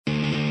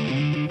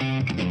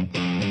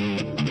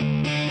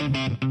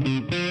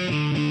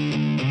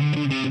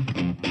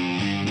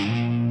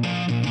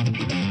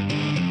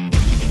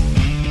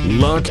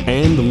lock,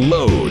 and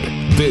load.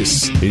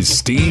 This is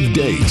Steve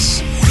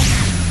Deace.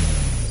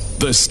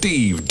 The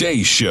Steve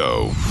Deace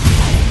Show.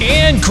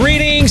 And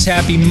greetings.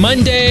 Happy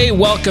Monday.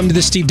 Welcome to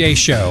the Steve Deace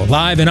Show.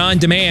 Live and on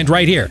demand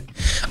right here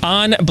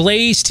on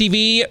Blaze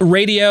TV,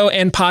 radio,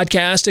 and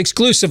podcast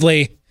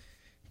exclusively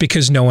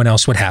because no one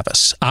else would have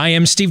us. I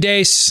am Steve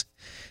Deace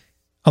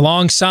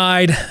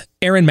alongside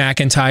Aaron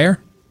McIntyre,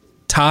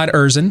 Todd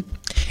Erzin.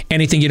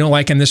 Anything you don't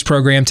like in this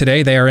program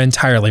today, they are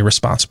entirely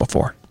responsible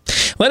for.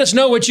 Let us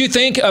know what you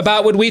think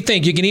about what we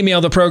think. You can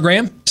email the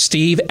program,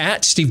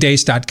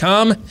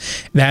 steve@stevedeace.com.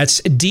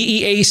 That's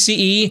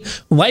DEACE.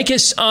 Like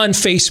us on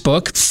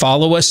Facebook.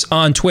 Follow us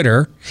on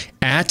Twitter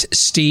at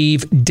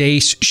Steve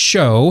Deace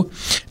Show.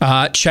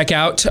 Check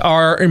out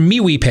our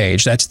MeWe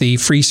page. That's the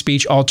free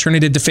speech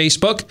alternative to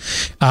Facebook,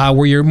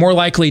 where you're more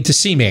likely to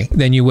see me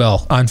than you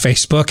will on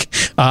Facebook.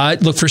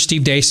 Look for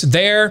Steve Deace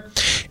there.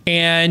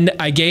 And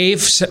I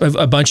gave,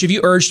 a bunch of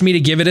you urged me to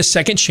give it a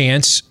second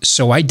chance,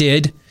 so I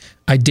did.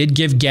 I did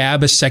give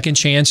Gab a second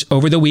chance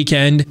over the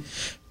weekend,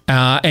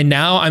 and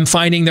now I'm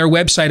finding their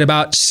website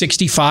about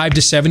 65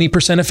 to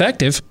 70%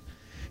 effective.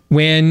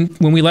 When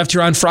we left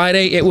here on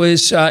Friday, it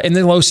was in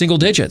the low single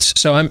digits.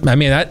 So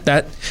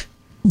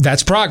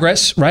that's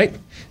progress, right?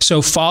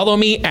 So follow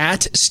me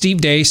at Steve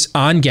Deace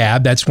on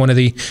Gab. That's one of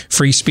the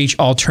free speech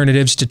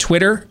alternatives to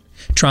Twitter,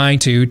 trying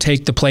to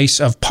take the place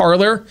of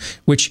Parler,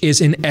 which is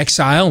in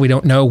exile. We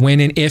don't know when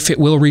and if it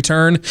will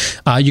return.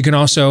 You can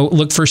also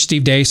look for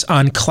Steve Deace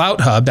on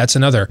Clout Hub. That's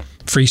another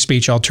free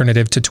speech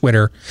alternative to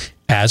Twitter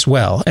as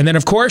well. And then,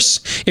 of course,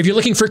 if you're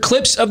looking for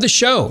clips of the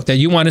show that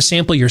you want to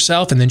sample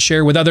yourself and then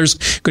share with others,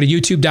 go to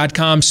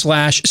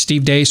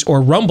youtube.com/Steve Deace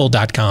or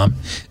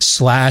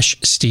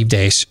rumble.com/Steve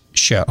Deace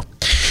Show.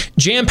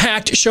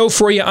 Jam-packed show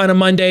for you on a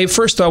Monday.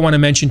 First, though, I want to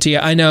mention to you,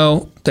 I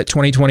know that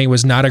 2020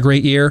 was not a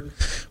great year,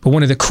 but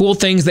one of the cool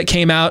things that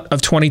came out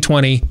of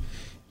 2020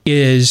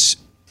 is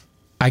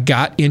I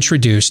got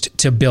introduced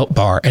to Built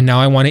Bar, and now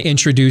I want to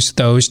introduce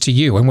those to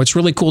you. And what's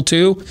really cool,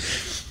 too,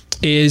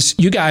 is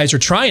you guys are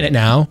trying it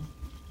now,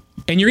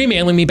 and you're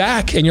emailing me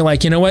back, and you're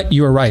like, you know what?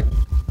 You were right.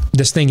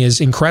 This thing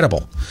is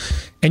incredible.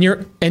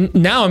 And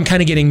now I'm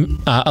kind of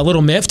getting a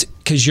little miffed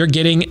because you're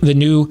getting the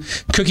new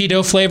cookie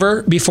dough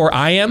flavor before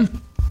I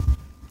am.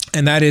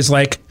 And that is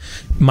like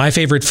my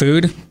favorite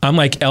food. I'm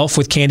like Elf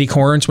with candy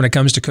corns when it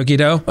comes to cookie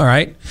dough. All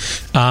right.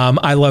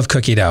 I love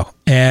cookie dough.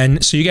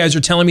 And so you guys are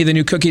telling me the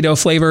new cookie dough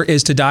flavor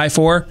is to die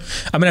for.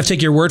 I'm going to have to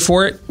take your word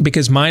for it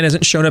because mine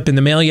hasn't shown up in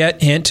the mail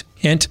yet. Hint,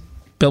 hint,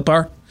 Built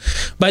Bar.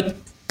 But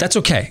that's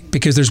okay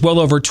because there's well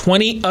over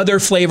 20 other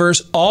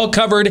flavors, all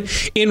covered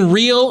in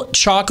real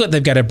chocolate.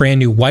 They've got a brand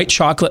new white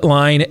chocolate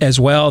line as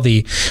well.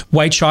 The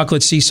white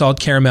chocolate sea salt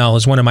caramel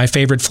is one of my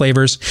favorite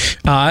flavors.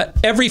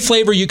 Every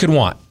flavor you could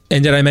want.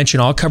 And did I mention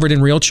all covered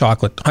in real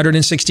chocolate,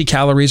 160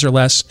 calories or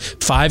less,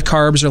 5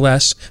 carbs or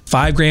less,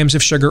 5 grams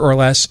of sugar or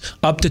less,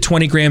 up to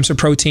 20 grams of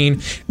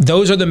protein.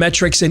 Those are the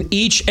metrics in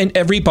each and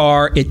every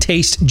bar. It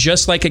tastes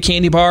just like a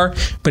candy bar,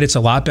 but it's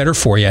a lot better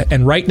for you.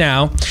 And right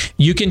now,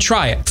 you can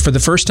try it for the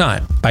first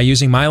time by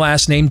using my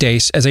last name,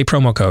 Deace, as a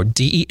promo code,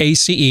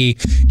 DEACE.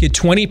 Get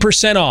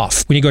 20%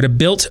 off when you go to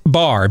Built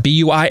Bar,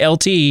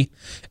 BUILT,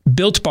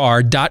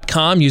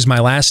 BuiltBar.com. Use my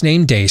last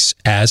name, Deace,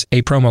 as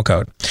a promo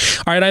code.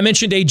 All right, I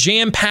mentioned a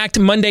jam-packed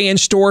Monday in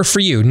store for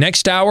you.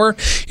 Next hour,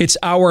 it's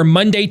our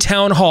Monday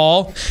Town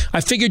Hall.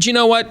 I figured, you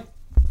know what?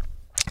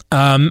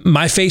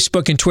 My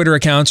Facebook and Twitter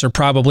accounts are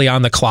probably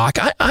on the clock.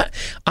 I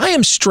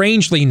am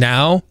strangely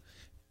now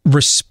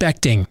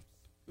respecting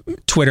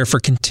Twitter for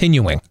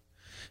continuing.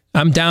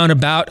 I'm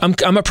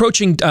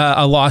approaching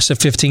a loss of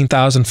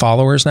 15,000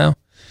 followers now.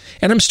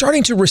 And I'm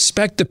starting to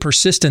respect the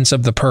persistence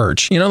of the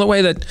purge. You know, the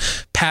way that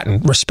Patton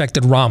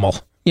respected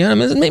Rommel. You know,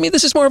 maybe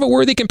this is more of a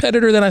worthy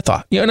competitor than I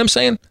thought. You know what I'm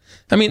saying?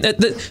 I mean,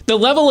 the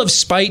level of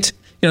spite,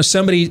 you know,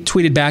 somebody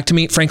tweeted back to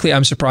me, frankly,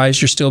 I'm surprised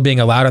you're still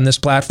being allowed on this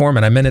platform,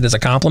 and I meant it as a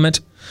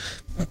compliment.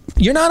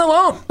 You're not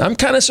alone. I'm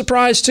kind of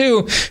surprised,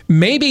 too.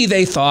 Maybe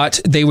they thought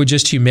they would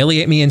just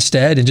humiliate me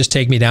instead and just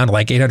take me down to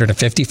like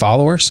 850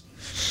 followers.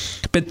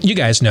 But you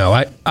guys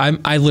know,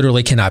 I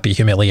literally cannot be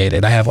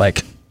humiliated. I have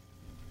like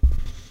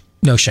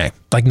no shame,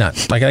 like none.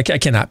 Like I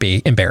cannot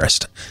be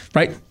embarrassed,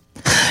 right?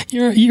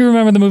 You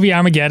remember the movie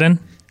Armageddon?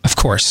 Of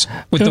course,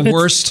 with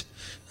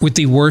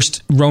the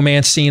worst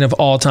romance scene of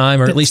all time,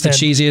 or at least the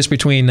cheesiest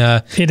between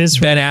Ben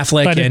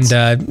Affleck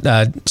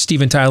and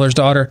Steven Tyler's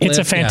daughter. It's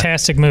a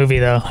fantastic movie,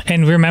 though.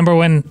 And remember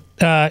when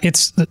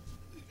it's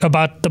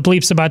about the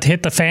bleep's about to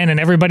hit the fan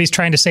and everybody's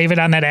trying to save it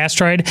on that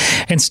asteroid,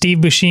 and Steve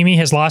Buscemi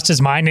has lost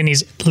his mind and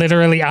he's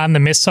literally on the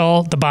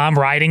missile, the bomb,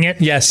 riding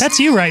it? Yes. That's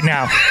you right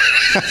now.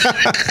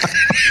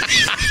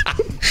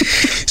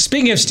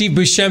 Speaking of Steve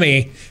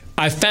Buscemi,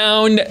 I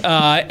found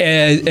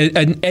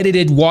an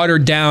edited,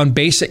 watered-down,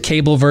 basic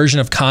cable version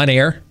of Con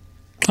Air.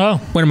 Oh.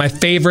 One of my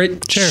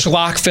favorite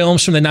schlock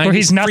films from the 90s. Where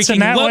he's nuts in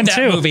that one,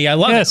 too. Movie. I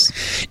love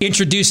it.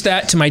 Introduced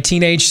that to my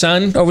teenage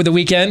son over the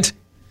weekend.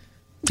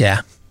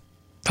 Yeah.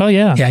 Oh,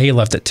 yeah. Yeah, he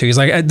loved it, too. He's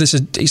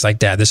like,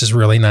 Dad, this is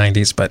really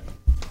 90s, but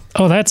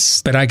Oh,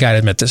 that's... But I got to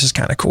admit, this is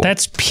kind of cool.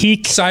 That's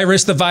peak...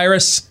 Cyrus the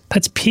Virus.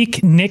 That's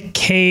peak Nick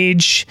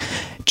Cage,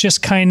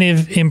 just kind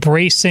of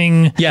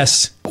embracing...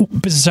 Yes.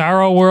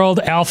 Bizarro world,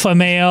 alpha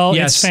male.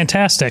 Yes. It's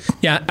fantastic.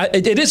 Yeah,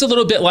 it is a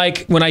little bit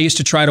like when I used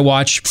to try to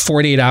watch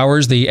 48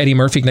 Hours, the Eddie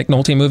Murphy, Nick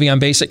Nolte movie on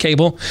basic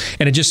cable,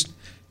 and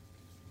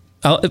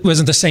it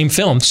wasn't the same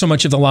film. So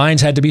much of the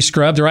lines had to be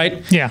scrubbed,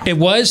 right? Yeah. It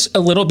was a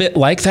little bit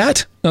like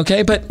that,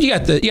 okay? But you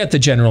got the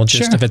general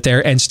gist of it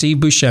there. And Steve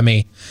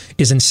Buscemi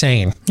is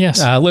insane.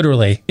 Yes.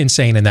 Literally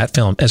insane in that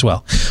film as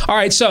well. All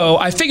right, so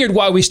I figured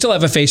while we still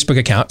have a Facebook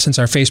account, since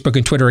our Facebook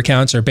and Twitter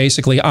accounts are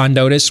basically on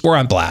notice, we're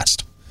on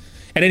blast.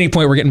 At any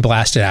point, we're getting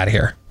blasted out of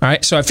here. All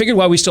right. So I figured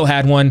while we still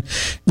had one,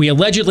 we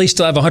allegedly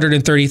still have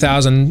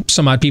 130,000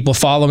 some odd people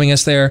following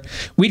us there.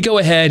 We'd go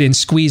ahead and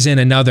squeeze in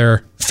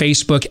another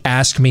Facebook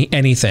Ask Me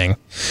Anything.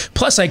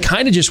 Plus, I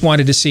kind of just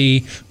wanted to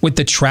see what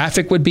the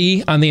traffic would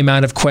be on the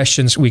amount of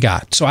questions we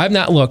got. So I've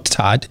not looked,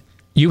 Todd.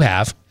 You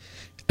have.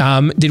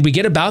 Did we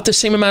get about the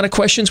same amount of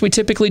questions we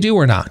typically do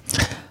or not?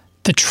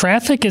 The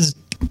traffic is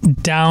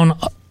down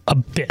a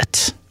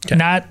bit. Okay.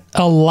 Not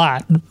a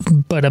lot,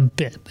 but a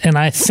bit. And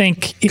I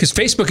think... Because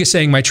Facebook is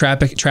saying my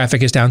traffic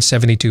is down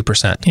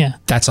 72%. Yeah.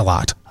 That's a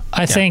lot.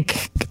 I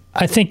think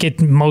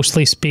it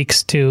mostly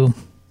speaks to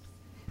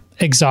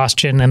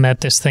exhaustion and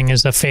that this thing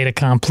is a fait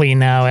accompli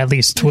now, at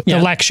least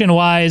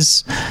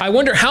election-wise. I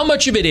wonder how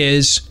much of it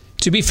is,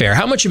 to be fair,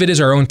 how much of it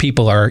is our own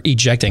people are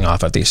ejecting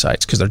off of these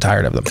sites because they're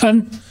tired of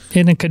them?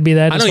 And it could be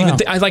that as well.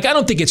 I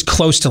don't think it's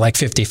close to like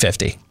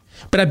 50-50.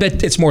 But I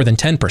bet it's more than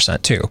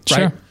 10% too, right?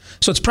 Sure.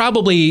 So it's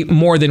probably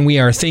more than we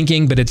are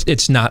thinking, but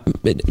it's not.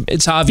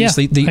 It's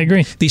obviously I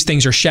agree. These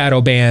things are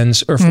shadow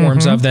bans or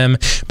forms of them.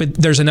 But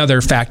there's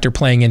another factor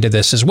playing into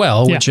this as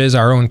well, which is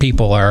our own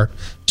people are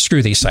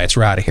screw these sites.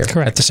 We're out of here.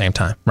 Correct. At the same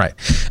time. Right.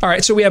 All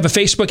right. So we have a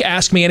Facebook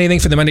Ask Me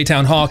Anything for the Monday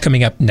Town Hall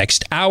coming up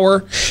next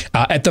hour.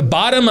 At the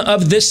bottom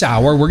of this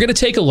hour, we're going to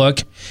take a look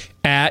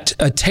at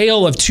a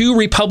tale of two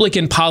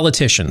Republican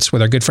politicians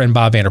with our good friend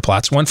Bob Vander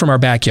Plaats, one from our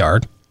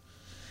backyard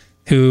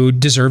who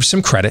deserves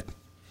some credit,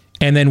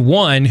 and then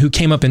one who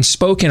came up and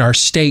spoke in our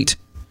state.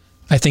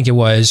 I think it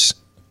was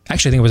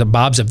at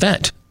Bob's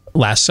event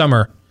last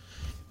summer.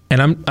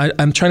 And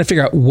I'm trying to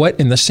figure out what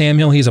in the Sam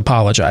Hill he's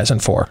apologizing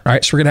for. All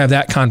right, so we're going to have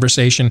that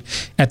conversation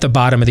at the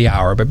bottom of the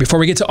hour. But before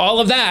we get to all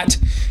of that,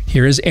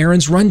 here is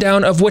Aaron's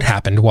rundown of what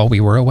happened while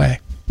we were away.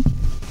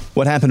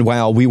 What happened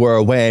while we were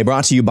away,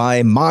 brought to you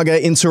by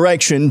MAGA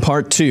Insurrection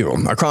Part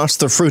 2. Across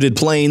the fruited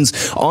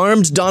plains,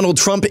 armed Donald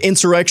Trump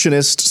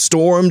insurrectionists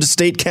stormed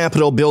state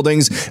capitol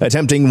buildings,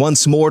 attempting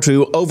once more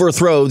to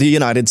overthrow the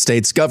United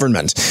States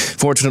government.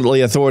 Fortunately,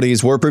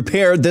 authorities were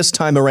prepared this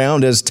time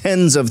around as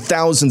tens of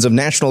thousands of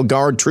National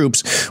Guard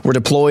troops were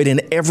deployed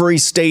in every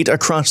state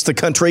across the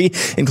country,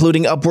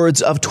 including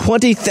upwards of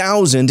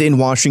 20,000 in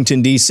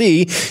Washington,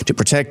 D.C., to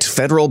protect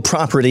federal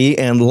property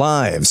and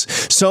lives.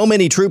 So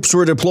many troops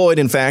were deployed,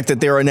 in fact, that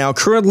there are now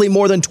currently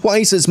more than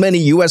twice as many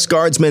U.S.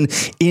 Guardsmen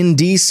in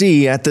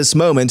D.C. at this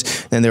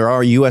moment than there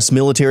are U.S.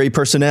 military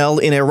personnel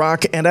in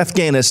Iraq and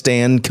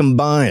Afghanistan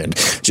combined.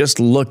 Just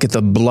look at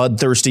the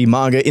bloodthirsty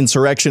MAGA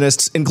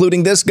insurrectionists,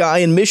 including this guy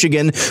in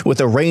Michigan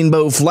with a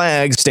rainbow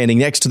flag standing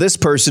next to this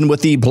person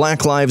with the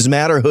Black Lives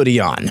Matter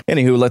hoodie on.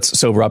 Anywho, let's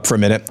sober up for a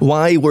minute.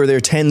 Why were there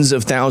tens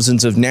of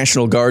thousands of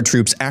National Guard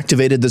troops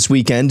activated this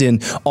weekend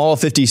in all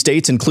 50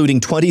 states, including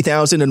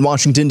 20,000 in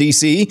Washington,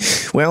 D.C.?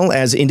 Well,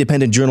 as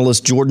independent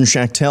journalist Jordan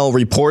Schachtel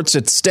reports,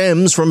 it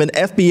stems from an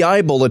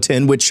FBI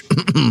bulletin which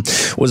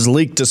was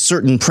leaked to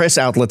certain press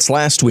outlets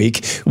last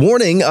week,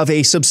 warning of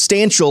a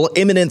substantial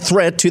imminent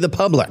threat to the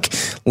public.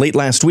 Late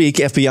last week,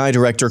 FBI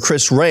Director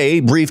Chris Wray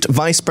briefed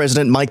Vice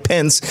President Mike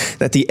Pence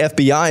that the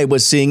FBI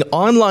was seeing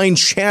online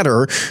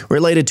chatter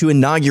related to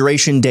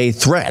Inauguration Day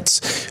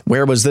threats.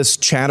 Where was this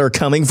chatter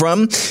coming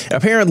from?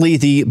 Apparently,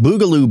 the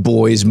Boogaloo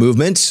Boys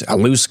movement, a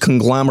loose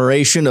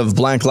conglomeration of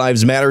Black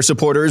Lives Matter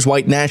supporters,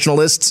 white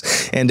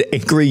nationalists, and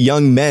angry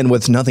young men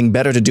with nothing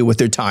better to do with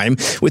their time,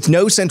 with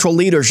no central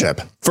leadership.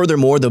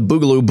 Furthermore, the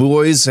Boogaloo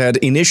Boys had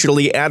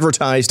initially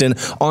advertised an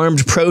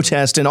armed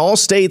protest in all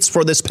states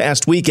for this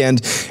past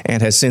weekend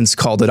and has since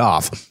called it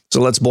off. So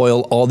let's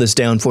boil all this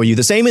down for you.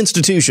 The same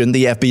institution,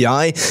 the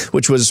FBI,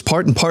 which was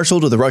part and parcel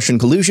to the Russian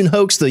collusion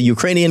hoax, the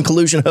Ukrainian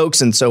collusion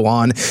hoax, and so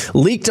on,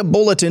 leaked a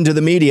bulletin to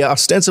the media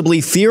ostensibly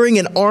fearing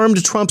an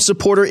armed Trump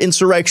supporter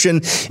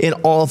insurrection in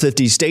all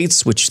 50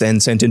 states, which then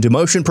sent into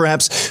motion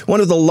perhaps one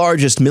of the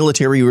largest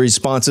military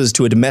responses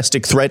to a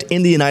domestic threat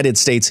in the United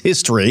States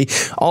history,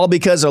 all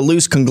because a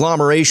loose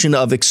conglomeration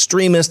of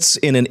extremists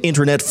in an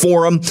internet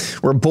forum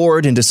were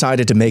bored and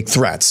decided to make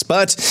threats.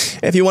 But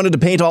if you wanted to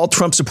paint all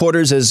Trump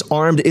supporters as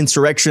armed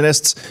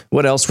insurrectionists,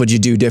 what else would you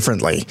do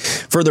differently?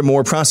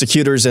 Furthermore,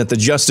 prosecutors at the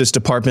Justice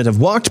Department have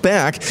walked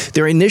back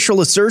their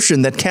initial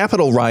assertion that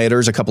Capitol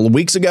rioters a couple of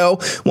weeks ago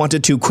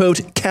wanted to,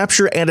 quote,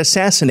 capture and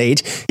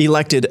assassinate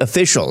elected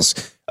officials.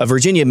 A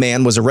Virginia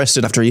man was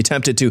arrested after he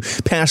attempted to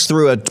pass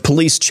through a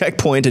police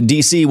checkpoint in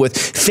D.C. with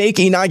fake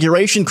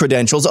inauguration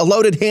credentials, a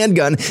loaded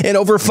handgun, and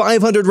over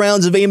 500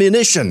 rounds of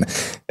ammunition.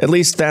 At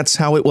least that's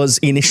how it was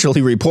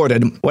initially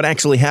reported. What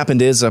actually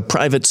happened is a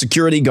private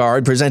security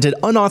guard presented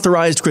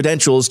unauthorized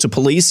credentials to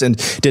police and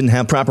didn't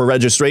have proper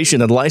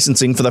registration and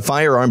licensing for the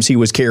firearms he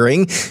was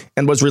carrying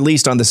and was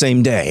released on the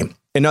same day.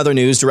 In other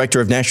news, Director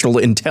of National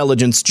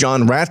Intelligence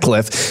John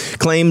Ratcliffe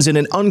claims in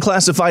an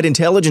unclassified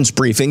intelligence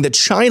briefing that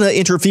China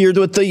interfered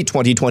with the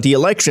 2020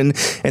 election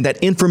and that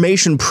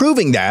information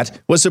proving that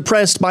was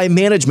suppressed by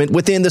management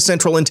within the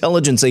Central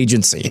Intelligence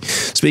Agency.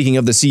 Speaking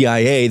of the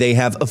CIA, they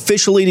have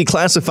officially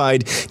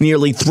declassified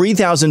nearly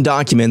 3,000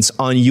 documents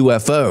on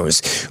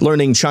UFOs.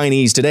 Learning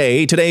Chinese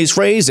today, today's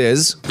phrase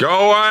is,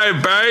 "Go away,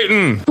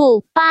 Baton."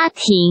 不发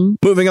停.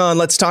 Moving on,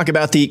 let's talk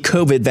about the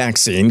COVID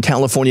vaccine.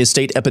 California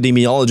State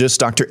epidemiologist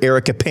Dr.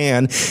 Erica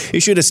Pan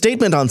issued a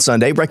statement on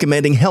Sunday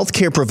recommending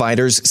healthcare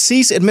providers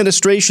cease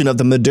administration of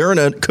the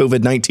Moderna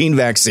COVID-19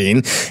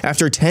 vaccine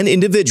after 10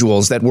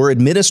 individuals that were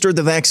administered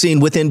the vaccine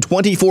within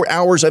 24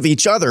 hours of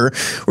each other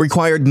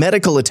required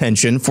medical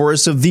attention for a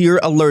severe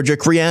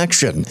allergic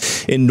reaction.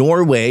 In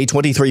Norway,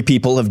 23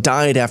 people have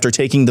died after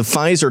taking the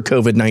Pfizer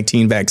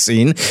COVID-19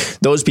 vaccine.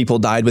 Those people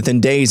died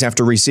within days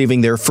after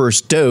receiving their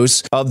first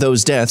dose. Of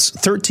those deaths,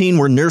 13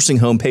 were nursing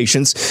home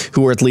patients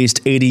who were at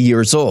least 80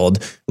 years old.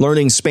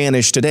 Learning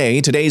Spanish today,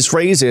 today's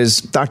phrase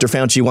is, Dr.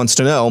 Fauci wants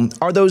to know,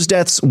 are those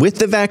deaths with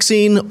the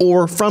vaccine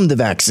or from the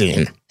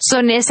vaccine?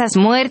 ¿Son esas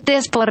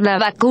muertes por la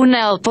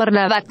vacuna o por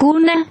la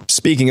vacuna?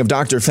 Speaking of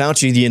Dr.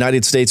 Fauci, the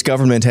United States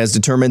government has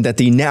determined that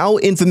the now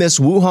infamous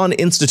Wuhan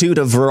Institute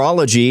of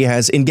Virology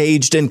has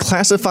engaged in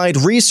classified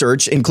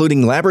research,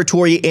 including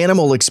laboratory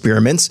animal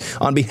experiments,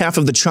 on behalf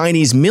of the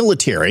Chinese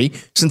military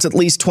since at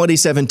least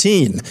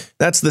 2017.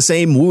 That's the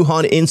same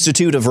Wuhan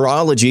Institute of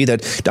Virology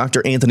that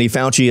Dr. Anthony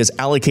Fauci has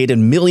allocated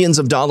millions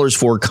of dollars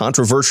for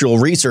controversial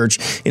research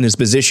in his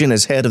position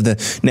as head of the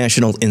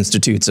National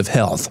Institutes of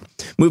Health.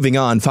 Moving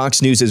on,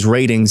 Fox News'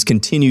 ratings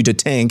continue to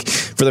tank.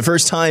 For the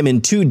first time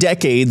in 2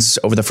 decades,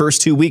 over the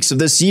first 2 weeks of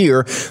this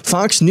year,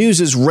 Fox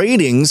News'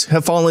 ratings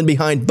have fallen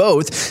behind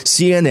both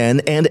CNN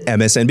and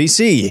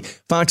MSNBC.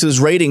 Fox's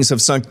ratings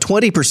have sunk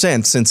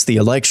 20% since the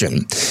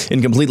election.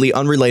 In completely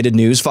unrelated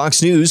news,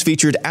 Fox News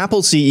featured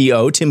Apple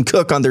CEO Tim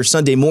Cook on their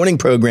Sunday morning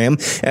program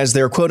as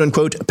their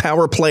quote-unquote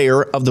power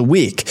player of the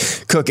week.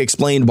 Cook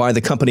explained why the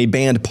company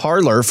banned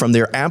Parler from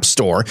their app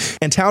store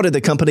and touted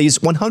the company's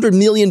 $100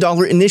 million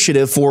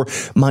initiative for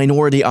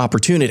minority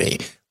opportunity.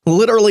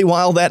 Literally,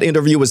 while that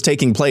interview was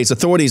taking place,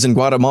 authorities in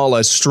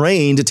Guatemala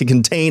strained to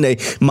contain a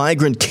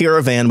migrant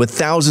caravan with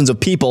thousands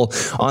of people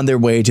on their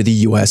way to the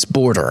U.S.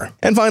 border.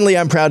 And finally,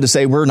 I'm proud to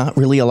say we're not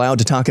really allowed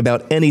to talk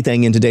about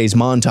anything in today's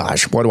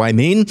montage. What do I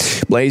mean?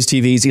 Blaze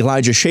TV's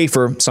Elijah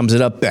Schaefer sums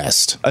it up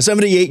best. A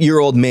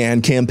 78-year-old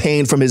man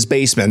campaigned from his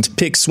basement,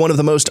 picks one of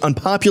the most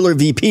unpopular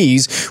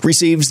VPs,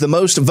 receives the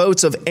most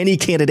votes of any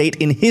candidate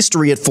in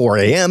history at 4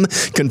 a.m.,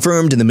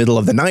 confirmed in the middle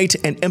of the night,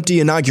 an empty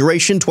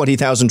inauguration,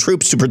 20,000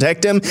 troops to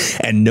protect him,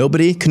 and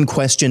nobody can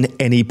question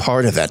any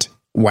part of it.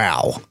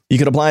 Wow. You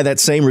could apply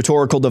that same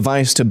rhetorical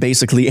device to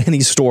basically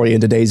any story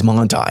in today's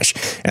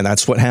montage. And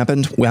that's what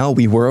happened while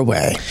we were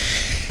away.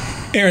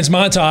 Aaron's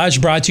Montage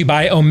brought to you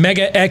by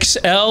Omega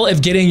XL.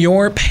 If getting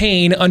your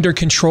pain under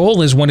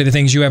control is one of the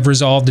things you have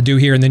resolved to do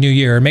here in the new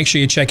year, make sure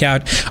you check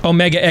out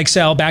Omega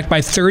XL, backed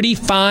by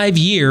 35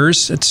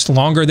 years. It's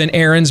longer than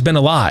Aaron's been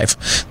alive.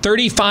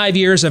 35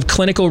 years of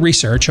clinical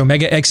research.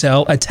 Omega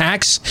XL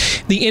attacks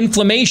the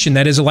inflammation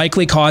that is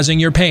likely causing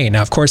your pain.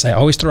 Now, of course, I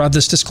always throw out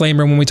this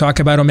disclaimer when we talk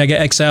about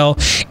Omega XL.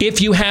 If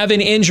you have an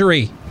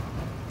injury,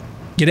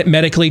 get it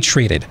medically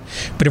treated.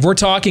 But if we're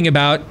talking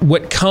about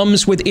what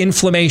comes with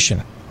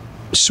inflammation,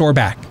 sore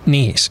back,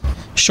 knees,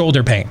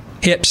 shoulder pain,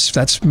 hips,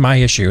 that's my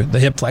issue, the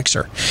hip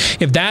flexor.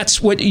 If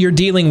that's what you're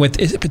dealing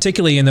with,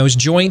 particularly in those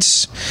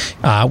joints,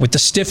 with the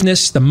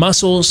stiffness, the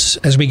muscles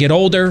as we get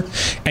older,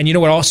 and you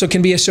know what also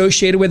can be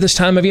associated with this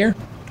time of year?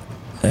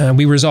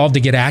 We resolve to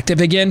get active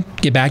again,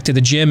 get back to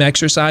the gym,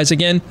 exercise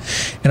again.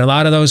 And a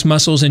lot of those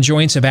muscles and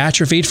joints have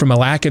atrophied from a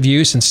lack of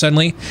use. And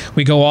suddenly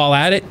we go all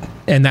at it.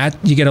 And that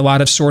you get a lot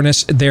of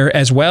soreness there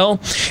as well.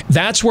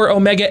 That's where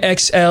Omega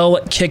XL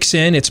kicks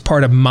in. It's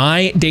part of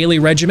my daily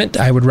regimen.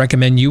 I would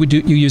recommend you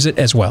use it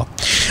as well.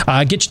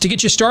 To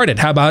get you started,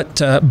 how about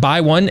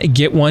buy one,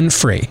 get one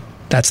free?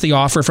 That's the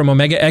offer from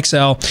Omega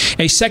XL.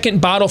 A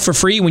second bottle for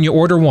free when you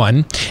order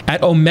one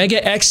at Omega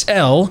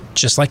XL,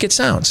 just like it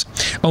sounds.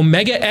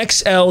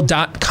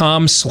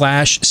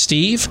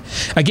 OmegaXL.com/Steve.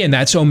 Again,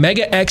 that's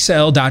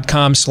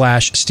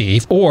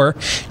OmegaXL.com/Steve. Or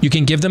you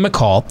can give them a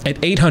call at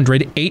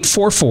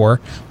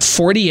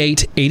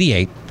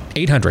 800-844-4888.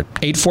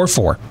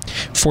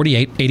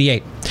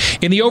 800-844-4888.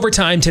 In the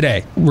overtime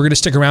today, we're going to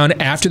stick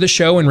around after the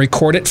show and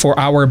record it for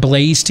our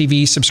Blaze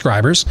TV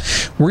subscribers.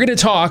 We're going to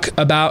talk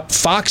about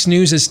Fox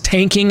News'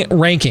 tanking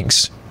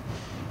rankings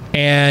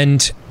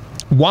and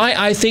why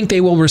I think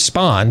they will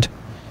respond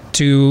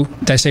to,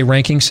 did I say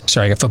rankings?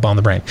 Sorry, I got football in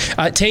the brain.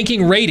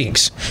 Tanking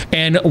ratings,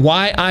 and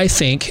why I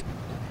think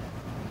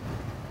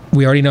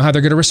we already know how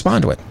they're going to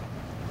respond to it.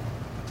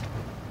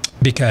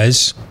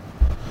 Because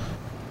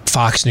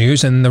Fox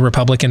News and the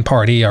Republican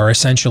Party are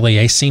essentially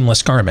a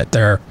seamless garment.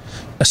 They're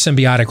a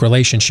symbiotic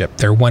relationship.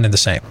 They're one and the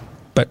same.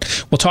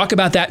 But we'll talk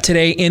about that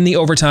today in the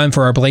overtime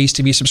for our Blaze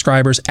TV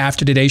subscribers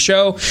after today's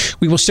show.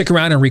 We will stick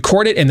around and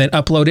record it and then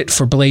upload it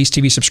for Blaze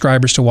TV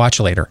subscribers to watch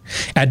later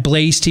at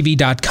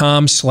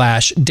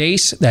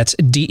blazetv.com/Deace. That's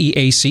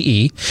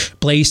DEACE.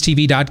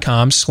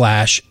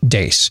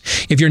 blazetv.com/Deace.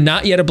 If you're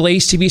not yet a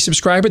Blaze TV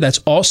subscriber, that's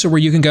also where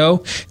you can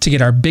go to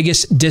get our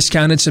biggest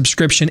discounted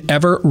subscription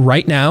ever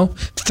right now.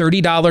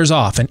 $30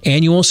 off an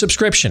annual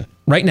subscription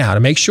right now to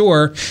make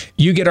sure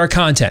you get our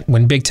content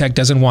when Big Tech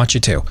doesn't want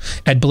you to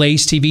at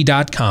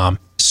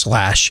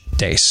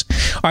blazetv.com/Deace.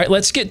 All right,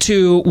 let's get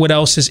to what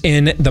else is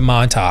in the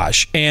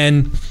montage.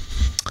 And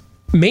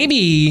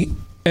maybe,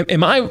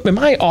 am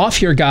I off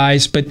here,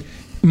 guys? But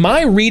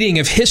my reading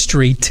of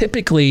history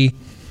typically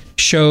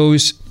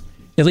shows,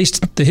 at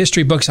least the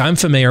history books I'm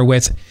familiar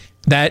with,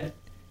 that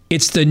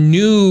it's the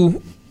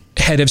new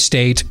head of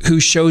state who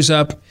shows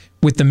up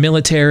with the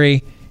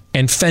military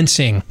and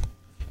fencing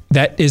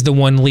that is the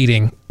one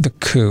leading the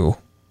coup,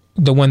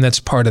 the one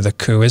that's part of the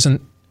coup.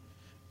 Isn't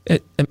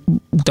it?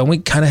 Don't we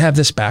kind of have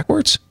this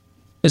backwards?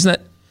 Isn't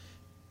that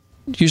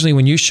usually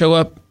when you show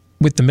up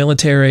with the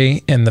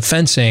military and the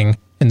fencing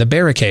and the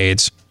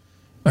barricades,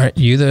 aren't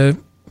you the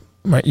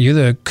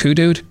coup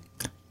dude?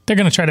 They're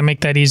going to try to make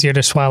that easier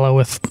to swallow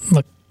with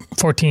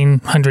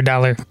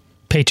 $1,400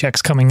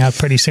 paychecks coming out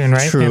pretty soon,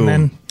 right? True. And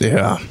then,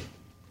 yeah.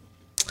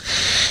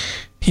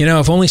 You know,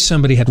 if only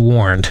somebody had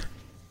warned.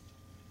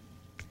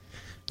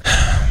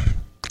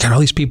 Got all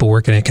these people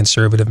working in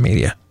conservative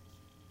media.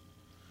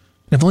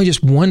 And if only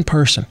just one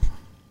person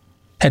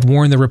had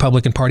warned the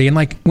Republican Party, and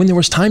like when there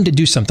was time to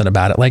do something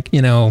about it, like,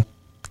 you know,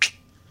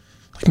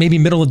 like maybe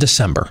middle of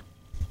December,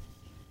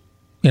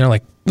 you know,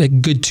 like a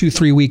good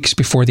 2-3 weeks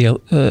before the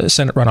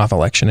Senate runoff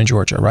election in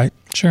Georgia, right?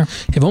 sure.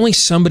 If only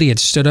somebody had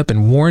stood up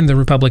and warned the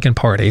Republican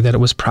Party that it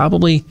was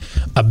probably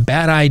a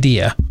bad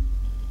idea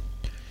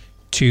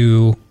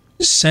to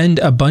send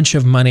a bunch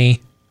of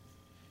money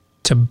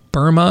to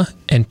Burma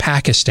and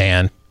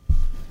Pakistan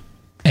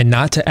and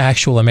not to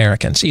actual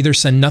Americans. Either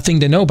send nothing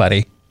to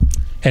nobody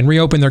and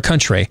reopen their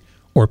country,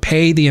 or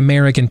pay the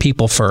American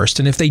people first.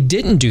 And if they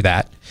didn't do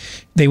that,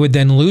 they would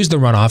then lose the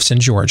runoffs in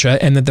Georgia,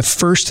 and that the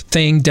first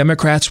thing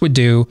Democrats would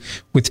do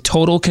with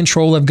total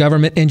control of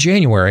government in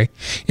January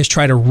is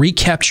try to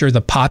recapture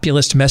the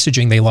populist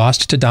messaging they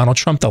lost to Donald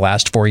Trump the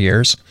last 4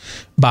 years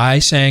by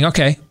saying,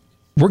 okay,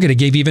 we're going to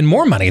give even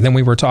more money than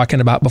we were talking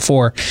about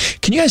before.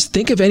 Can you guys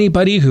think of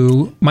anybody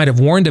who might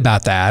have warned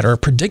about that or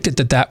predicted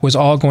that that was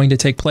all going to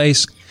take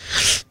place?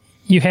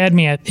 You had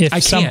me at if I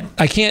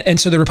can't. And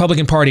so the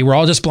Republican Party, we're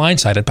all just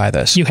blindsided by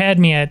this. You had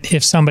me at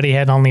if somebody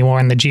had only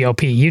warned the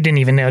GOP. You didn't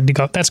even know to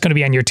go. That's going to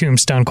be on your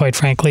tombstone, quite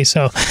frankly.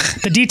 So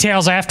the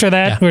details after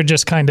that were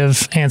just kind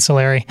of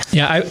ancillary.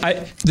 Yeah,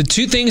 the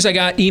two things I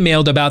got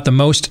emailed about the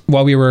most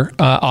while we were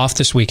off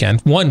this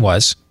weekend. One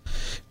was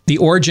the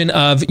origin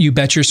of You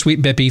Bet Your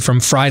Sweet Bippy from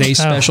Friday's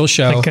special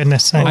show. Thank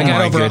goodness. I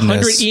got over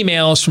 100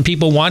 emails from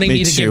people wanting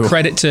me to give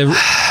credit to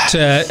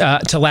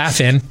laugh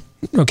in.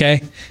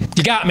 Okay,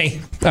 you got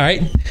me. All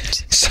right.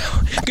 So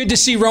good to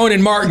see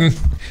Ronan Martin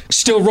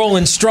still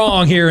rolling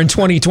strong here in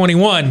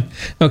 2021.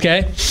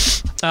 Okay.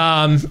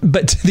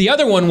 But the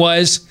other one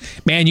was,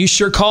 man, you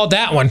sure called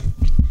that one.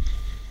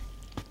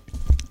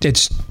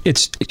 It's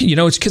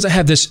because I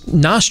have this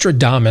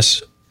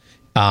Nostradamus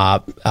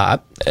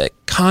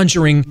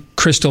conjuring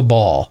crystal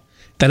ball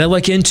that I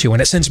look into,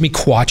 and it sends me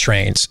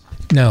quatrains.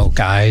 No,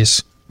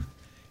 guys,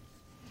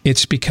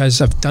 it's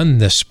because I've done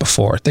this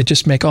before. They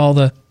just make all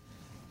the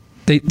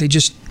they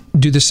just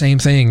do the same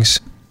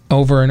things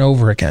over and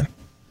over again.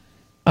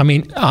 I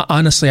mean,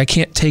 honestly, I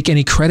can't take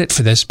any credit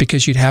for this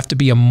because you'd have to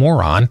be a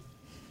moron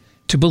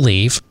to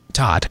believe,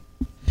 Todd.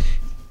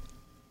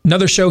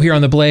 Another show here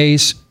on The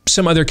Blaze,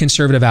 some other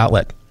conservative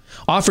outlet,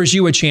 offers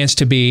you a chance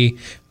to be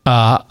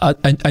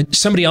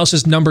somebody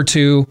else's number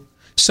two,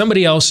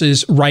 somebody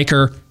else's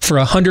Riker for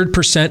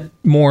 100%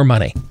 more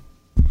money.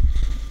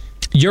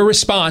 Your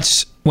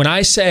response when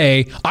I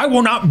say, I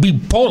will not be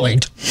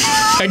bullied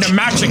into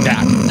matching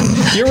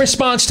that. Your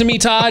response to me,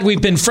 Todd,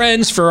 we've been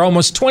friends for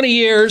almost 20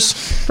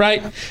 years,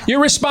 right?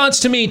 Your response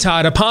to me,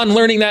 Todd, upon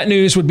learning that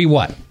news would be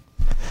what?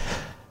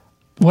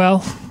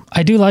 Well,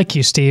 I do like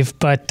you, Steve,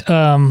 but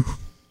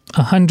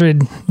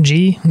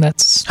 100G,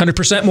 that's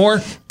 100%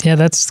 more. Yeah,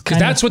 that's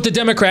kind of that's what the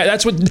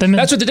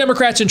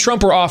Democrats and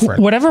Trump were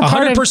offering. Whatever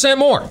part 100%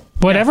 more.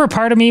 Whatever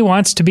part of me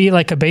wants to be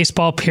like a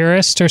baseball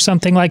purist or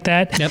something like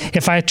that. Yep.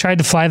 If I tried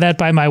to fly that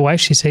by my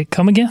wife, she'd say,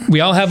 "Come again." We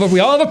all have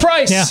a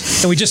price. Yeah.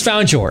 And we just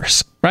found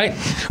yours, right?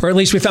 Or at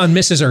least we found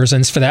Mrs.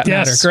 Erzin's for that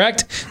matter,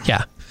 correct?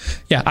 Yeah.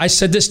 Yeah. I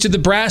said this to the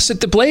brass at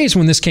the Blaze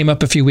when this came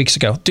up a few weeks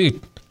ago. Dude,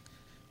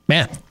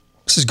 man,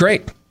 this is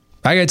great.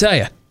 I got to tell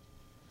you.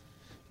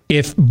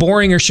 If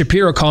Boring or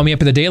Shapiro call me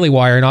up at the Daily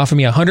Wire and offer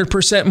me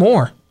 100%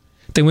 more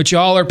than what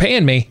y'all are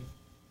paying me,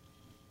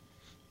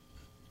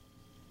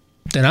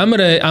 then I'm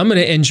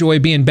gonna enjoy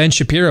being Ben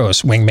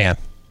Shapiro's wingman.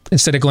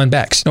 instead of Glenn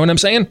Beck's. Know what I'm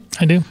saying?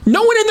 I do.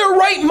 No one in their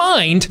right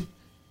mind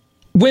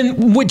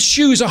would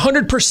choose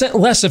 100%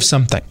 less of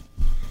something.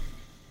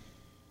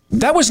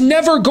 That was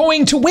never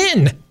going to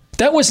win.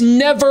 That was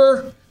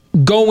never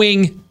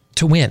going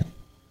to win.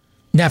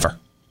 Never.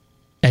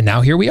 And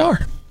now here we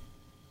are.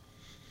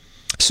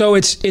 So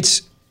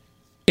it's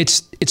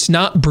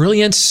not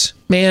brilliance,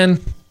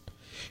 man.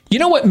 You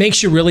know what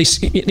makes you really,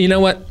 you know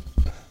what?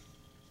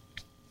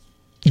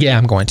 Yeah,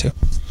 I'm going to.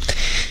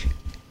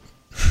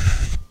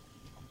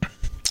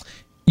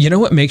 You know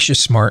what makes you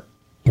smart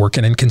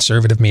working in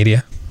conservative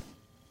media?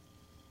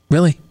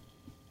 Really?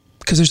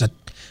 Because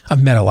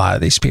I've met a lot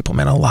of these people,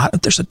 man.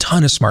 There's a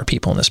ton of smart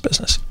people in this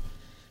business.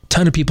 A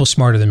ton of people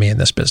smarter than me in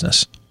this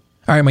business.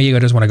 All right, my ego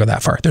doesn't want to go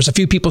that far. There's a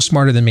few people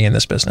smarter than me in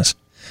this business.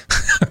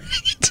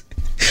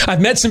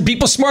 I've met some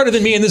people smarter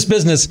than me in this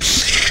business.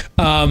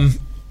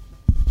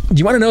 Do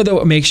you want to know, though,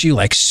 what makes you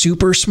like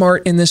super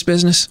smart in this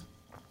business?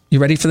 You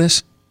ready for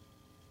this?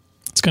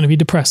 It's going to be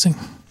depressing.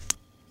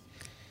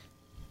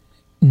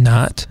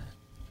 Not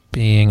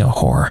being a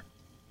whore.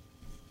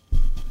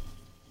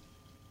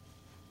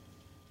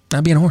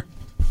 Not being a whore.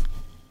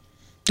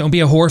 Don't be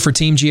a whore for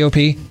Team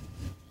GOP.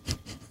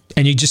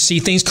 And you just see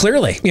things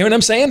clearly. You know what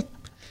I'm saying?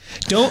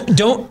 Don't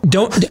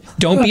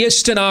be a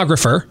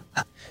stenographer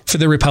for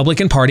the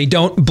Republican Party.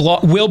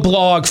 We'll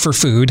blog for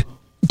food.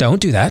 Don't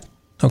do that.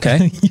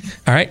 Okay?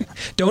 All right?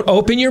 Don't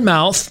open your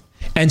mouth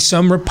and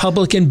some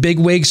Republican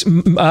bigwigs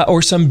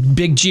or some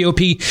big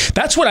GOP.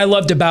 That's what I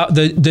loved about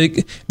the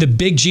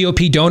big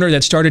GOP donor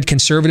that started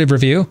Conservative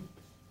Review.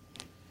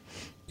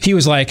 He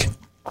was like,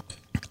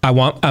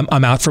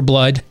 I'm out for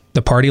blood.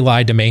 The party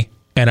lied to me,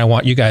 and I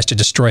want you guys to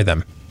destroy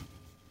them.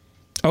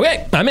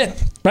 Okay, I'm in,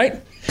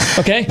 right?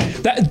 Okay,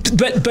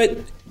 but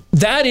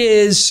that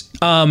is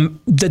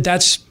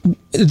that's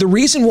the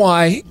reason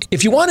why.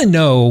 If you want to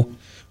know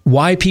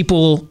why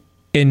people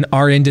in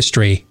our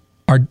industry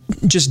are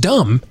just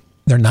dumb,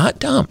 they're not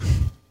dumb.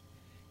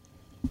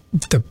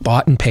 They're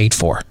bought and paid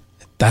for.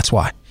 That's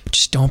why.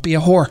 Just don't be a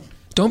whore.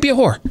 Don't be a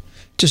whore.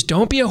 Just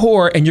don't be a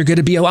whore, and you're going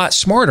to be a lot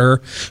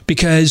smarter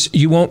because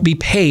you won't be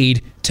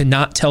paid to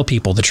not tell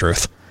people the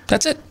truth.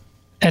 That's it.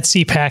 At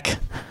CPAC,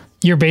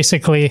 you're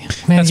basically...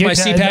 Man, that's my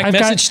CPAC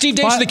message. Steve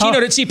Deace, the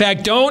keynote at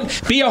CPAC.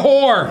 Don't be a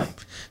whore.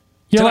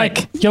 You're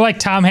like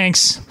Tom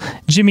Hanks,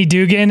 Jimmy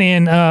Dugan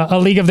in A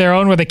League of Their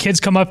Own, where the kids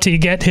come up to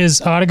get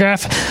his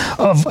autograph.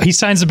 He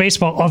signs the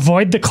baseball.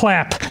 Avoid the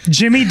clap.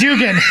 Jimmy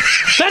Dugan.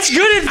 That's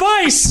good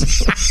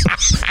advice.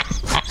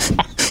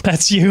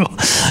 That's you.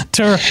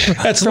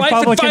 That's life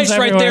advice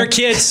right there,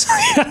 kids.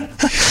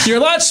 You're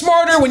a lot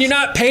smarter when you're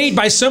not paid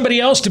by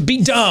somebody else to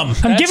be dumb.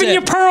 I'm giving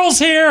you pearls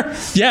here.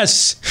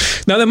 Yes.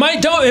 Now, it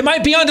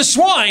might be onto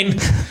swine,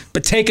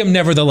 but take them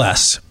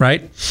nevertheless,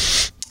 right?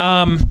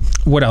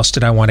 What else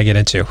did I want to get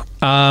into?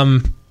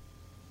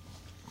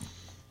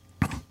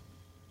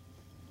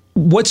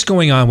 What's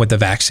going on with the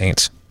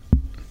vaccines?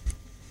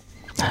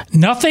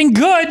 Nothing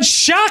good.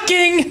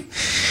 Shocking.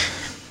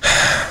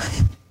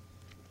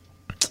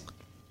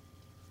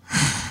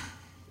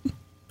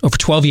 Over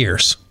 12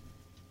 years,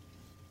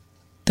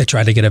 they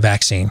tried to get a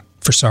vaccine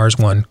for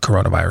SARS-1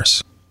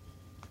 coronavirus.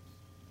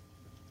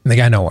 And they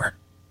got nowhere.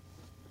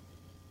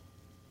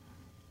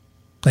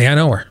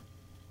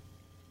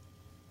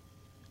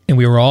 And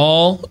we were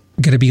all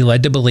going to be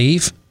led to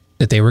believe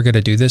that they were going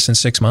to do this in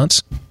 6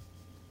 months.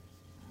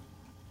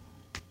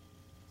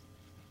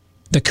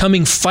 The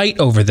coming fight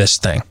over this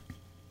thing.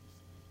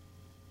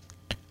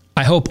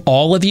 I hope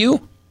all of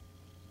you,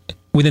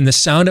 within the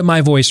sound of my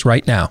voice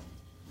right now,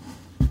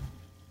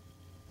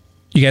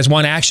 you guys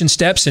want action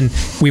steps, and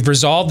we've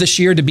resolved this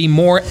year to be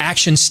more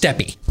action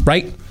steppy,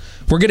 right?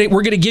 We're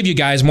gonna give you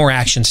guys more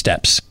action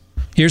steps.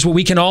 Here's what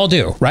we can all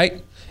do,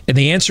 right? And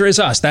the answer is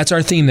us. That's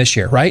our theme this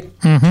year, right?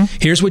 Mm-hmm.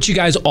 Here's what you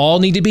guys all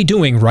need to be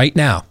doing right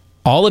now.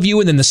 All of you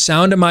within the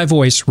sound of my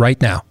voice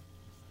right now.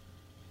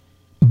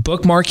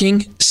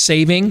 Bookmarking,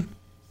 saving,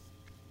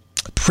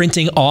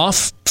 printing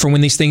off for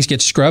when these things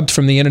get scrubbed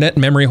from the internet,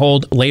 memory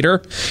hold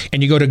later,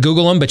 and you go to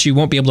Google them, but you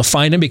won't be able to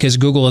find them because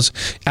Google's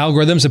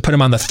algorithms have put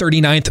them on the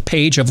 39th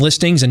page of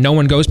listings and no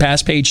one goes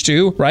past page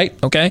 2, right?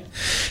 Okay.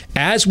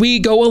 As we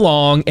go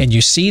along and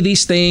you see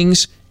these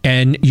things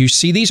and you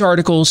see these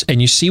articles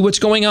and you see what's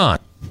going on,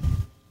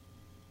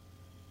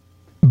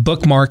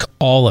 bookmark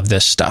all of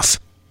this stuff.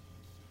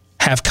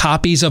 Have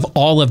copies of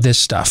all of this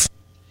stuff,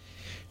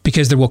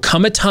 because there will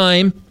come a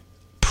time,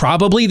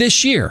 probably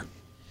this year,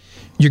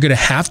 you're going to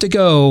have to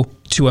go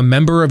to a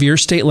member of your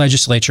state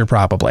legislature,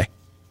 probably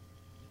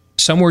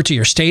somewhere to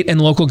your state and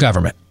local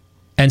government,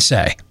 and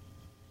say,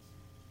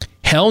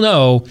 hell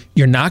no,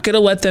 you're not going to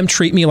let them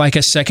treat me like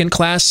a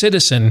second-class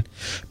citizen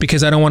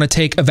because I don't want to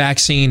take a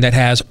vaccine that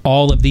has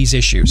all of these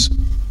issues.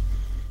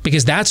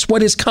 Because that's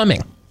what is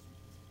coming.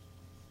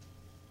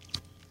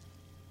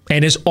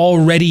 And is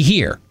already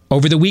here.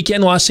 Over the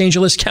weekend, Los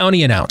Angeles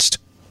County announced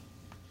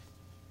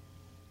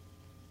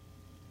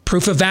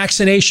proof of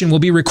vaccination will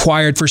be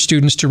required for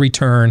students to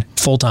return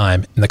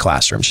full-time in the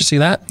classroom. Did you see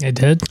that? It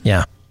did.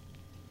 Yeah.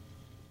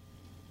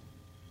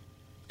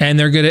 And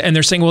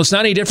they're saying, well, it's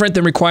not any different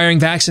than requiring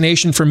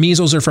vaccination for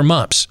measles or for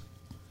mumps.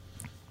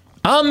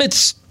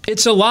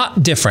 It's a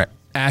lot different,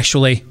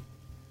 actually,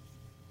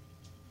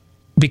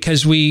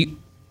 because we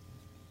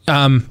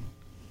have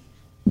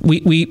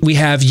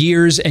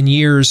years and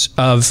years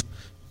of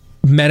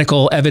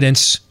medical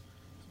evidence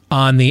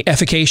on the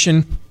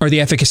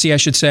efficacy, I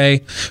should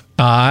say,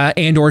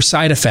 and or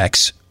side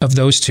effects of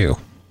those two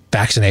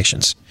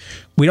vaccinations.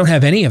 We don't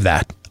have any of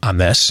that on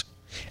this.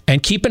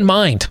 And keep in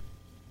mind,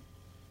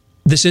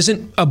 this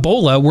isn't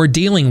Ebola we're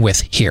dealing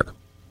with here.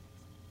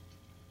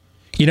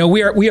 You know,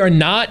 we are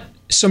not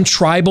some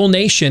tribal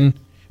nation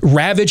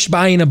ravaged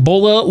by an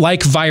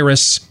Ebola-like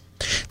virus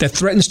that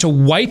threatens to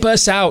wipe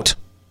us out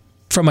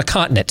from a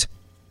continent.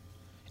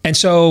 And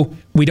so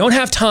we don't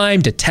have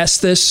time to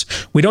test this.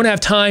 We don't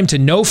have time to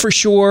know for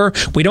sure.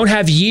 We don't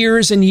have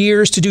years and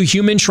years to do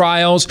human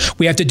trials.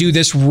 We have to do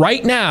this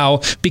right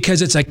now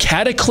because it's a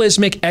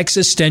cataclysmic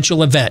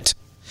existential event.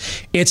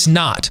 It's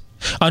not.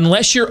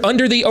 Unless you're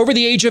over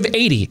the age of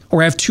 80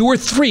 or have 2 or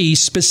 3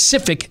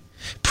 specific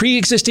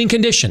pre-existing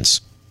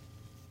conditions.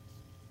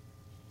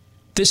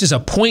 This is a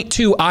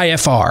 0.2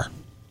 IFR.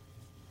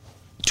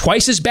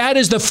 Twice as bad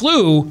as the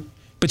flu,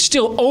 but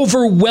still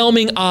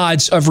overwhelming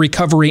odds of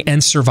recovery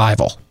and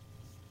survival.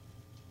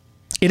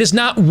 It is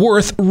not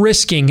worth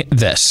risking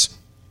this.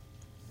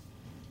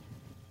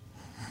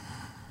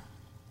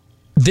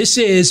 This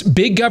is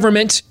big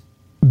government,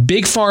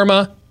 big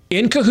pharma,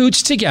 in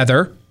cahoots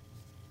together,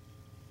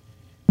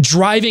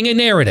 driving a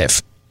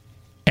narrative.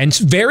 And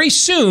very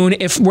soon,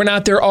 if we're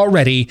not there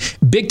already,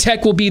 big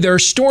tech will be their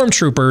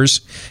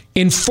stormtroopers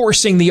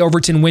enforcing the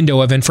Overton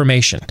window of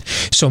information.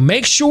 So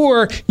make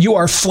sure you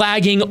are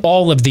flagging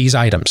all of these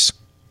items.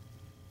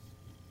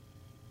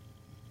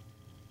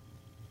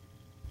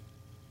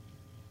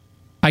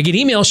 I get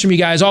emails from you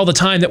guys all the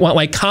time that want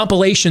like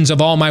compilations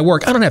of all my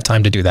work. I don't have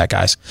time to do that,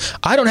 guys.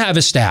 I don't have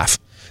a staff.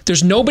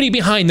 There's nobody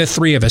behind the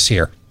 3 of us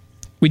here.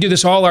 We do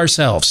this all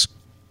ourselves.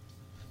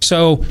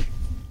 So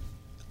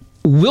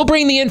we'll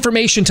bring the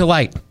information to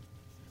light,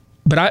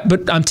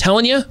 but I'm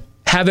telling you,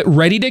 have it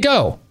ready to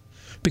go,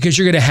 because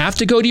you're going to have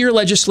to go to your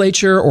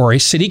legislature or a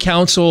city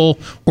council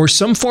or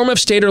some form of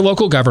state or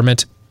local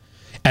government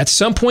at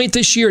some point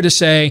this year to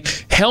say,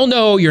 hell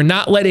no, you're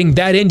not letting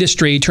that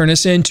industry turn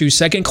us into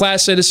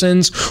second-class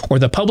citizens or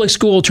the public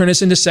school turn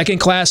us into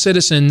second-class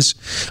citizens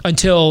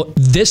until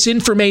this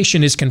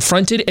information is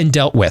confronted and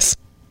dealt with.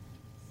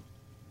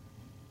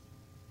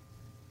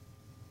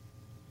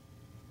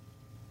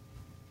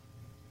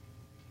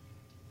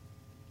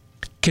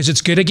 Because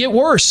it's going to get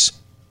worse.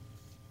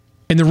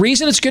 And the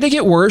reason it's going to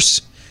get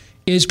worse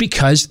is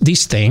because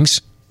these things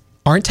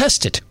aren't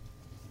tested.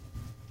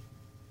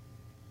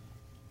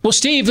 Well,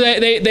 Steve,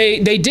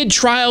 they did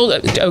trial.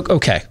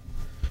 Okay.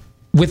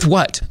 With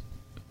what?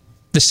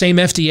 The same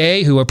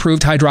FDA who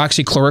approved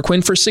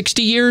hydroxychloroquine for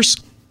 60 years?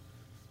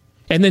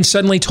 And then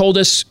suddenly told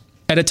us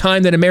at a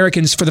time that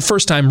Americans, for the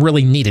first time,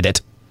 really needed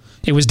it.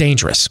 It was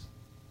dangerous.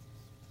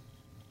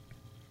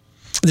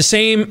 The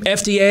same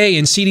FDA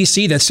and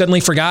CDC that suddenly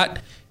forgot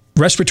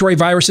respiratory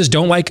viruses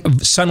don't like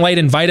sunlight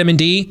and vitamin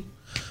D.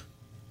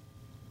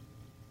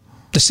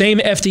 The same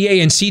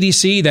FDA and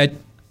CDC that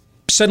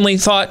suddenly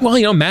thought, well,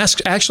 you know,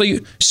 masks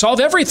actually solve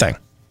everything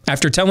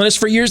after telling us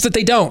for years that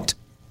they don't.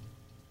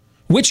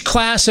 Which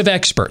class of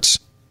experts?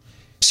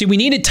 See, we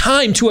needed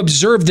time to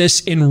observe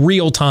this in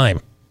real time.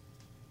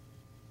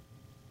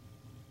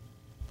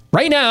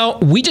 Right now,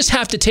 we just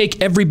have to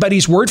take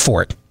everybody's word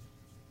for it.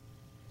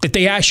 That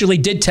they actually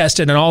did test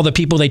it and all the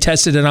people they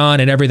tested it on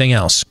and everything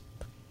else.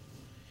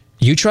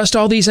 You trust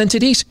all these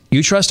entities?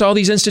 You trust all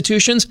these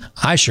institutions?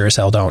 I sure as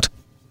hell don't.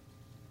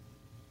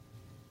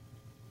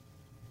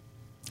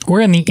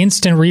 We're in the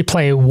instant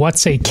replay,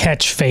 what's a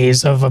catch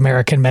phase of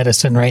American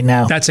medicine right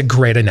now. That's a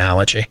great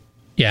analogy.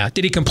 Yeah.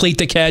 Did he complete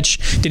the catch?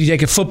 Did he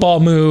take a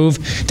football move?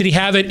 Did he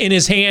have it in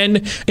his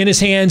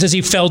hands as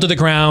he fell to the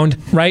ground,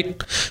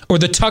 right? Or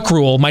the tuck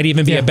rule might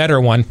even be a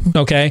better one,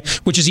 okay?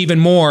 Which is even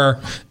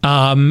more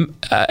not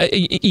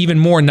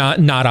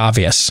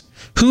obvious.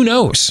 Who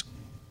knows?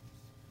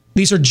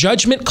 These are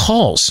judgment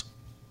calls.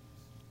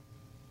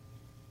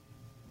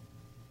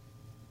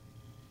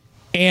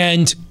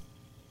 And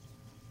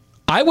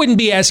I wouldn't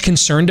be as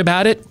concerned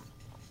about it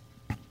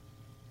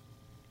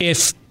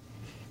if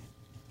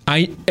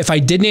I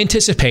didn't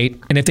anticipate,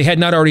 and if they had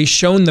not already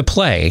shown the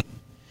play,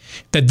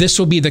 that this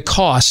will be the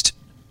cost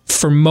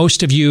for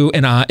most of you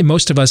and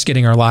most of us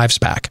getting our lives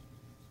back.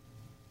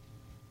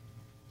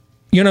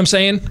 You know what I'm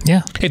saying?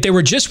 Yeah. If they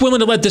were just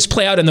willing to let this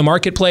play out in the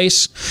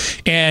marketplace,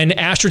 and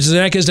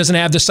AstraZeneca's doesn't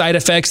have the side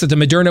effects that the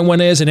Moderna one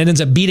is, and it ends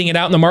up beating it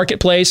out in the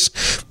marketplace,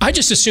 I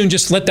just as soon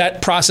just let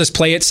that process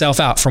play itself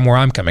out from where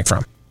I'm coming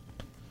from.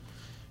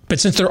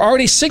 But since they're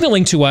already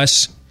signaling to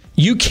us,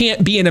 you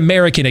can't be an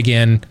American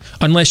again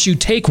unless you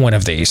take one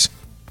of these,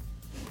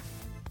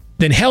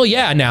 then hell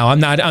yeah, now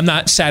I'm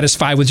not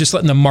satisfied with just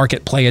letting the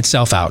market play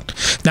itself out.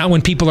 Not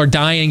when people are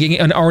dying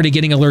and already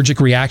getting allergic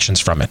reactions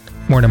from it.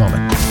 More in a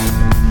moment.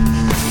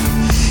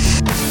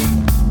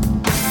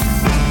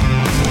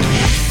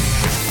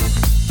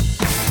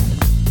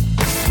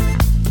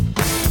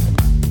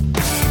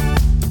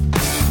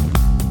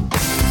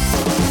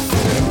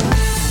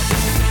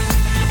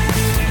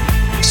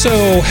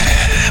 So,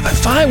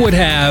 if I would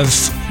have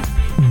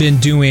been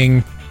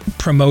doing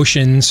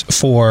promotions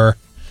for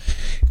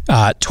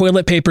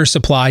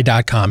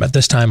toiletpapersupply.com at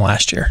this time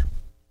last year,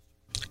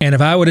 and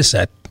if I would have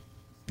said,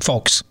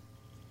 folks,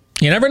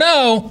 you never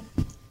know.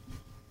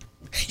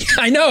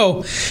 I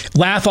know.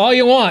 Laugh all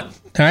you want.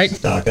 All right?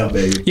 Stock up,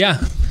 baby.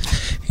 Yeah.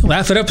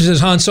 Laugh it up,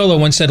 as Han Solo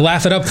once said,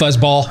 laugh it up,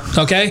 fuzzball.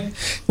 Okay?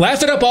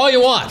 Laugh it up all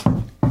you want.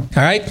 All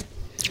right?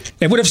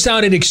 It would have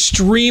sounded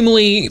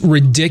extremely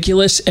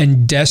ridiculous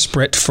and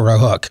desperate for a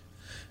hook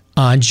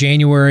on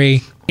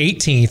January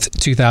 18th,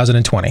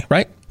 2020,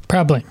 right?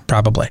 Probably.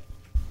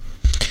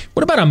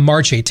 What about on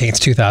March 18th,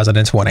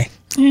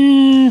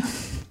 2020?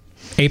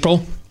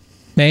 April?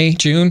 May,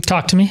 June?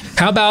 Talk to me.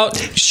 How about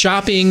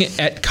shopping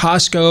at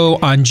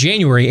Costco on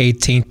January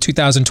 18th,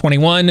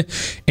 2021,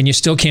 and you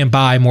still can't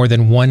buy more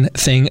than one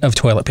thing of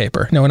toilet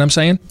paper? Know what I'm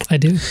saying? I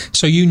do.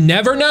 So you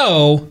never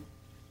know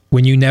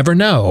when you never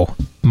know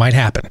might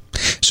happen.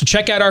 So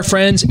check out our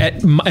friends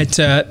at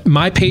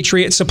My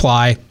Patriot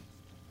Supply.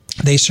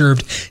 They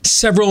served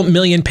several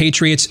million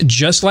patriots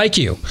just like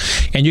you.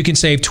 And you can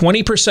save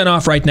 20%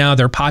 off right now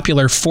their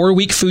popular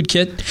 4-week food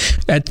kit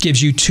that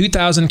gives you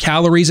 2,000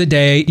 calories a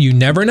day. You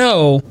never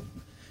know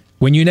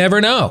when you never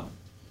know. All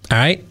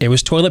right? It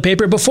was toilet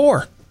paper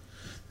before.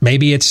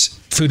 Maybe it's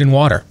food and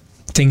water.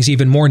 Things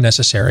even more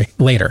necessary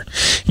later.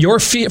 Your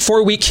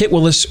 4-week kit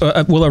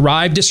will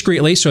arrive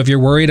discreetly. So if you're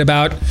worried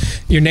about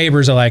your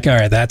neighbors are like, all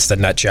right, that's the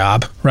nut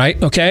job,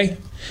 right? Okay.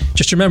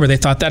 Just remember, they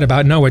thought that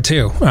about Noah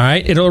too. All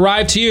right. It'll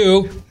arrive to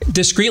you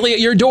discreetly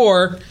at your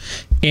door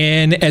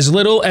in as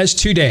little as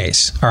 2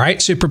 days. All right.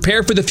 So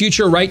prepare for the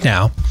future right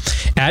now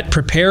at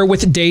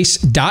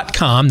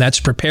preparewithdace.com.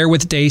 That's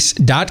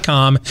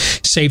preparewithdace.com.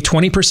 Save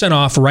 20%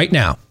 off right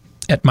now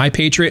at My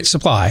Patriot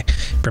Supply,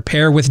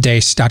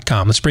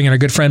 preparewithdace.com. Let's bring in our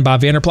good friend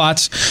Bob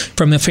Vanderplatz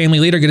from the Family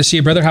Leader. Good to see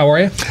you, brother. How are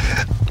you?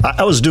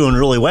 I was doing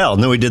really well.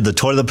 And then we did the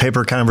toilet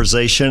paper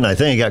conversation. I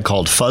think it got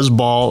called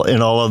fuzzball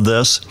in all of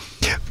this.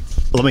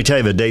 Let me tell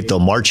you the date, though,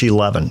 March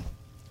 11.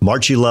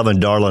 March 11,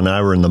 Darla and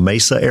I were in the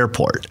Mesa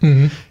airport.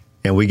 Mm-hmm.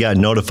 And we got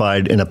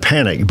notified in a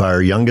panic by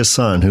our youngest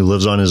son, who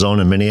lives on his own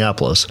in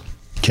Minneapolis,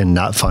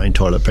 cannot find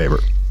toilet paper.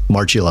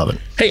 March 11.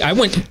 Hey, I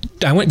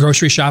went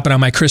grocery shopping on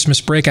my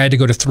Christmas break. I had to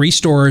go to 3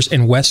 stores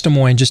in West Des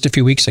Moines just a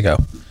few weeks ago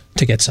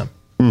to get some.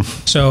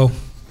 So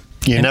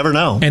you never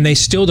know. And they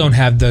still don't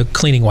have the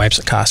cleaning wipes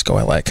at Costco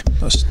I like.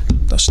 Those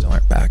still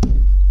aren't back.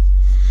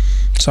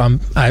 So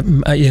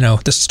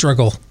the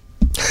struggle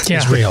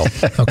is real.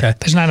 Okay.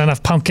 There's not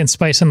enough pumpkin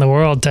spice in the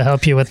world to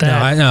help you with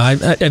that. No, I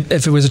know.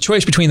 If it was a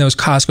choice between those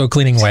Costco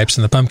cleaning wipes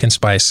and the pumpkin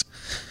spice,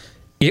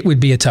 it would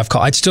be a tough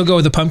call. I'd still go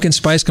with the pumpkin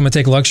spice. I'm going to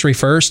take luxury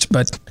first,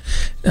 but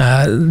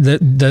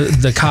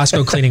the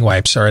Costco cleaning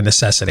wipes are a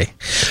necessity.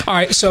 All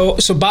right, so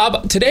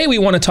Bob, today we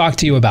want to talk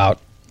to you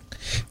about,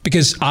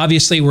 because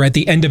obviously we're at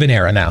the end of an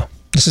era now.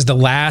 This is the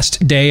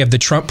last day of the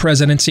Trump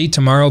presidency.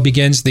 Tomorrow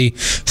begins the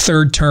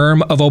 3rd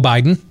term of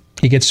Biden.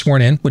 He gets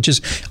sworn in, which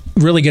is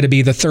really going to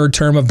be the 3rd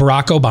term of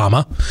Barack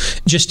Obama.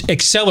 Just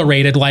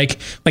accelerated, like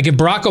if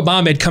Barack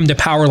Obama had come to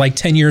power like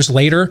 10 years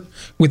later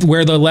with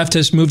where the left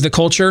has moved the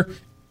culture,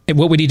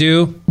 what would he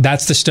do?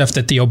 That's the stuff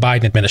that the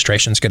Biden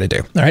administration is going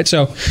to do. All right.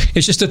 So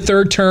it's just the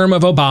 3rd term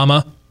of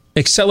Obama,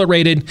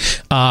 accelerated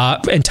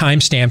and time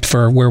stamped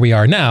for where we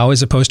are now,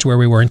 as opposed to where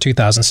we were in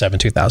 2007,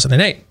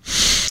 2008.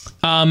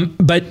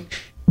 But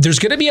there's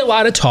going to be a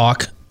lot of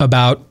talk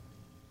about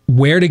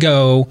where to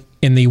go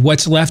in the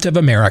what's left of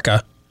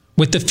America,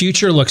 what the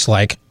future looks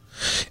like,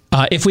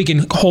 if we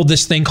can hold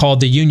this thing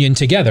called the Union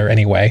together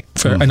anyway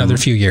for another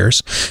few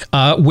years,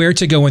 where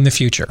to go in the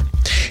future.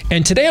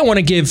 And today I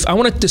want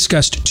to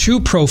discuss 2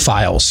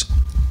 profiles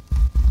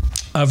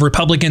of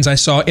Republicans I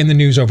saw in the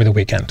news over the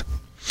weekend.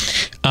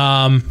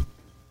 And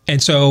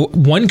so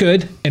one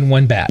good and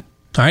one bad.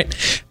 All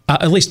right.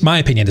 At least my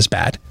opinion is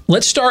bad.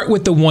 Let's start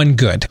with the one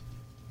good,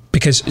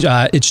 because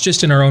it's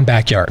just in our own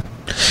backyard.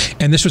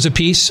 And this was a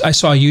piece I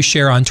saw you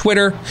share on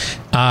Twitter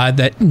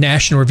that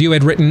National Review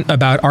had written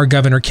about our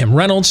Governor Kim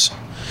Reynolds,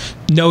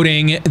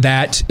 noting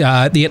that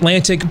The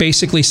Atlantic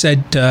basically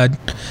said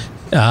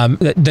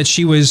that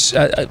she was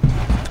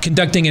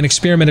conducting an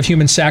experiment of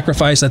human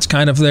sacrifice. That's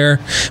kind of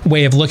their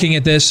way of looking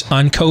at this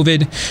on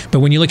COVID. But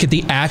when you look at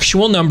the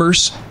actual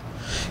numbers,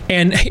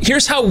 and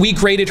here's how we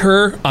graded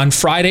her on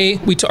Friday,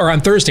 or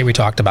on Thursday, we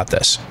talked about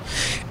this.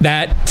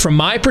 That from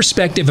my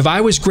perspective, if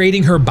I was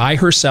grading her by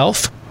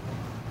herself,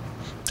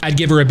 I'd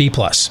give her a B+,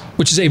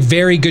 which is a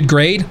very good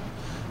grade,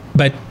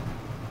 but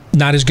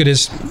not as good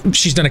as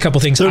she's done a couple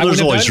things.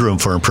 There's always room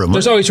for improvement.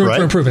 There's always room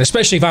for improvement,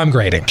 especially if I'm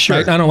grading. Sure.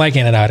 Right? I don't like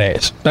handing out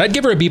A's, but I'd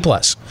give her a B+.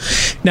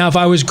 Now, if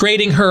I was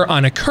grading her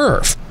on a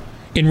curve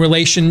in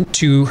relation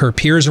to her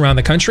peers around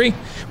the country,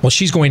 well,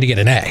 she's going to get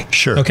an A.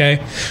 Sure.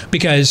 Okay?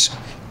 Because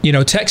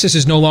Texas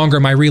is no longer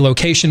my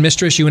relocation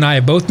mistress. You and I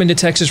have both been to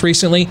Texas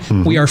recently.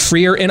 Mm-hmm. We are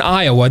freer in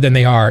Iowa than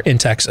they are in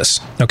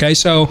Texas. Okay,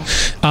 so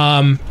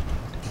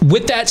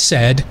with that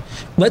said,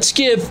 let's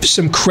give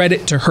some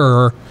credit to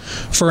her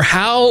for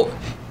how,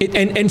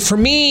 and for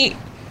me,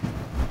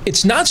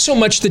 it's not so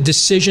much the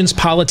decisions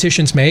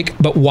politicians make,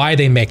 but why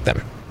they make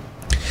them.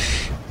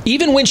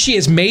 even when she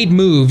has made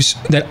moves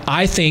that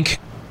I think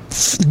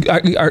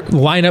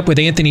line up with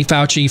Anthony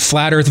Fauci,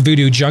 flat earth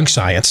voodoo junk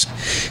science,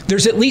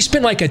 there's at least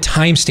been like a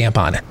timestamp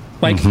on it.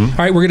 Like, all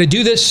right, we're going to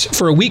do this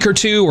for a week or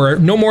two or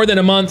no more than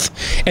a month.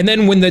 And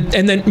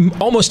then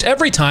almost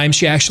every time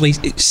she actually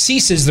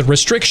ceases the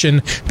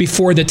restriction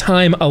before the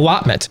time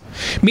allotment,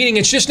 meaning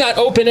it's just not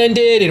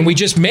open-ended and we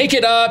just make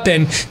it up.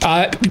 And,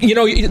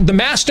 the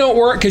masks don't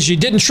work because you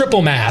didn't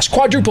triple mask,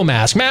 quadruple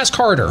mask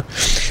harder,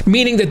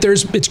 meaning that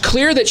it's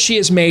clear that she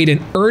has made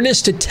an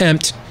earnest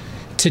attempt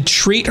to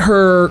treat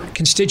her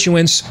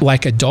constituents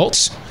like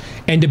adults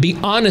and to be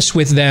honest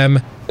with them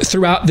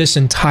throughout this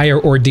entire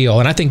ordeal.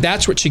 And I think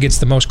that's what she gets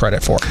the most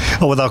credit for.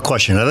 Oh, without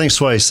question. I think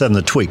that's why I said in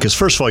the tweet. Because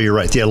first of all, you're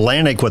right. The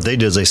Atlantic, what they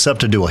did is they set up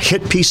to do a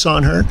hit piece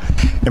on her.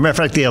 As a matter of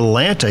fact, the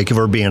Atlantic, if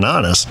we're being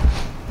honest,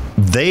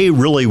 they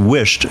really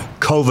wished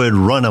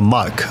COVID run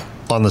amok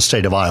on the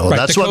state of Iowa. Right,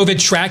 that's the COVID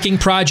tracking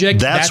project,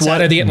 that's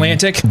out of the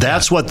Atlantic.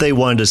 That's what they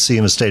wanted to see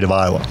in the state of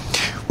Iowa.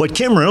 What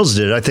Kim Reynolds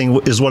did, I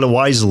think, is what a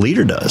wise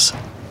leader does.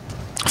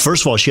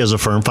 First of all, she has a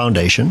firm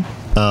foundation.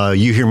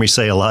 You hear me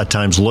say a lot of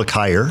times, look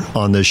higher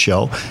on this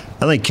show.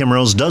 I think Kim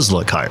Reynolds does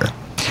look higher.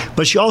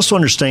 But she also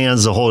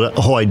understands the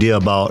whole idea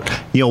about,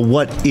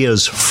 what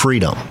is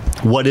freedom?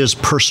 What is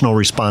personal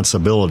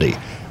responsibility?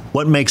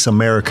 What makes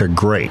America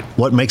great?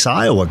 What makes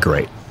Iowa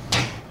great?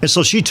 And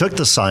so she took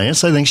the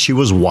science. I think she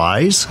was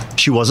wise.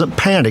 She wasn't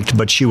panicked,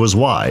 but she was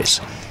wise.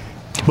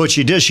 What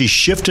she did, she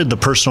shifted the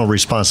personal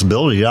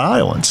responsibility to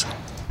Iowans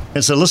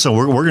and said, listen,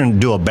 we're going to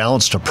do a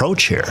balanced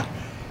approach here.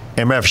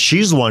 And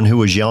she's the one who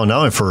was yelling not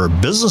only for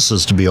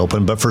businesses to be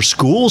open, but for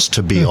schools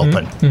to be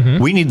open.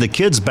 We need the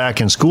kids back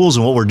in schools,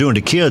 and what we're doing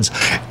to kids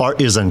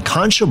is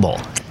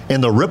unconscionable.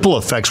 And the ripple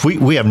effects,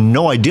 we have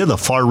no idea the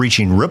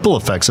far-reaching ripple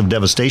effects of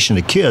devastation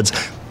to kids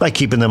by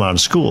keeping them out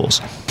of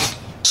schools.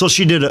 So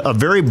she did a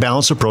very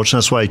balanced approach, and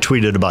that's why I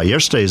tweeted about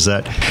yesterday, is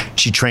that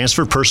she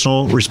transferred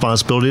personal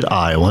responsibility to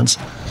Iowans.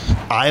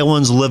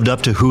 Iowans lived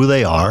up to who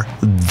they are.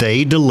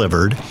 They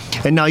delivered.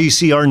 And now you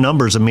see our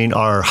numbers. I mean,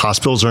 our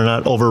hospitals are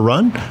not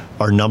overrun.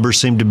 Our numbers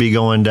seem to be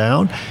going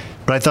down.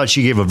 But I thought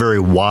she gave a very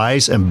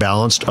wise and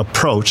balanced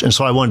approach. And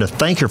so I wanted to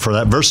thank her for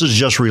that versus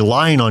just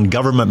relying on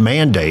government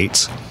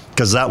mandates,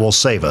 because that will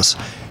save us.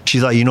 She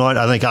thought, you know what?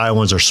 I think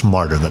Iowans are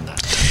smarter than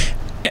that.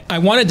 I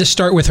wanted to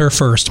start with her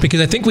first because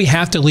I think we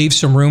have to leave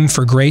some room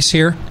for grace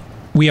here.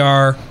 We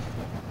are,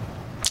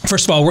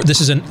 first of all,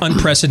 this is an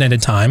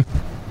unprecedented time.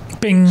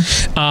 Bing.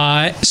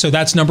 So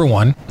that's number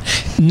one.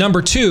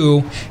 Number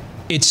two,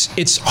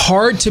 it's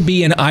hard to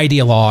be an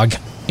ideologue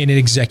in an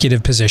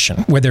executive position,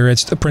 whether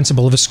it's the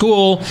principal of a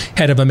school,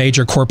 head of a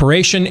major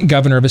corporation,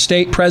 governor of a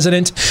state,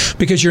 president,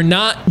 because you're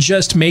not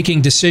just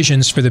making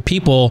decisions for the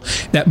people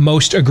that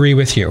most agree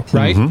with you,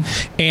 right?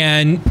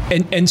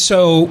 And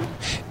so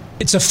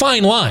it's a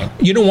fine line.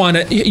 You don't want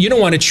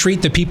to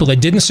treat the people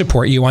that didn't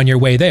support you on your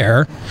way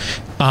there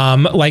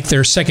like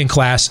they're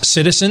second-class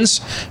citizens.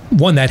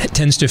 One, that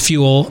tends to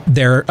fuel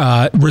their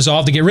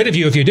resolve to get rid of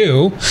you if you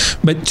do.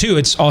 But two,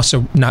 it's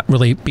also not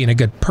really being a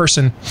good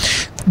person.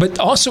 But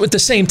also at the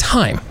same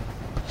time,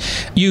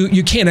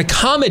 you can't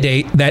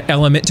accommodate that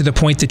element to the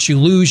point that you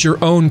lose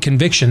your own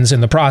convictions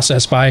in the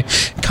process by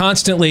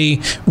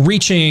constantly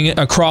reaching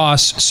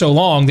across so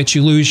long that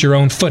you lose your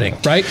own footing,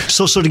 right?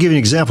 So to give you an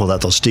example of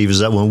that, though, Steve, is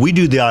that when we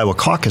do the Iowa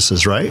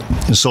caucuses, right?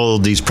 And so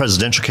these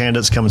presidential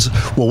candidates come and say,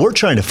 what we're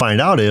trying to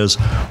find out is,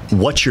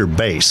 what's your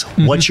base?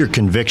 What's your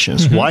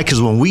convictions? Why?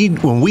 Because when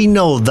we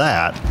know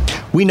that,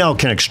 we now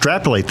can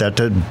extrapolate that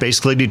to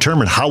basically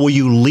determine how will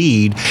you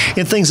lead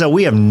in things that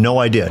we have no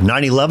idea.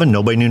 9/11,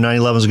 nobody knew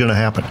 9/11 was going to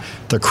happen.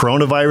 The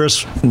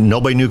coronavirus,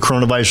 nobody knew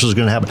coronavirus was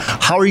going to happen.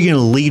 How are you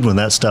going to lead when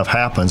that stuff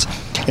happens?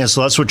 And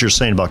so that's what you're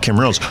saying about Kim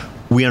Reynolds.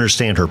 We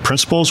understand her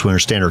principles, we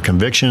understand her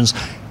convictions,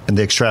 and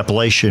the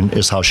extrapolation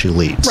is how she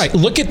leads. Right.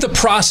 Look at the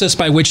process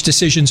by which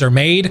decisions are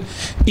made,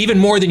 even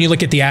more than you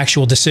look at the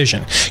actual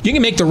decision. You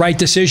can make the right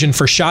decision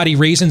for shoddy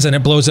reasons and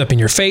it blows up in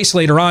your face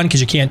later on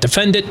because you can't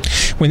defend it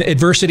when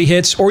adversity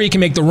hits, or you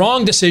can make the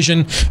wrong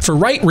decision for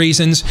right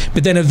reasons,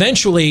 but then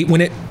eventually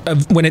when it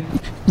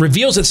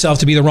reveals itself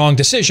to be the wrong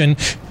decision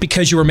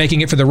because you were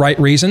making it for the right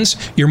reasons,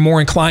 you're more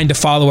inclined to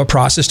follow a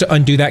process to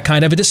undo that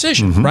kind of a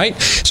decision,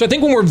 right? So I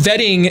think when we're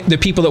vetting the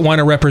people that want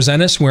to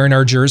represent us wearing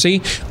our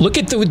jersey, look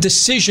at the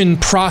decision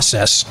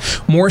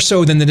process more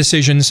so than the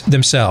decisions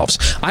themselves.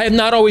 I have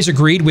not always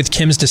agreed with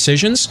Kim's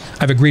decisions.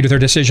 I've agreed with her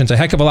decisions a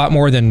heck of a lot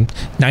more than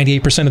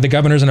 98% of the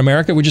governors in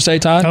America, would you say,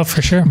 Todd? Oh,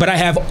 for sure. But I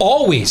have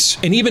always,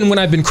 and even when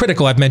I've been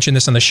critical, I've mentioned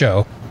this on the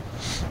show,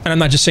 and I'm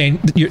not just saying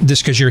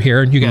this because you're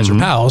here and you guys are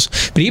pals,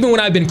 but even when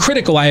I've been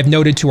critical, I have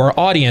noted to our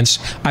audience,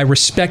 I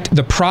respect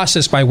the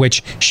process by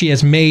which she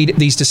has made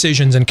these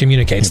decisions and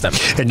communicates them.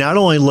 And not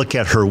only look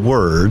at her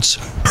words,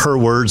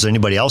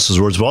 anybody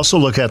else's words, but also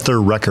look at their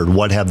record.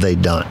 What have they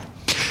done?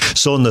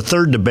 So in the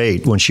third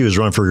debate, when she was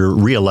running for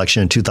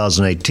re-election in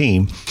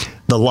 2018,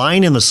 the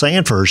line in the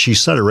sand for her, she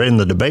said it right in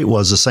the debate,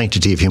 was the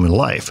sanctity of human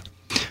life.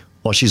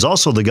 Well, she's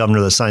also the governor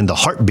that signed the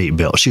heartbeat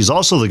bill. She's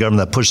also the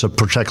governor that pushed the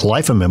Protect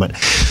Life Amendment.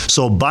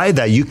 So by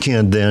that, you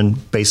can then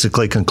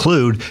basically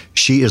conclude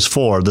she is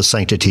for the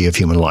sanctity of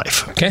human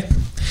life. Okay.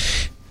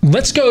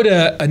 Let's go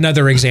to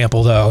another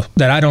example, though,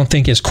 that I don't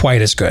think is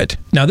quite as good.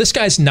 Now, this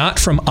guy's not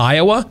from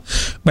Iowa,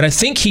 but I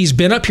think he's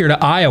been up here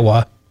to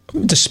Iowa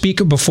to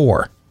speak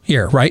before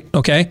here, right?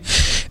 Okay.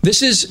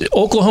 This is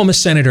Oklahoma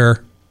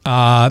Senator.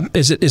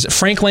 Is it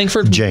Frank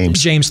Langford?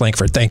 James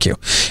Langford. Thank you.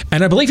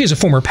 And I believe he's a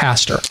former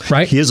pastor,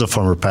 right? He is a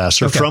former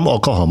pastor from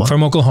Oklahoma.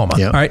 From Oklahoma.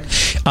 Yeah. All right.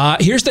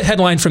 Here's the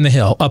headline from The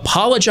Hill.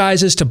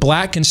 Apologizes to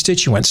black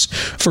constituents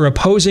for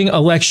opposing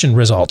election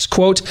results.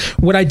 Quote,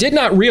 what I did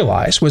not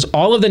realize was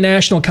all of the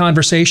national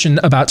conversation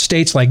about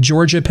states like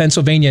Georgia,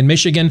 Pennsylvania, and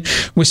Michigan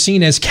was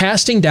seen as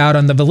casting doubt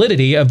on the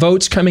validity of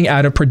votes coming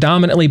out of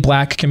predominantly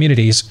black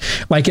communities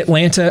like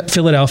Atlanta,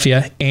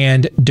 Philadelphia,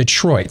 and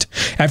Detroit.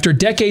 After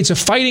decades of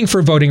fighting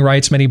for voting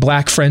rights, many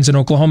black friends in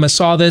Oklahoma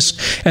saw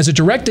this as a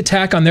direct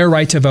attack on their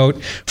right to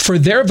vote, for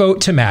their vote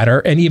to matter,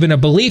 and even a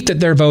belief that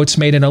their votes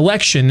made an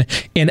election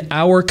in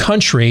our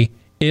country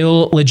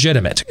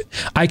illegitimate.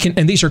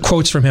 And these are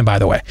quotes from him, by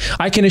the way.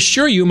 I can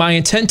assure you my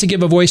intent to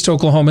give a voice to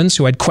Oklahomans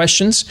who had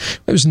questions.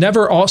 It was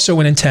never also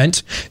an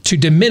intent to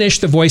diminish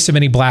the voice of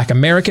any black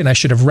American. I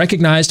should have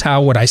recognized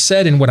how what I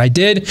said and what I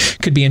did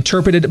could be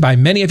interpreted by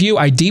many of you.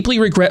 I deeply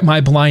regret my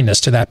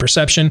blindness to that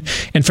perception,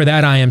 and for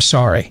that I am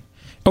sorry.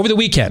 Over the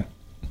weekend,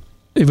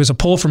 it was a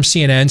poll from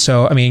CNN,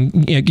 so, I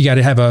mean, you got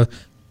to have a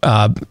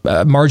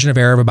margin of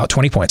error of about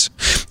 20 points.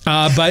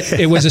 But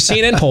it was a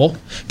CNN poll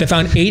that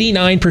found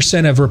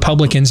 89% of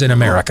Republicans in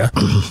America,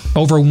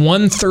 over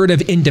 1/3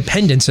 of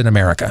independents in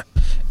America,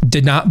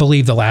 did not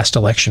believe the last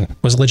election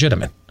was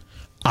legitimate.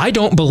 I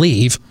don't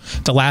believe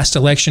the last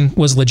election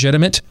was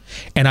legitimate,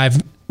 and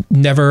I've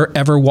never,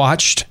 ever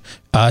watched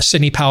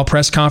Sidney Powell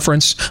press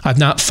conference. I've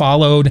not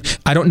followed.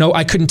 I don't know.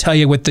 I couldn't tell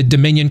you what the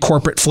Dominion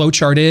corporate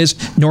flowchart is,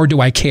 nor do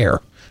I care,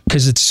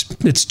 because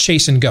it's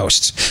chasing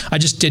ghosts. I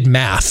just did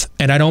math,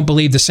 and I don't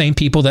believe the same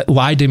people that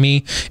lied to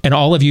me and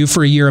all of you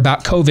for a year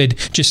about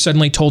COVID just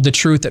suddenly told the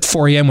truth at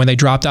 4 a.m. when they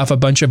dropped off a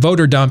bunch of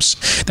voter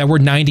dumps that were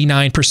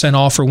 99%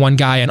 all for one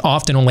guy and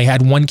often only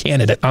had one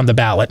candidate on the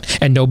ballot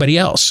and nobody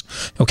else.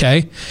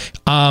 Okay?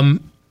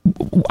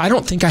 I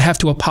don't think I have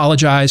to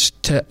apologize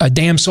to a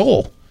damn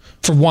soul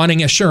for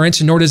wanting assurance,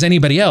 and nor does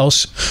anybody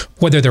else,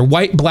 whether they're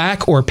white,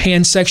 black, or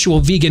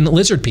pansexual vegan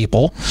lizard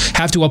people,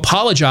 have to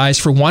apologize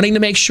for wanting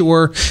to make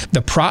sure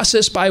the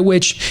process by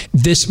which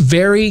this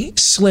very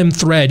slim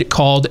thread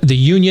called the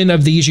Union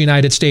of these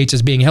United States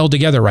is being held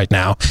together right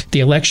now,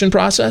 the election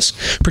process,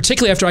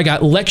 particularly after I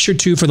got lectured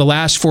to for the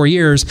last 4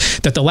 years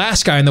that the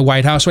last guy in the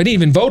White House, who I didn't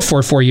even vote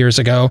for 4 years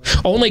ago,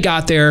 only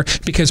got there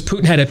because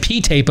Putin had a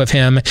P-tape of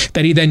him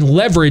that he then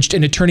leveraged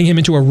into turning him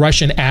into a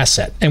Russian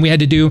asset. And we had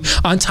to do,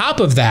 on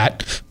top of that,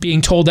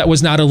 being told that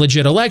was not a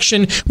legit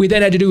election, we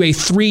then had to do a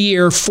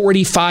 3-year,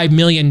 $45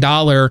 million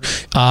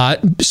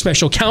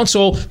special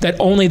counsel that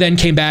only then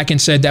came back and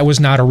said that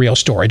was not a real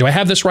story. Do I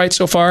have this right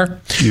so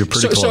far? You're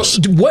pretty close.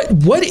 So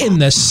what in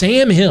the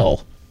Sam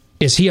Hill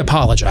is he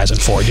apologizing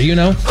for? Do you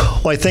know?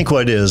 Well, I think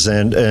what it is,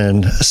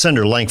 and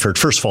Senator Langford,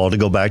 first of all, to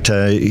go back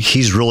to,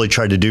 he's really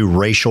tried to do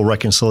racial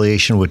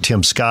reconciliation with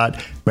Tim Scott.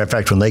 Matter of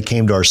fact, when they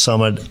came to our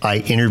summit, I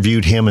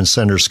interviewed him and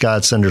Senator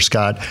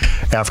Scott,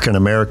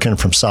 African-American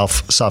from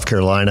South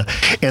Carolina,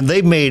 and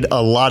they've made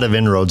a lot of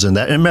inroads in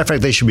that. And matter of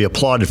fact, they should be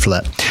applauded for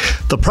that.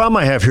 The problem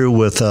I have here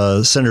with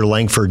Senator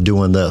Langford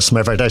doing this,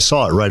 matter of fact, I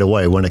saw it right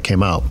away when it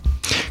came out,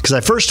 because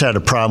I first had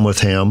a problem with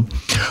him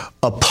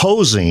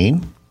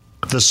opposing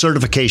the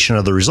certification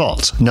of the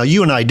results. Now,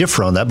 you and I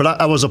differ on that, but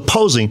I was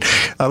opposing.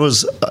 I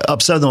was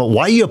upset with them.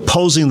 Why are you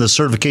opposing the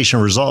certification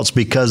of results?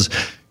 Because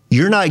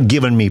you're not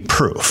giving me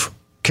proof.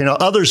 Okay, now,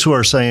 others who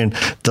are saying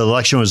the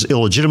election was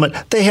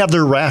illegitimate, they have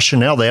their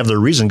rationale, they have their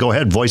reason. Go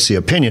ahead, voice the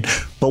opinion.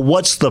 But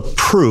what's the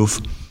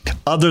proof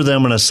other than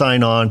I'm going to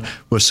sign on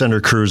with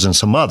Senator Cruz and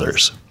some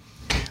others?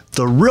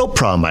 The real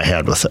problem I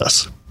had with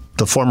this,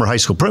 the former high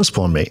school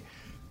principal and me,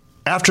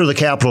 after the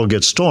Capitol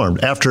gets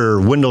stormed,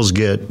 after windows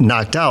get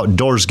knocked out,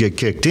 doors get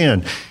kicked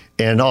in,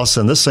 and all of a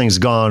sudden this thing's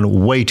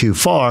gone way too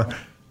far,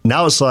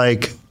 now it's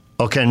like,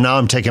 okay, now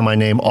I'm taking my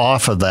name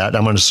off of that.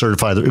 I'm going to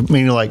certify the,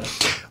 meaning like,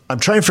 I'm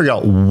trying to figure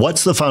out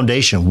what's the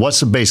foundation, what's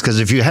the base,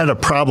 because if you had a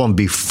problem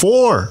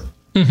before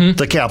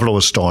the Capitol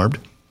was stormed,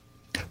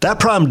 that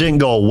problem didn't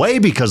go away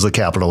because the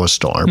Capitol was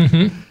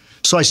stormed.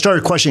 So I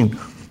started questioning,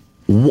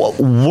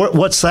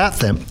 what's that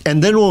then?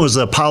 And then one was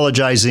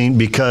apologizing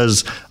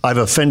because I've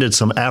offended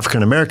some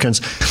African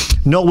Americans.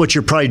 No, what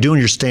you're probably doing,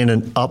 you're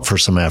standing up for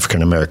some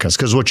African Americans,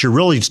 because what you're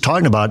really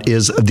talking about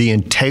is the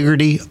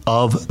integrity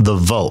of the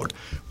vote.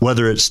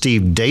 Whether it's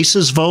Steve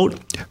Deace's vote,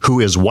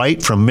 who is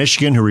white from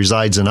Michigan, who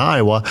resides in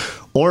Iowa,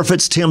 or if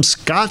it's Tim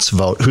Scott's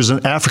vote, who's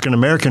an African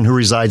American who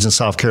resides in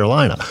South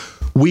Carolina.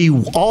 We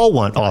all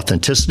want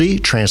authenticity,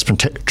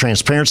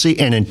 transparency,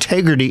 and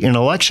integrity in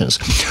elections.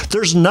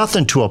 There's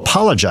nothing to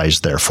apologize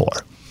there for.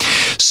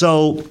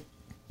 So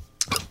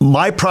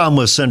my problem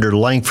with Senator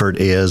Langford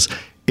is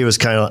it was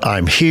kind of,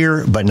 I'm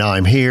here, but now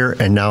I'm here,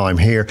 and now I'm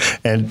here.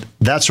 And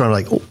that's where I'm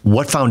like,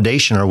 what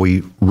foundation are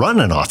we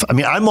running off? I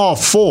mean, I'm all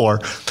for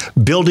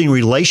building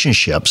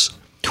relationships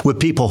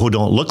with people who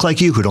don't look like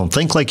you, who don't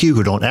think like you,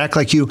 who don't act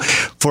like you.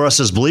 For us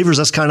as believers,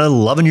 that's kind of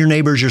loving your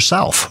neighbors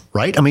yourself,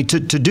 right? I mean, to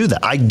do that,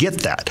 I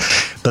get that.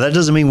 But that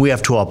doesn't mean we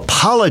have to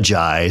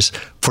apologize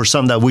for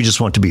something that we just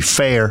want to be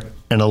fair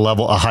and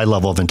a high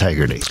level of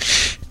integrity.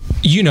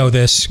 You know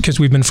this because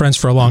we've been friends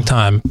for a long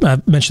time.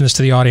 I've mentioned this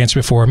to the audience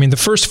before. I mean, the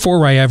first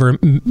foray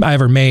I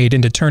ever made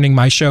into turning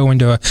my show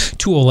into a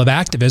tool of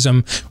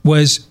activism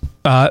was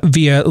on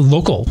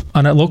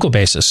a local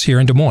basis here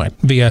in Des Moines,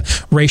 via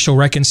racial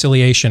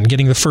reconciliation,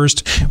 getting the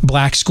first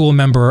black school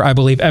member, I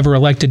believe, ever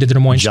elected to the Des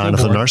Moines Jonathan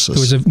School Board,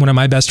 Narcissus, who was one of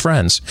my best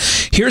friends.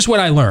 Here's what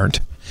I learned.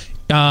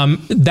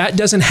 That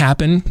doesn't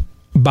happen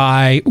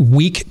by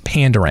weak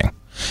pandering,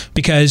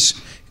 because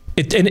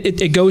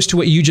it goes to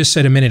what you just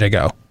said a minute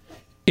ago.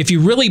 If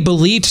you really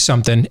believed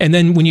something, and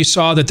then when you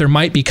saw that there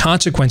might be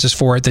consequences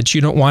for it that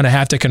you don't want to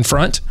have to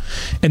confront,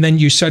 and then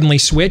you suddenly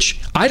switch,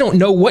 I don't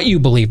know what you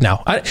believe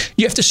now.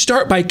 You have to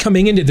start by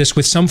coming into this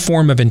with some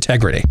form of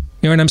integrity.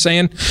 You know what I'm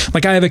saying?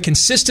 Like, I have a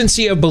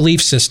consistency of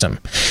belief system.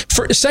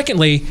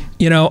 Secondly,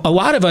 a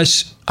lot of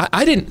us,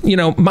 I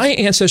didn't, my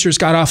ancestors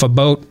got off a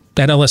boat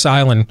at Ellis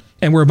Island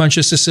and we're a bunch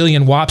of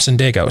Sicilian wops and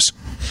Dagos.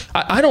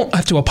 I don't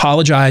have to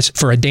apologize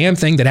for a damn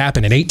thing that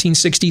happened in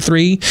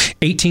 1863,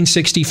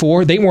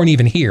 1864. They weren't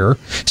even here.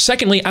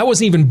 Secondly, I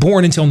wasn't even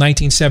born until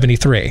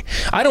 1973.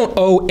 I don't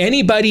owe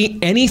anybody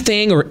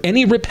anything or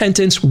any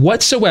repentance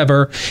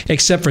whatsoever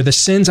except for the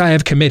sins I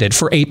have committed.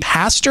 For a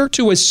pastor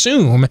to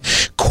assume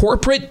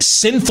corporate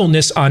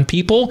sinfulness on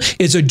people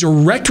is a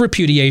direct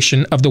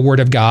repudiation of the Word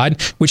of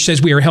God, which says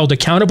we are held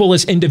accountable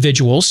as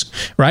individuals,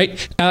 right?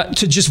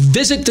 To just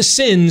visit the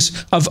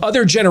sins of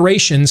other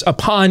generations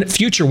upon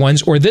future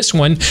ones, or this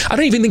one. I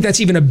don't even think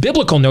that's even a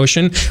biblical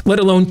notion, let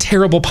alone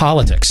terrible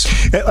politics.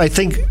 I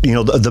think,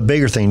 the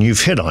bigger thing,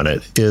 you've hit on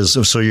it, is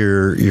so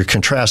you're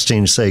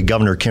contrasting, say,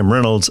 Governor Kim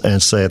Reynolds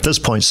and, say, at this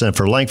point,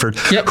 Senator Lankford,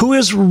 yep, who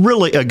is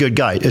really a good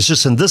guy. It's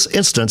just in this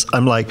instance,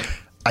 I'm like,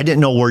 I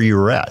didn't know where you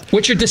were at.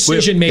 What's your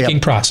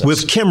decision-making process?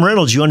 With Kim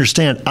Reynolds, you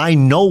understand, I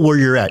know where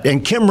you're at.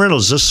 And Kim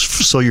Reynolds,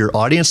 just so your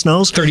audience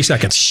knows, 30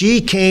 seconds.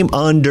 She came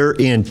under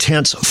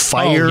intense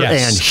fire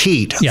and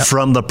heat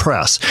from the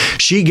press.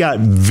 She got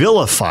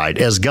vilified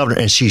as governor,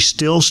 and she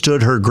still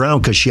stood her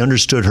ground because she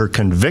understood her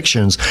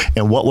convictions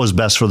and what was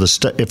best for the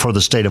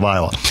state of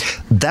Iowa.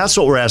 That's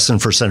what we're asking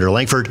for Senator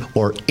Lankford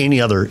or any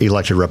other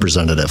elected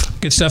representative.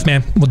 Good stuff,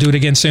 man. We'll do it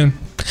again soon.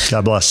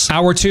 God bless.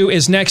 Hour 2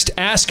 is next.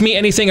 Ask Me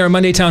Anything, our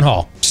Monday Town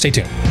Hall. Stay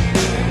tuned.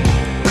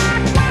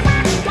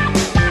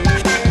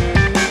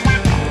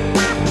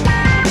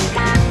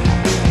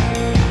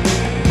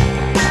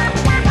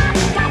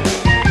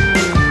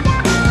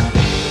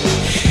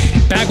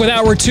 Back with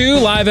Hour 2,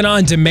 live and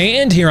on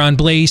demand here on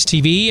Blaze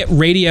TV,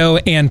 radio,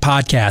 and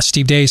podcast.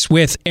 Steve Deace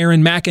with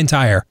Aaron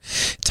McIntyre,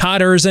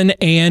 Todd Erzin,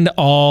 and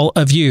all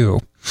of you.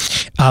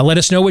 Let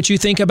us know what you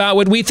think about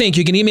what we think.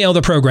 You can email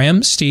the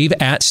program,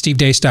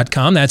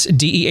 steve@stevedeace.com. That's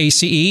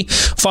DEACE.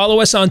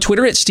 Follow us on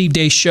Twitter at Steve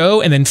Deace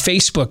Show, and then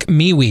Facebook,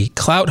 MeWe,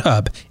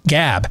 CloutHub,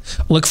 Gab.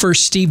 Look for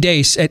Steve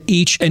Deace at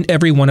each and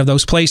every one of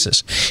those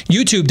places.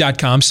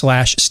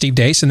 YouTube.com/Steve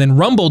Deace, and then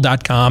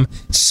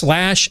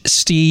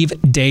Rumble.com/Steve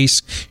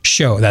Deace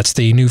Show. That's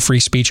the new free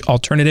speech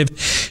alternative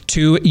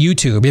to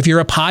YouTube. If you're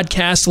a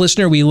podcast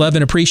listener, we love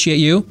and appreciate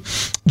you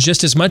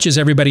just as much as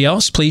everybody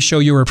else. Please show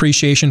your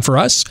appreciation for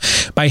us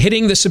by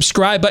hitting the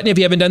subscribe button if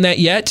you haven't done that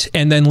yet,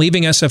 and then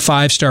leaving us a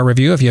 5-star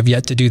review if you have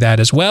yet to do that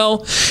as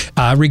well.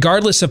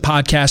 Regardless of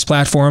podcast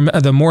platform,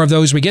 the more of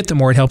those we get, the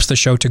more it helps the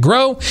show to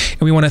grow.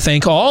 And we want to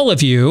thank all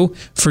of you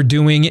for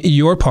doing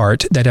your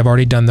part that have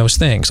already done those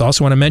things.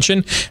 Also want to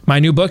mention my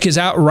new book is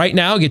out right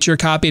now. Get your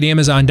copy at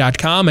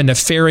Amazon.com. A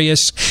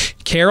Nefarious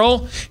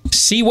Carol.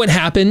 See what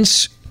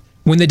happens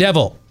when the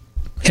devil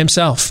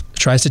himself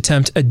tries to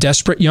tempt a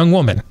desperate young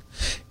woman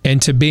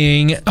into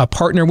being a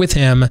partner with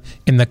him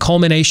in the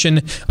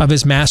culmination of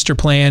his master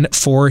plan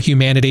for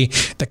humanity.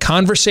 The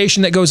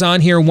conversation that goes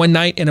on here one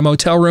night in a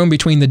motel room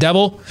between the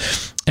devil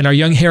and our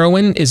young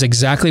heroine is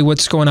exactly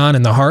what's going on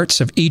in the hearts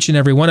of each and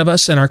every one of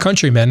us and our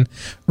countrymen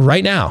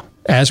right now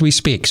as we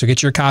speak. So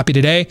get your copy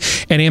today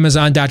at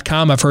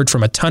Amazon.com. I've heard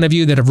from a ton of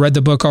you that have read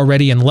the book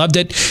already and loved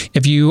it.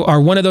 If you are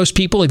one of those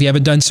people, if you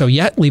haven't done so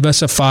yet, leave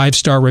us a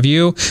 5-star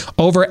review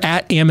over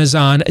at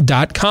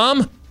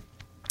Amazon.com.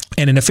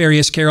 And A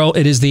Nefarious Carol,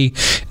 it is the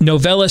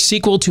novella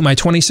sequel to my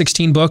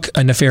 2016 book,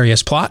 A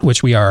Nefarious Plot,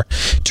 which we are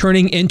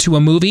turning into a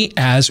movie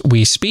as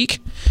we speak.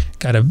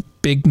 Got a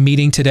big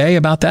meeting today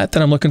about that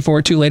I'm looking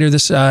forward to later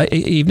this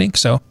evening.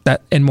 So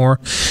that and more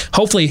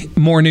hopefully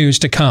more news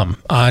to come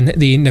on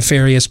the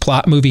nefarious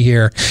plot movie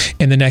here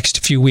in the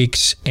next few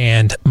weeks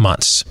and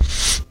months.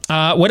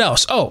 What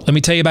else? Oh, let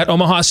me tell you about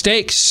Omaha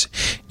Steaks.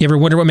 You ever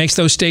wonder what makes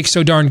those steaks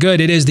so darn good?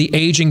 It is the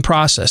aging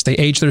process. They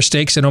age their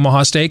steaks at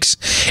Omaha Steaks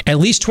at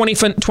least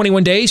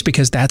 21 days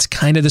because that's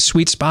kind of the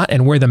sweet spot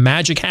and where the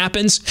magic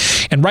happens.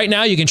 And right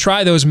now you can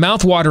try those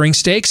mouth-watering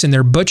steaks in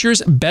their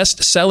Butcher's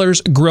Best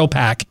Sellers Grill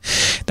Pack.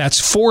 That's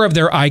 4 of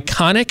their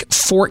iconic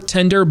fork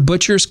tender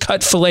Butcher's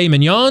cut filet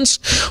mignons,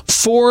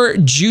 4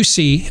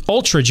 juicy,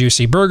 ultra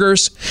juicy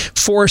burgers,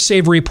 4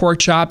 savory pork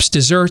chops,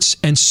 desserts,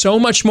 and so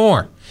much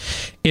more.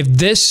 If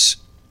this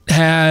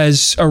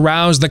has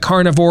aroused the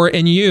carnivore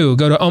in you,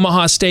 go to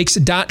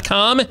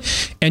omahasteaks.com,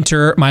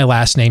 enter my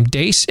last name,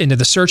 Dace, into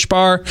the search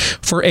bar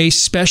for a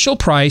special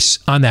price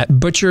on that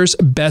Butcher's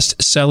Best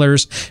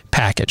Sellers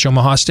package.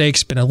 Omaha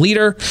Steaks been a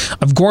leader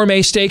of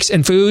gourmet steaks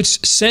and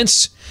foods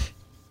since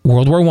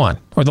World War I,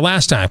 or the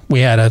last time we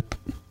had a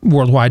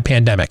worldwide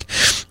pandemic.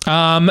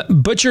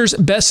 Butcher's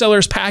Best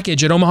Sellers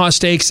package at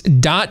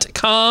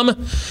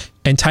omahasteaks.com.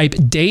 and type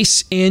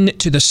Dace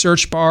into the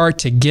search bar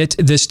to get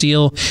this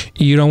deal.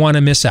 You don't want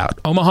to miss out.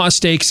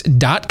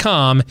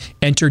 omahasteaks.com,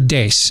 enter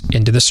Dace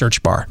into the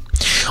search bar.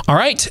 All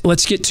right,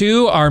 let's get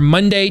to our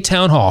Monday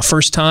Town Hall.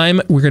 First time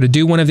we're going to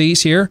do one of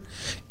these here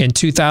in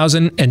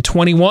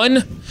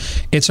 2021.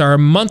 It's our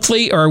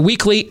monthly or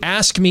weekly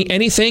Ask Me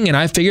Anything, and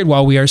I figured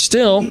while we are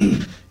still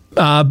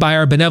by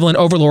our benevolent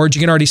overlords, you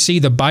can already see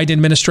the Biden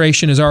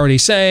administration is already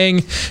saying,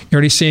 you're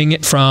already seeing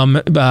it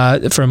from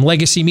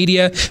Legacy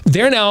Media.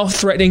 They're now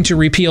threatening to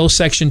repeal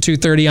Section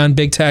 230 on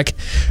big tech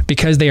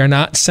because they are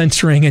not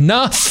censoring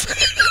enough.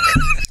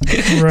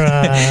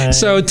 Right.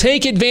 So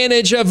take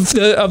advantage of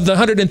the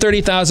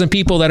 130,000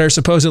 people that are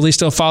supposedly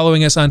still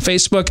following us on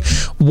Facebook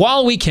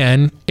while we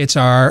can. It's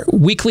our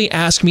weekly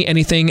Ask Me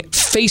Anything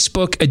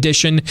Facebook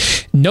edition.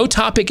 No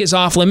topic is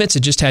off limits.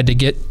 It just had to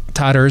get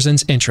Todd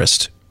Erzin's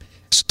interest.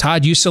 So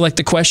Todd, you select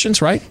the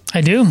questions, right?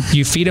 I do.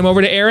 You feed them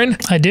over to Aaron?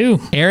 I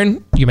do.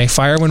 Aaron, you may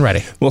fire when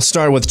ready. We'll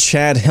start with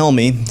Chad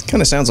Helmy. Kind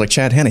of sounds like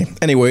Chad Henney.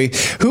 Anyway,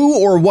 who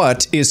or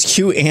what is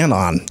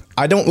QAnon?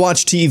 I don't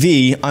watch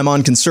TV. I'm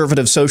on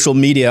conservative social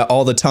media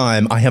all the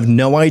time. I have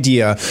no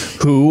idea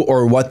who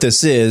or what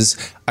this is.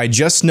 I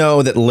just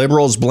know that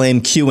liberals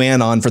blame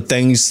QAnon for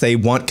things they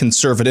want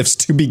conservatives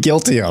to be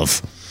guilty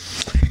of.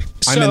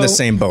 I'm in the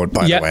same boat,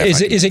 by the way.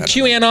 Is it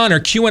QAnon or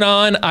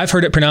QAnon? I've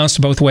heard it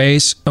pronounced both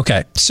ways.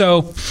 Okay,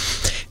 so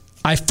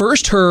I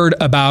first heard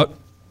about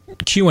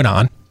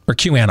QAnon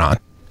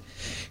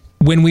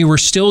when we were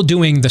still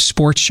doing the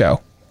sports show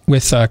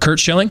with Curt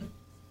Schilling,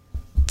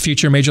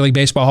 future Major League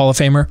Baseball Hall of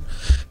Famer,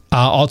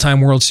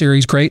 all-time World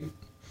Series great.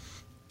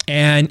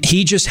 And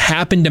he just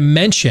happened to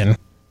mention,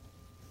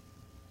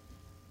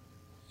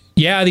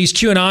 these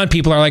QAnon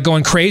people are like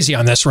going crazy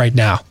on this right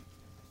now.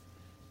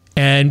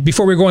 And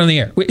before we were going on the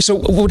air, so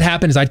what would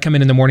happen is I'd come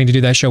in the morning to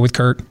do that show with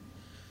Curt.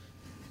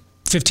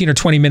 15 or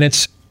 20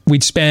 minutes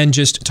we'd spend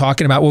just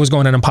talking about what was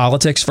going on in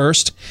politics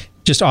first,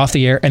 just off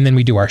the air, and then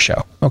we do our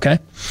show, okay?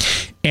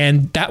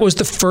 And that was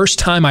the first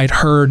time I'd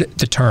heard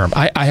the term.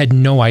 I had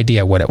no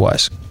idea what it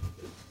was.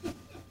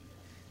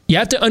 You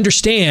have to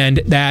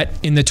understand that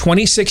in the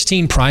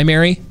 2016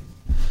 primary,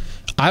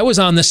 I was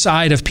on the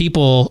side of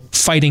people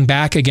fighting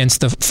back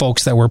against the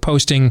folks that were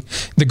posting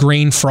the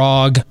green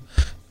frog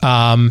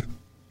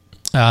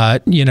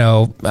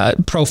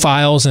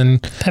profiles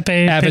and Pepe,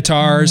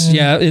 avatars,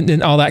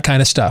 and all that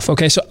kind of stuff.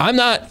 Okay, so I'm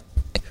not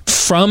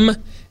from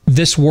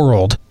this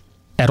world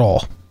at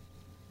all.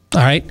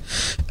 All right,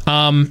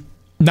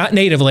 not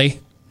natively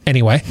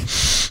anyway.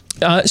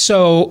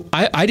 So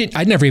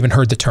I'd never even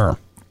heard the term,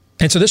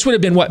 and so this would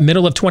have been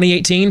middle of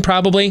 2018,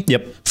 probably.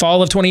 Yep,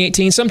 fall of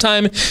 2018,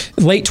 sometime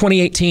late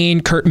 2018.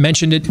 Curt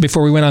mentioned it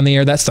before we went on the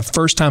air. That's the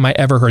first time I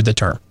ever heard the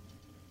term.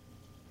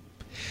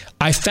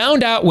 I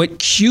found out what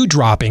Q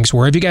droppings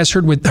were. Have you guys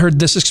heard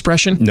this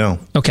expression? No.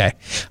 Okay.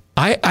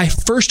 I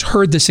first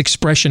heard this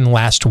expression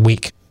last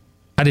week.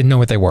 I didn't know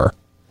what they were.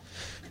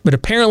 But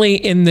apparently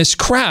in this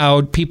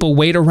crowd, people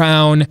wait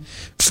around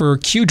for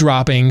Q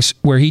droppings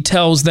where he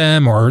tells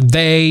them or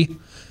they,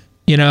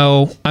 I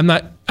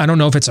don't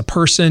know if it's a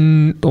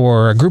person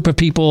or a group of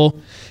people,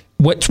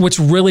 what's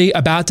really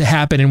about to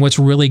happen and what's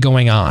really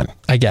going on,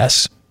 I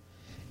guess.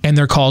 And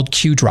they're called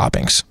Q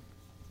droppings.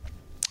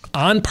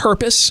 On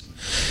purpose,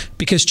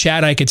 because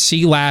Chad, I could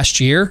see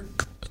last year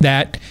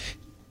that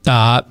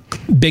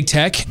big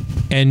tech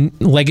and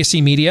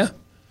legacy media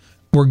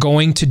were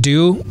planning to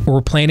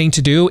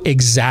do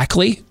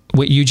exactly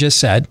what you just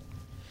said.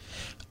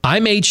 I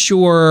made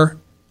sure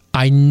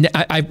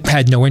I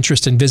had no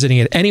interest in visiting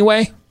it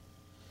anyway,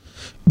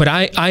 but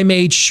I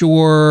made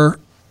sure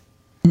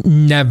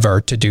never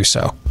to do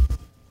so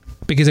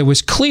because it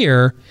was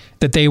clear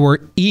that they were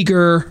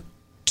eager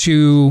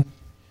to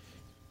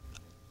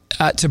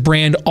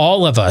brand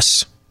all of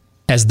us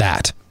as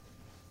that.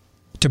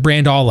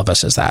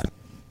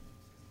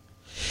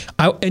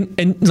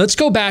 And let's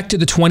go back to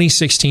the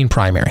 2016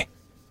 primary.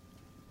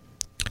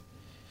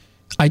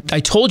 I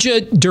told you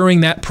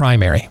during that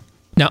primary.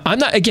 Now, I'm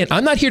not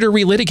here to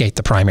relitigate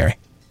the primary.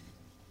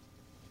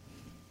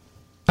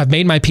 I've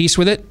made my peace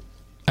with it.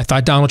 I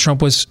thought Donald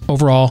Trump was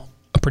overall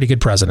a pretty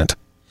good president.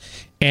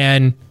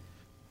 And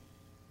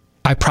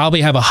I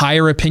probably have a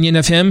higher opinion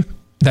of him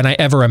than I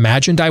ever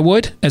imagined I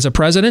would as a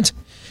president.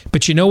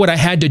 But you know what I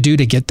had to do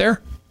to get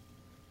there?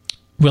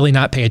 Really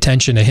not pay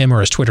attention to him or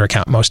his Twitter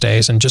account most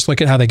days and just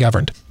look at how they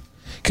governed.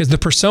 Because the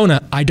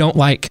persona I don't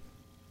like.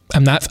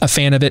 I'm not a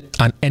fan of it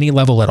on any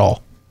level at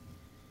all.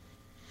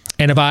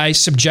 And if I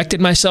subjected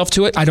myself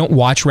to it, I don't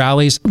watch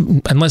rallies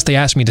unless they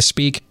ask me to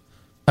speak.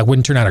 I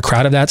wouldn't turn out a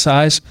crowd of that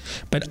size.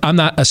 But I'm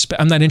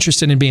not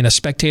interested in being a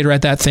spectator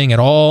at that thing at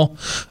all.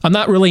 I'm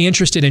not really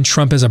interested in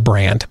Trump as a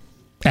brand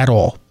at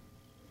all.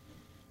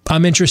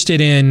 I'm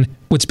interested in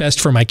what's best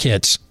for my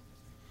kids.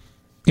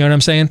 You know what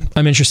I'm saying?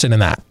 I'm interested in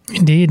that.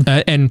 Indeed.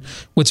 And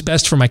what's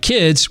best for my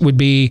kids would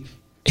be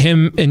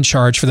him in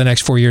charge for the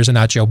next 4 years and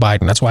not Joe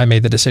Biden. That's why I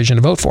made the decision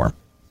to vote for him.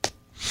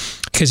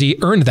 Because he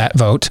earned that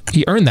vote.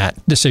 He earned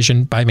that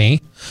decision by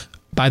me,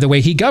 by the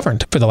way he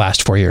governed for the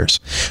last 4 years.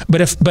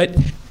 But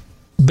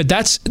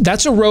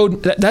that's a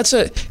road, that's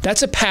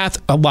a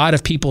path a lot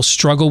of people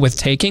struggle with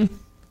taking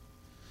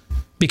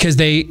because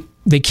they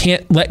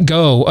can't let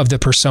go of the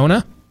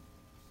persona.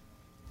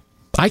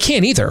 I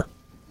can't either,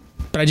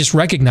 but I just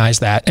recognize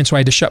that, and so I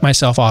had to shut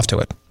myself off to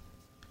it.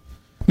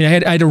 I mean, I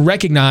had to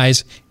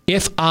recognize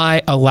if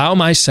I allow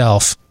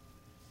myself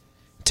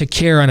to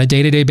care on a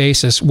day-to-day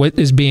basis what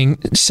is being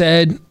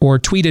said or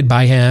tweeted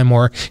by him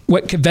or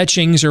what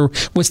kvetchings or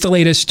what's the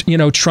latest,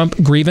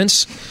 Trump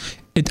grievance,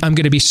 I'm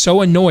going to be so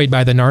annoyed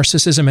by the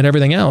narcissism and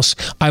everything else,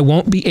 I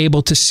won't be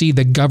able to see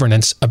the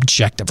governance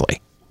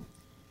objectively.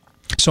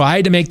 So I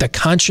had to make the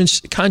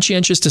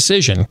conscientious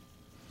decision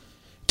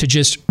to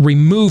just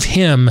remove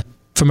him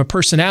from a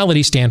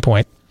personality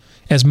standpoint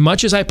as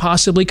much as I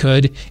possibly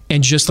could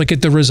and just look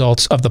at the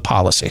results of the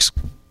policies.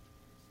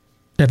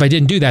 And if I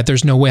didn't do that,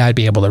 there's no way I'd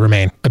be able to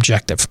remain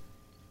objective.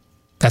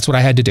 That's what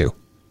I had to do.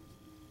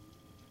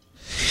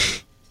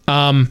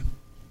 A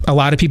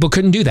lot of people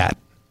couldn't do that.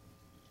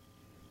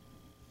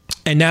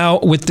 And now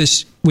with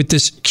this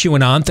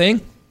QAnon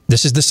thing,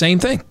 this is the same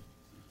thing.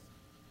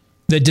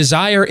 The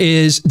desire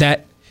is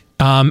that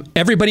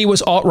everybody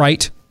was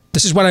alt-right.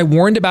 This is what I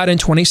warned about in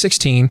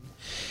 2016,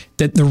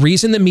 that the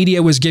reason the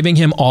media was giving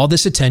him all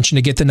this attention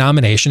to get the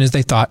nomination is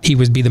they thought he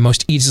would be the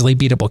most easily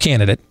beatable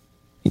candidate.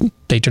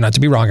 They turned out to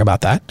be wrong about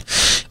that,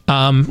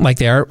 like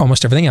they are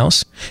almost everything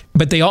else.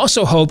 But they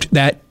also hoped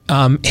that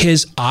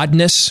his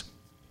oddness,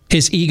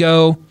 his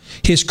ego,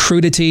 his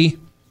crudity,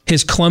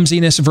 his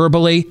clumsiness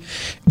verbally,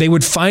 they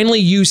would finally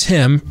use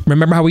him.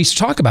 Remember how we used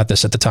to talk about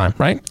this at the time,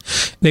 right?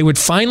 They would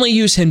finally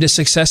use him to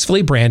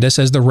successfully brand us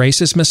as the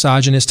racist,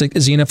 misogynistic,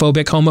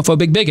 xenophobic,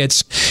 homophobic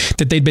bigots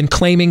that they'd been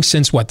claiming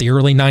since the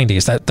early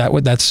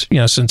 90s. That's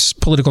since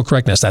political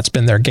correctness, that's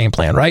been their game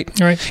plan, right?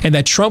 Right. And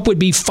that Trump would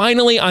be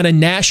finally on a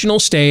national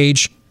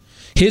stage.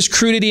 His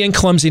crudity and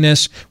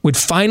clumsiness would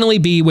finally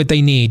be what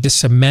they need to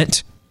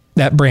cement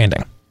that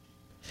branding.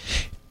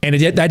 And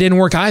that didn't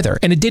work either.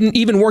 And it didn't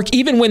even work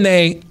even when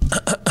they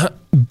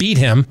beat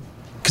him,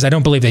 because I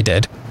don't believe they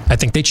did. I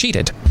think they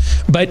cheated.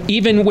 But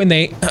even when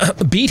they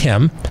beat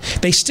him,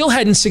 they still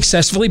hadn't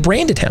successfully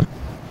branded him.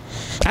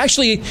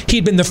 Actually,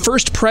 he'd been the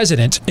first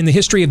president in the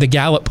history of the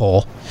Gallup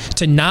poll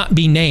to not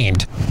be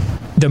named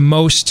the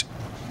most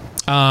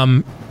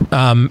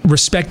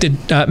respected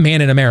man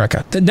in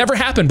America. That never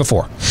happened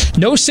before.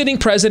 No sitting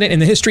president in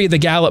the history of the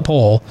Gallup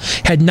poll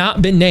had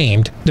not been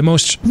named the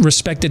most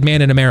respected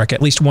man in America,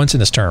 at least once in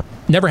this term.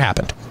 Never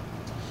happened.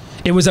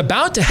 It was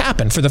about to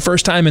happen for the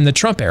first time in the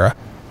Trump era,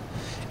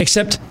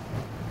 except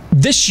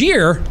this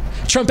year,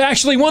 Trump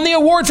actually won the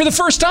award for the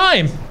first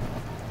time.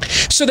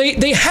 So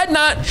they had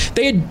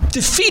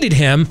defeated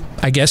him,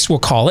 I guess we'll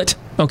call it,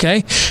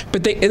 okay?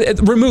 But they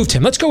removed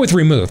him. Let's go with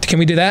removed. Can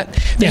we do that?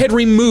 They had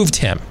removed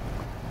him.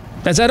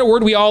 Is that a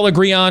word we all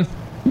agree on?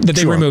 That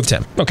they removed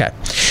him. Okay.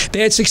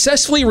 They had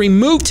successfully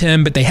removed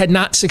him, but they had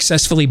not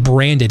successfully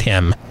branded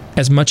him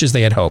as much as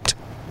they had hoped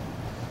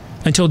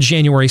until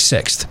January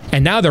 6th.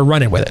 And now they're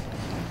running with it.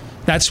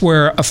 That's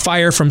where a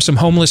fire from some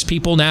homeless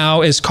people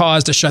now is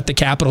caused to shut the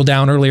Capitol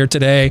down earlier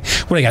today.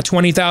 What, they got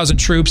 20,000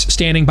 troops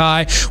standing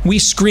by. We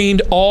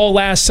screamed all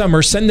last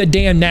summer, send the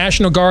damn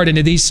National Guard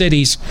into these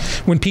cities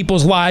when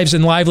people's lives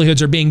and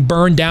livelihoods are being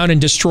burned down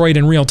and destroyed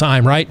in real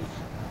time, right?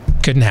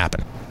 Couldn't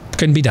happen.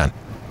 Couldn't be done.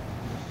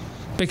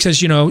 Because,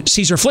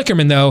 Caesar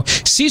Flickerman, though,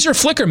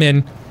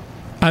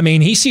 I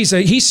mean, he sees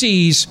a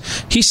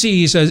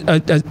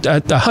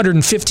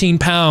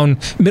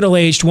 115-pound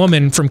middle-aged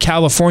woman from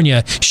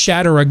California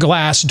shatter a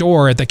glass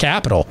door at the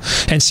Capitol,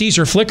 and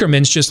Caesar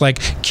Flickerman's just like,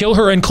 kill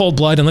her in cold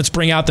blood and let's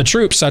bring out the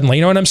troops suddenly.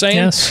 You know what I'm saying?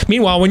 Yes.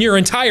 Meanwhile, when your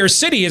entire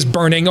city is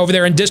burning over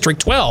there in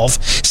District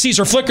 12,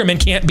 Caesar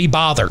Flickerman can't be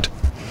bothered.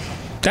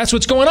 That's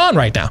what's going on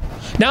right now.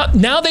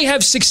 Now they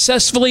have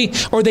successfully,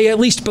 or they at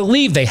least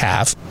believe they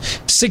have,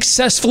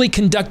 successfully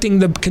conducted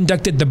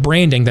the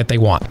branding that they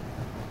want.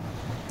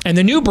 And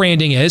the new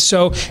branding is,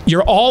 so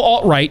you're all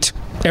alt-right.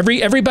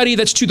 Everybody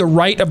that's to the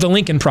right of the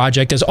Lincoln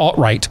Project is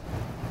alt-right.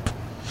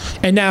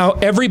 And now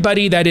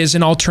everybody that is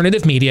in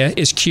alternative media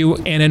is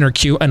QAnon or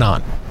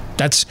QAnon.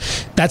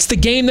 That's the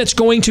game that's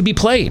going to be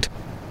played.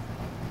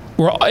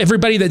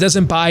 Everybody that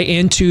doesn't buy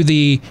into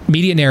the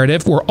media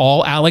narrative, we're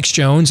all Alex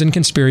Jones and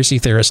conspiracy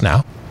theorists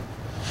now.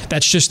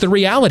 That's just the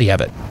reality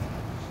of it.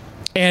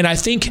 And I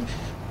think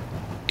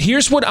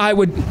here's what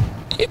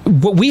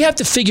we have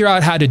to figure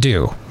out how to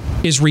do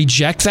is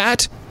reject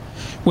that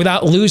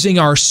without losing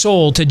our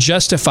soul to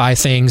justify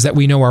things that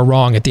we know are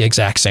wrong at the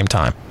exact same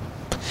time.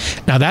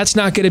 Now, that's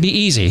not going to be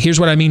easy. Here's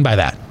what I mean by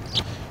that.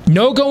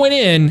 No going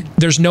in,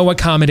 there's no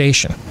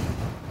accommodation.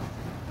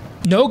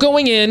 No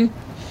going in,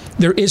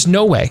 there is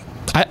no way.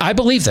 I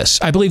believe this.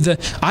 I believe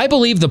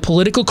the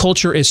political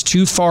culture is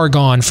too far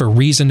gone for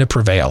reason to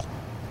prevail.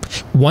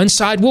 One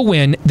side will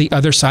win, the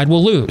other side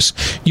will lose.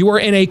 You are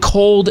in a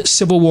cold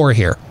civil war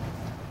here.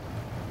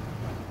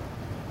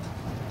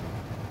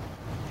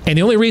 And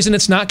the only reason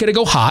it's not going to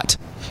go hot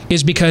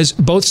is because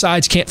both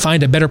sides can't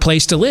find a better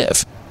place to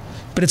live.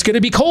 But it's going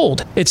to be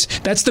cold.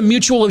 That's the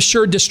mutual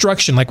assured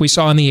destruction like we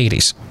saw in the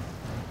 80s.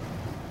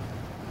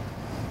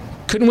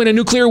 Couldn't win a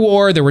nuclear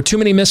war. There were too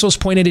many missiles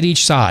pointed at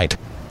each side.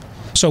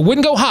 So it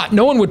wouldn't go hot.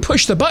 No one would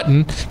push the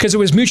button because it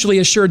was mutually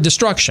assured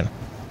destruction.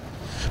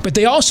 But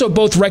they also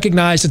both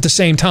recognized at the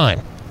same time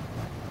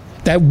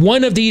that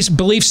one of these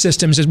belief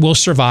systems will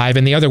survive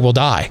and the other will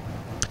die.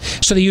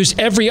 So they used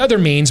every other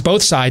means,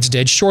 both sides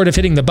did, short of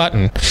hitting the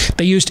button.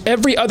 They used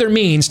every other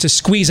means to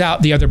squeeze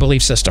out the other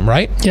belief system,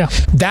 right? Yeah.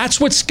 That's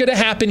what's going to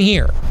happen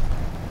here.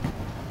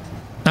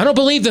 I don't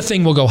believe the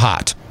thing will go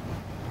hot.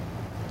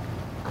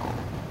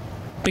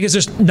 Because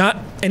there's not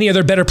any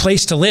other better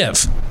place to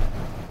live.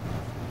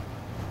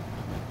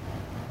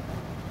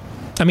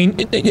 I mean,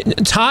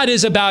 Todd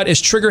is about as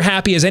trigger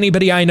happy as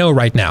anybody I know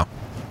right now.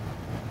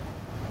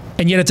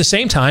 And yet at the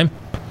same time,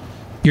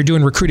 you're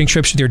doing recruiting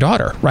trips with your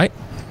daughter, right?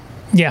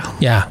 Yeah.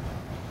 Yeah.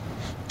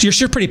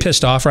 You're pretty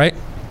pissed off, right?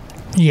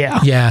 Yeah.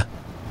 Yeah.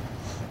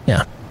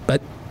 Yeah.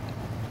 But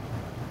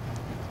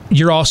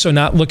you're also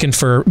not looking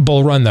for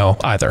Bull Run, though,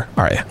 either,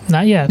 are you?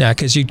 Not yet. Yeah,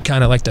 because you'd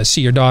kind of like to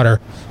see your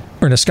daughter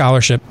earn a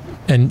scholarship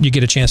and you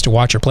get a chance to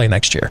watch her play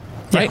next year,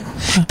 right?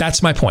 Yeah.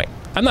 That's my point.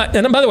 I'm not,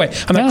 and by the way,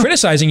 I'm not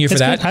criticizing you for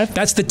that.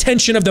 That's the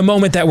tension of the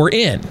moment that we're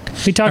in.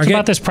 We talked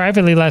about this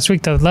privately last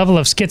week, the level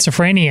of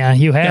schizophrenia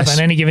you have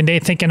on any given day,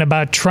 thinking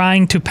about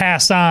trying to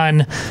pass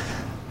on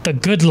the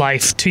good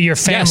life to your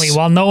family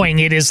while knowing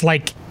it is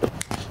like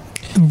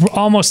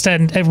almost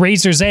a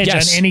razor's edge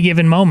on any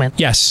given moment.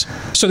 Yes.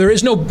 So there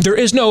is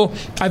no.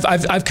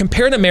 I've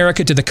compared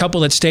America to the couple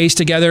that stays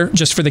together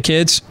just for the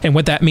kids and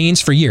what that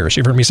means for years.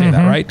 You've heard me say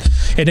that, right?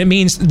 And it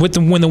means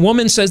when the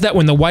woman says that,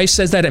 when the wife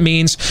says that, it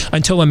means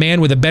until a man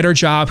with a better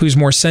job who's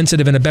more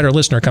sensitive and a better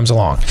listener comes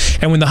along.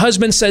 And when the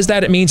husband says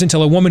that, it means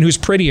until a woman who's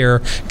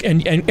prettier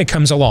and it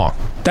comes along.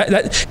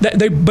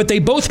 But they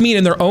both mean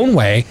in their own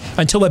way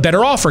until a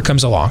better offer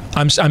comes along.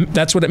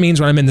 That's what it means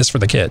when I'm in this for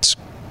the kids.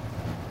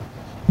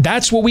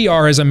 That's what we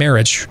are as a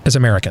marriage, as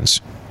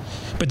Americans.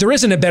 But there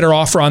isn't a better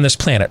offer on this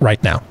planet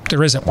right now.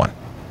 There isn't one.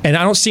 And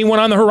I don't see one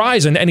on the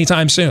horizon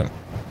anytime soon.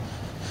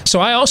 So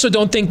I also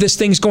don't think this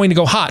thing's going to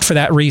go hot for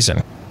that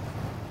reason.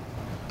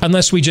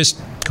 Unless we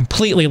just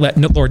completely let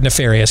Lord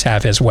Nefarious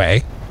have his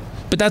way.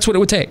 But that's what it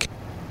would take.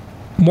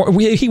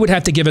 He would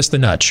have to give us the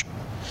nudge.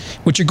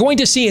 What you're going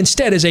to see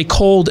instead is a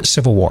cold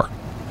civil war.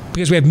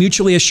 Because we have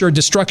mutually assured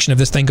destruction if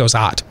this thing goes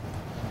hot.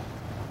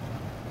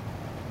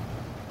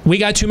 We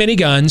got too many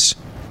guns.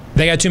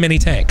 They got too many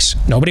tanks.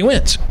 Nobody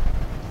wins.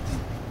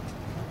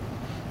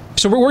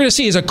 So what we're going to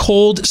see is a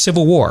cold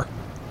civil war,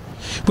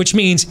 which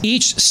means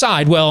each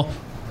side,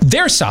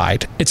 their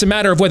side, it's a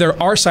matter of whether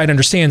our side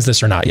understands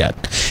this or not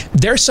yet.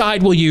 Their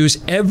side will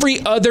use every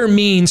other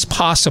means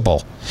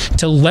possible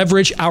to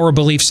leverage our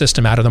belief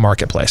system out of the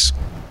marketplace.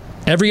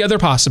 Every other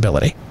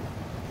possibility.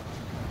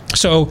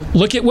 So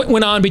look at what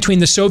went on between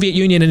the Soviet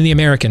Union and the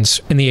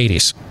Americans in the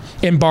 80s.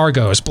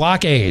 Embargoes,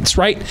 blockades,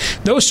 right?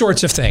 Those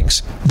sorts of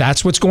things.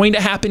 That's what's going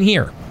to happen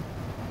here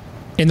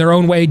in their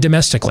own way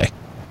domestically.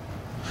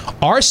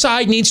 Our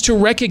side needs to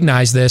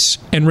recognize this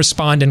and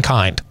respond in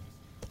kind,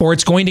 or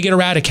it's going to get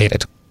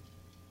eradicated.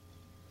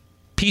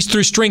 Peace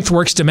through strength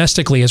works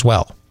domestically as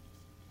well.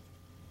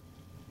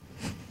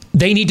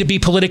 They need to be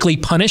politically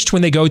punished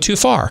when they go too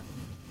far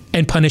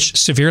and punished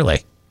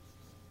severely.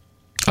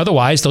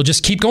 Otherwise, they'll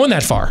just keep going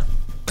that far.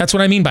 That's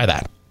what I mean by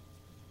that.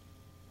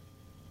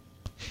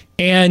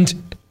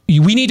 And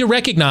we need to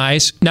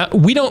recognize, now,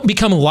 we don't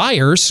become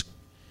liars,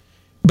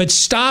 but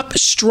stop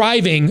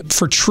striving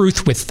for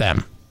truth with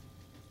them.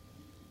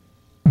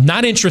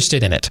 Not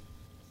interested in it.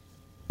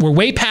 We're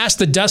way past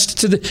the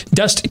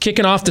dust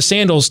kicking off the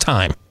sandals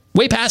time.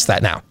 Way past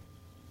that now.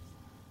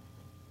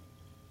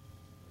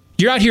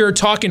 You're out here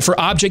talking for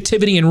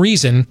objectivity and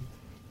reason.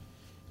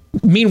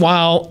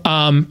 Meanwhile,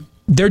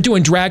 they're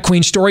doing drag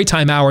queen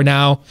storytime hour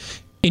now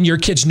in your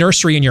kid's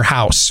nursery in your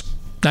house.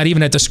 Not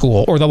even at the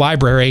school or the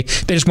library.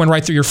 They just went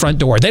right through your front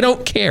door. They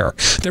don't care.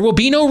 There will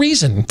be no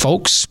reason,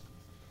 folks.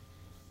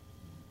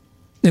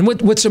 And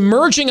what's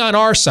emerging on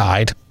our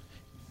side,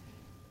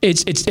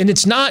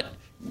 it's not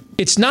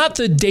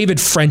the David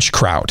French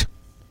crowd.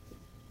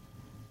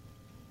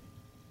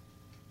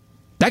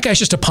 That guy's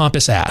just a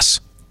pompous ass.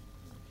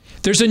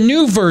 There's a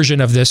new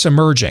version of this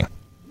emerging,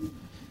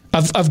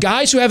 of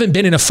guys who haven't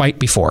been in a fight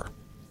before,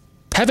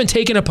 haven't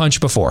taken a punch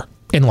before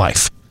in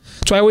life.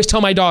 So I always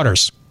tell my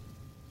daughters,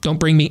 don't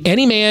bring me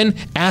any man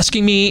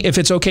asking me if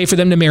it's okay for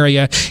them to marry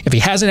you if he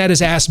hasn't had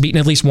his ass beaten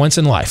at least once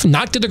in life,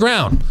 knocked to the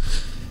ground,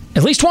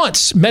 at least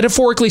once,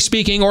 metaphorically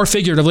speaking or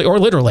figuratively or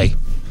literally.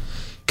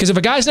 Because if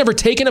a guy's never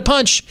taken a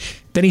punch,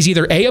 then he's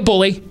either A, a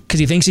bully, because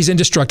he thinks he's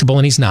indestructible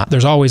and he's not.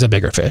 There's always a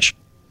bigger fish.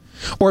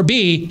 Or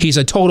B, he's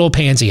a total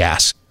pansy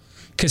ass,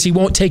 because he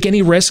won't take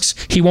any risks.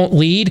 He won't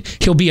lead.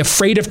 He'll be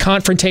afraid of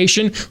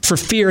confrontation for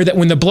fear that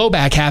when the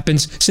blowback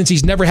happens, since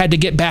he's never had to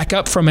get back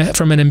up from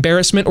an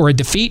embarrassment or a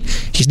defeat,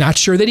 he's not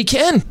sure that he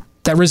can.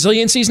 That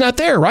resiliency's not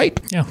there, right?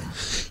 Yeah.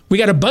 We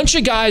got a bunch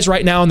of guys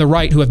right now on the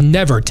right who have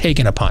never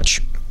taken a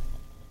punch,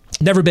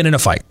 never been in a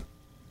fight.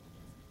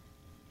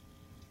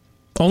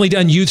 Only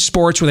done youth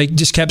sports where they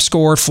just kept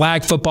score,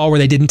 flag football where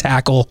they didn't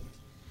tackle,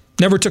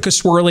 never took a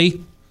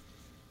swirly,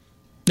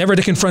 never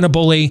to confront a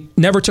bully,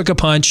 never took a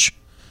punch.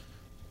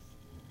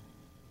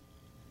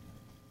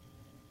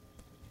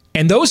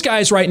 And those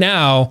guys right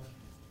now,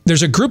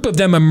 there's a group of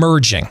them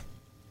emerging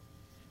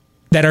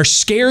that are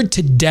scared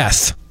to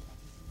death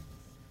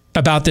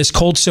about this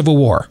cold civil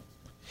war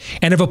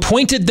and have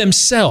appointed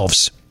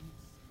themselves.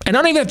 And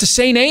I don't even have to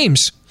say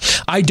names.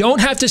 I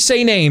don't have to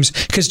say names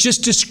because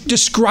just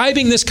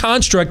describing this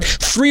construct,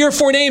 3 or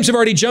 4 names have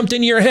already jumped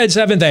into your heads,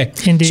 haven't they?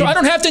 Indeed. So I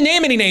don't have to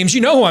name any names.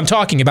 You know who I'm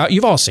talking about.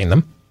 You've all seen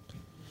them.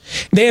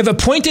 They have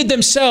appointed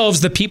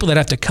themselves the people that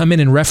have to come in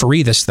and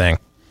referee this thing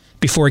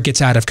before it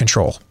gets out of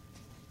control.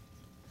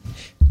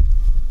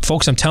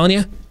 Folks, I'm telling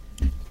you,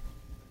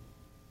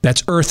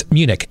 that's Earth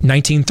Munich,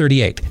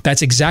 1938.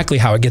 That's exactly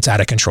how it gets out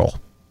of control.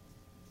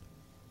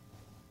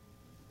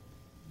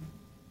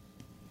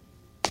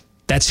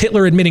 That's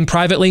Hitler admitting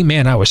privately,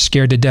 man, I was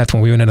scared to death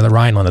when we went into the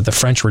Rhineland that the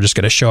French were just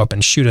going to show up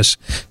and shoot us,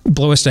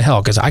 blow us to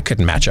hell, because I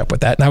couldn't match up with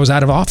that, and I was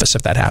out of office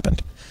if that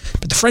happened.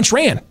 But the French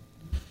ran,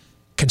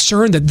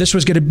 concerned that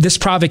this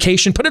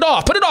provocation, put it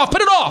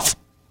off.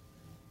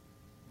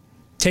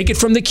 Take it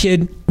from the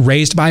kid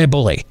raised by a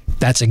bully.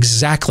 That's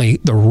exactly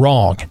the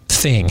wrong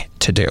thing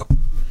to do.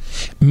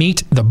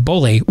 Meet the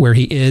bully where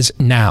he is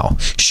now.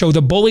 Show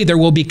the bully there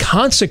will be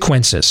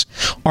consequences.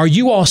 Are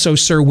you also,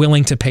 sir,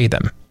 willing to pay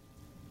them?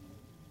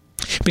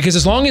 Because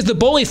as long as the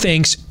bully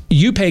thinks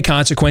you pay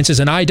consequences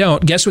and I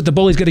don't, guess what the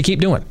bully's going to keep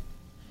doing?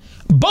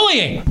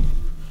 Bullying.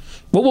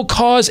 What will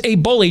cause a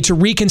bully to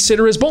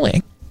reconsider his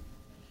bullying?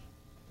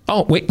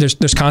 Oh, wait,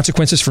 there's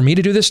consequences for me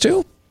to do this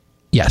too?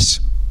 Yes.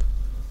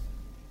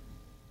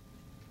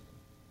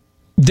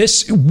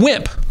 This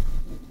wimp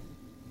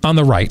on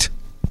the right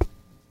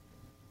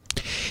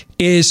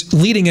is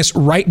leading us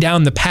right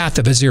down the path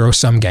of a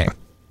zero-sum game.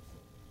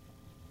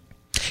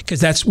 Because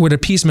that's what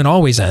appeasement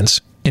always ends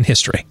in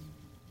history.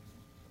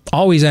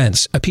 Always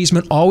ends.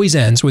 Appeasement always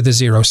ends with a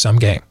zero-sum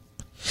game.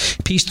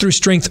 Peace through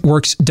strength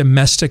works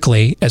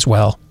domestically as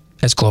well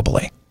as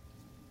globally.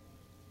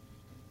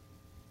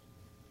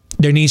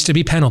 There needs to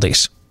be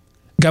penalties.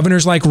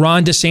 Governors like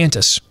Ron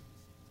DeSantis.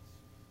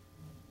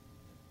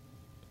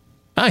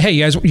 Hey,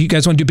 you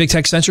guys want to do big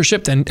tech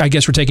censorship? Then I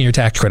guess we're taking your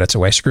tax credits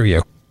away. Screw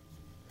you.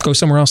 Go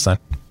somewhere else then.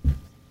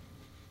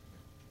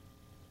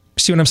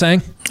 See what I'm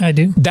saying? I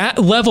do. That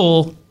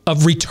level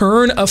of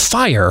return of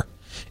fire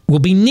will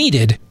be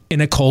needed in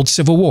a cold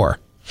civil war.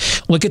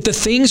 Look at the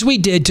things we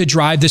did to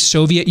drive the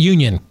Soviet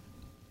Union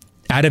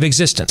out of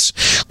existence.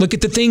 Look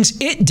at the things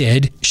it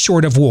did,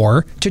 short of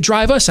war, to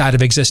drive us out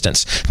of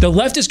existence. The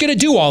left is going to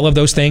do all of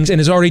those things and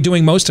is already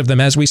doing most of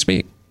them as we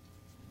speak.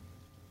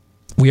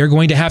 We are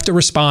going to have to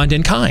respond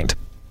in kind.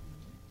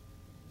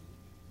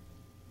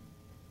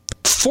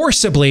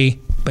 Forcibly,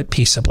 but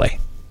peaceably.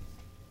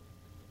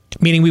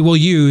 Meaning we will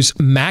use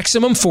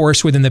maximum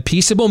force within the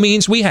peaceable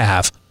means we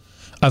have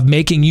of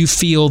making you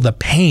feel the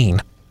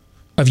pain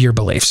of your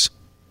beliefs.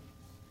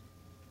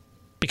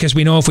 Because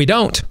we know if we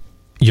don't,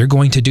 you're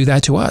going to do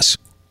that to us.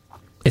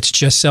 It's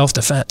just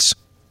self-defense.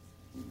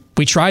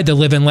 We tried the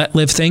live and let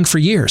live thing for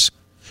years.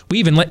 We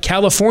even let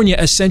California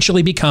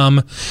essentially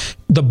become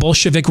the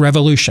Bolshevik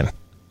Revolution.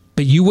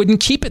 But you wouldn't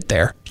keep it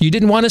there. You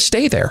didn't want to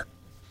stay there.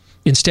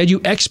 Instead,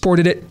 you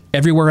exported it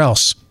everywhere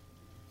else.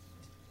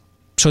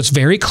 So it's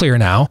very clear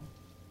now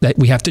that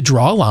we have to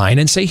draw a line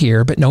and say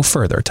here, but no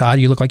further.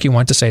 Todd, you look like you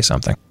want to say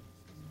something.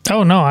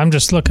 Oh, no, I'm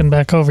just looking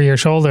back over your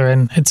shoulder,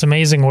 and it's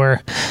amazing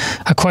where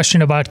a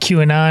question about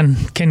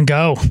QAnon can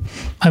go.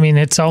 I mean,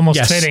 it's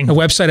almost fitting. A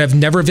website I've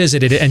never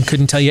visited and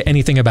couldn't tell you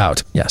anything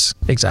about. Yes,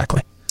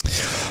 exactly.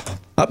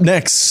 Up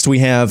next, we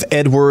have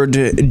Edward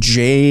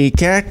J.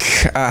 Keck.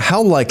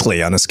 How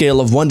likely, on a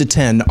scale of 1 to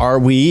 10, are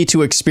we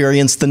to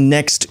experience the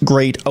next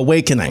Great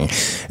Awakening?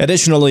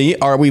 Additionally,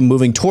 are we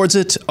moving towards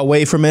it,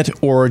 away from it,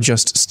 or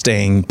just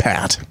staying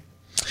pat?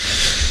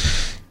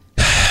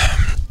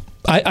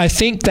 I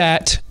think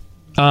that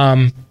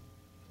the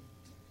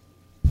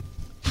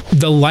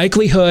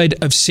likelihood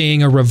of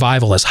seeing a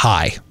revival is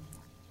high,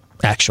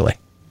 actually.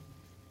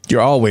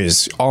 You're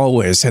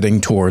always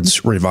heading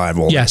towards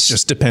revival. Yes. It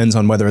just depends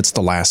on whether it's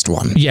the last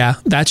one. Yeah,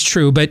 that's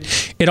true.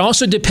 But it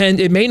also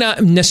depends. It may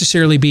not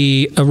necessarily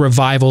be a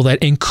revival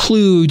that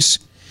includes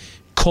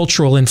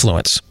cultural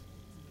influence.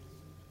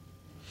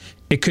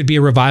 It could be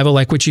a revival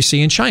like what you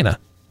see in China,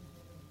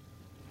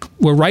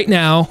 where right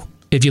now,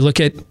 if you look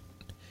at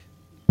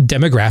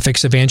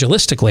demographics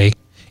evangelistically,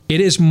 it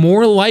is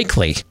more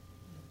likely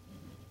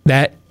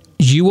that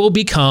you will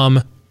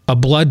become a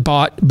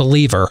blood-bought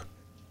believer,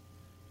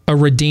 a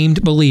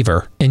redeemed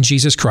believer in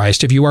Jesus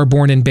Christ if you are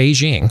born in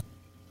Beijing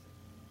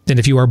than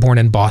if you are born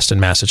in Boston,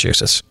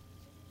 Massachusetts.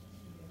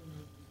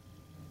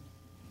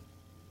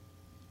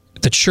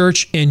 The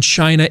church in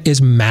China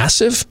is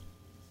massive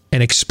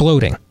and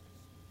exploding.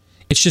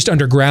 It's just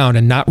underground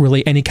and not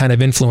really any kind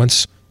of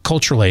influence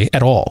culturally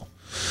at all.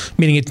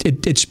 Meaning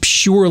it's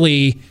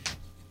purely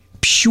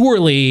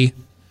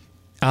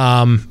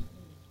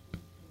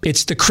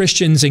it's the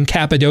Christians in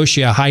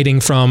Cappadocia hiding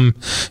from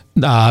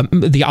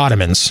the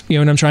Ottomans. You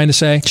know what I'm trying to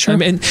say? Sure. I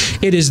mean,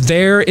 it is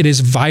there. It is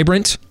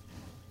vibrant,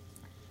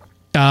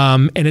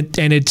 and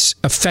it's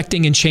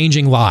affecting and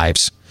changing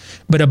lives.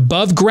 But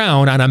above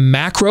ground, on a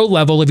macro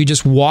level, if you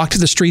just walked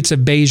the streets of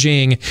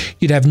Beijing,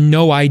 you'd have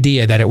no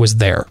idea that it was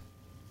there.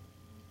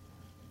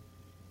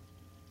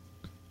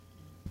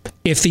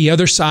 If the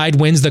other side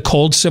wins the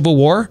cold civil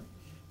war,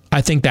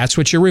 I think that's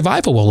what your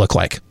revival will look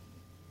like.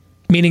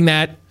 Meaning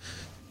that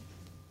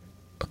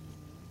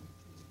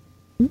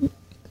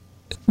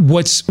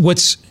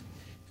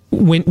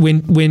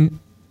when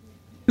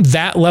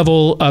that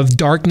level of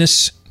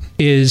darkness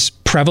is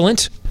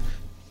prevalent,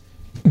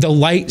 the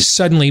light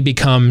suddenly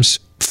becomes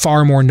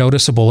far more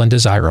noticeable and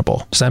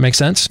desirable. Does that make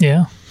sense?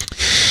 Yeah.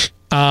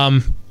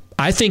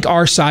 I think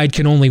our side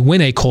can only win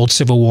a cold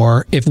civil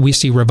war if we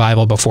see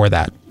revival before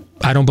that.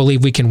 I don't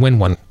believe we can win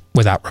one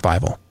without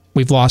revival.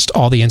 We've lost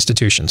all the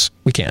institutions.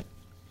 We can't.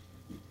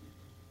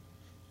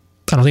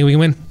 I don't think we can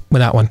win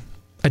without one.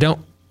 I don't.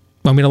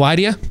 Want me to lie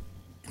to you?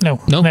 No,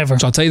 No, never.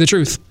 So I'll tell you the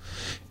truth.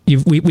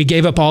 We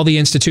gave up all the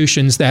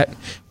institutions that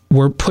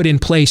were put in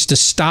place to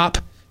stop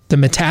the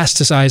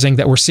metastasizing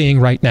that we're seeing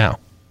right now.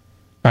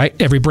 Right?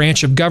 Every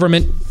branch of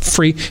government,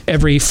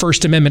 every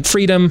First Amendment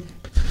freedom,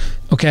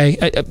 okay?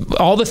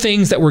 All the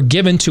things that were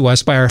given to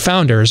us by our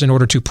founders in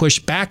order to push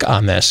back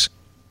on this,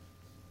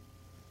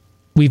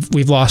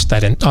 we've lost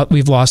that.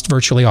 We've lost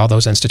virtually all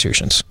those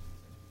institutions.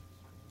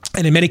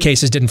 And in many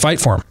cases, didn't fight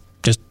for them,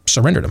 just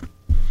surrendered them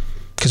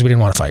because we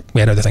didn't want to fight.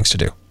 We had other things to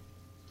do.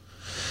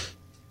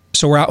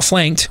 So we're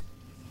outflanked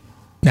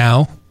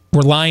now.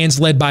 We're lions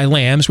led by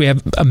lambs. We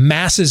have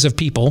masses of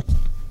people,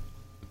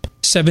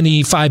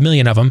 75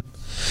 million of them,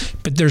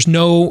 but there's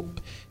no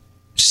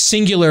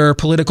singular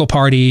political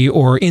party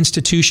or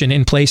institution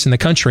in place in the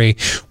country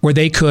where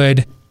they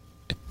could,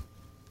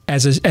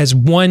 as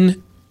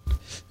one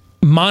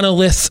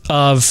monolith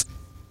of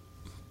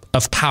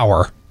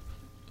power,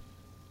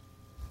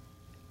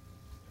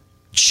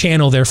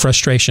 channel their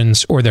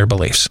frustrations or their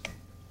beliefs.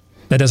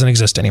 That doesn't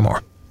exist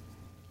anymore.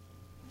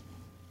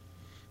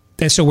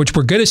 And so what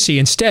we're going to see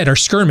instead are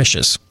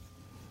skirmishes.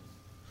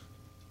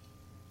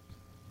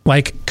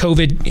 Like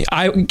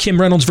COVID, Kim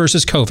Reynolds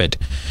versus COVID,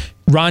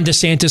 Ron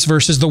DeSantis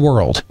versus the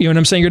world. You know what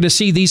I'm saying? You're going to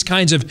see these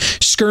kinds of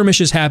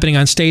skirmishes happening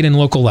on state and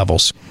local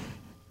levels,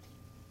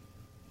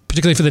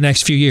 particularly for the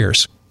next few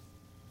years,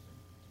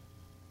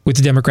 with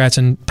the Democrats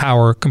in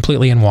power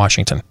completely in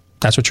Washington.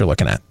 That's what you're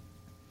looking at.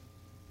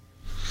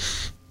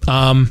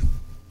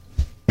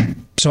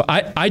 So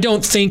I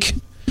don't think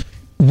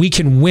we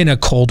can win a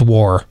cold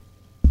war,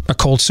 a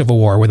cold civil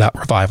war without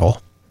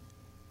revival.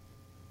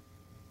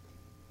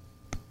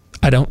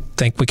 I don't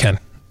think we can.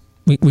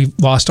 We've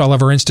lost all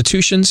of our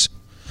institutions,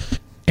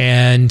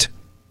 and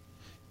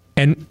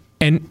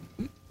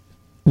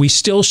we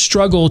still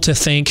struggle to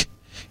think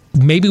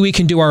maybe we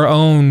can do our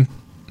own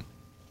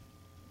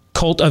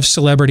cult of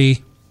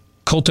celebrity,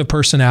 cult of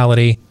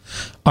personality,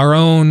 our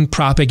own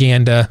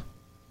propaganda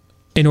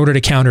in order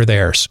to counter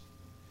theirs.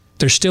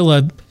 There's still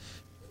a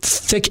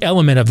thick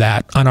element of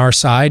that on our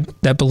side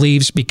that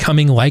believes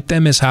becoming like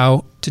them is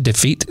how to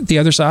defeat the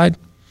other side,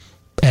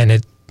 and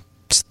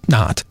it's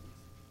not.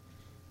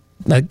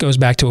 That goes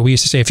back to what we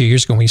used to say a few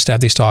years ago when we used to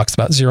have these talks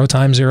about 0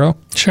 times 0.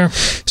 Sure.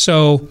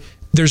 So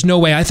there's no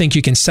way I think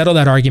you can settle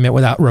that argument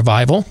without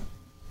revival,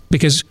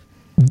 because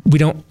we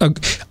don't,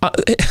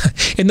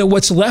 in the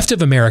what's left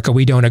of America,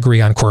 we don't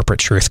agree on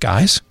corporate truth,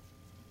 guys.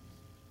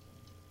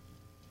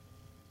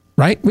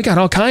 Right? We got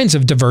all kinds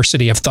of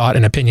diversity of thought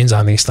and opinions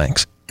on these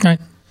things. Right.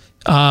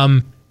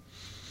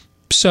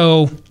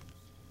 So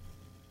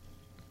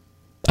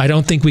I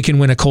don't think we can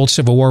win a cold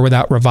civil war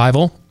without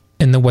revival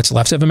in the what's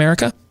left of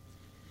America.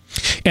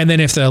 And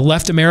then if the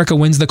left America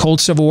wins the cold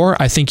civil war,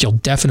 I think you'll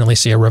definitely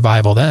see a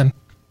revival then.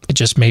 It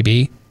just may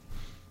be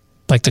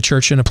like the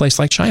church in a place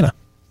like China.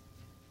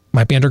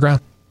 Might be underground.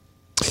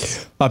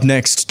 Up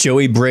next,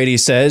 Joey Brady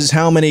says,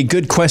 how many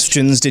good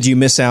questions did you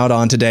miss out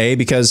on today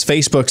because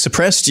Facebook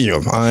suppressed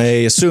you? I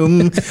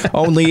assume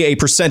only a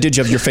percentage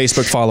of your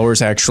Facebook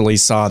followers actually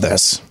saw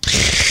this.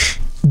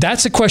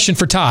 That's a question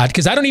for Todd,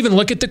 because I don't even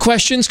look at the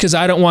questions because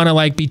I don't want to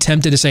like be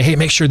tempted to say, hey,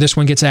 make sure this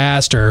one gets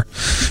asked, or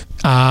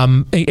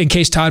in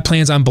case Todd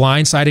plans on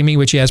blindsiding me,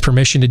 which he has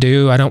permission to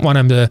do. I don't want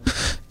him to,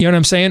 you know what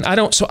I'm saying? I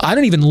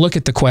don't even look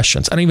at the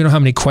questions. I don't even know how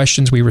many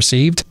questions we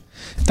received.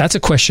 That's a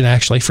question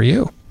actually for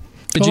you.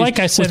 Well, like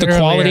I said was the earlier,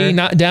 quality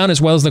not down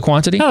as well as the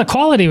quantity? No, the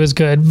quality was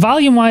good.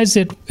 Volume-wise,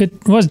 it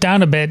was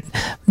down a bit,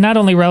 not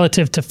only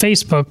relative to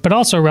Facebook, but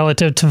also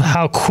relative to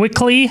how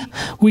quickly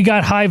we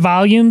got high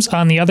volumes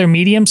on the other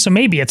mediums. So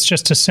maybe it's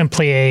just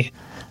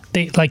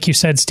like you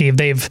said, Steve,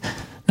 they've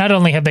not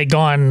only have they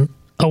gone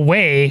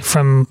away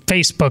from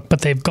Facebook,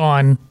 but they've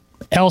gone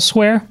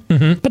elsewhere.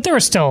 Mm-hmm. But there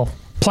are still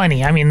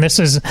plenty. I mean, this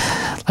is,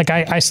 like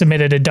I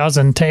submitted a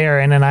dozen to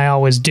Aaron, and I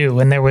always do,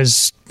 and there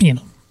was,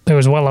 there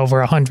was well over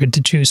 100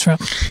 to choose from.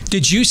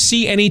 Did you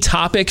see any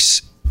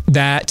topics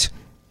that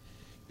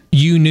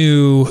you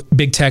knew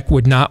Big Tech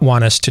would not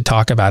want us to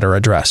talk about or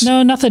address?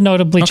 No, nothing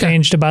notably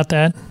changed about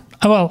that.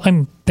 Well,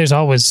 there's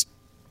always,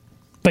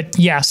 but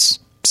yes.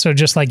 So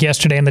just like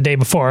yesterday and the day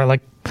before,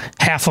 like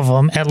half of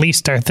them at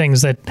least are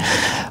things that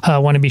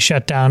want to be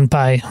shut down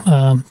by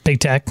Big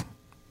Tech.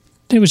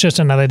 It was just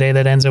another day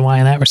that ends in Y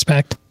in that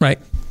respect. Right.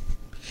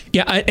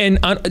 Yeah, and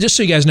just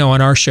so you guys know,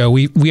 on our show,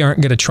 we aren't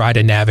going to try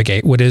to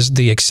navigate what is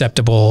the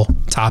acceptable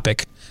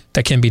topic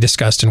that can be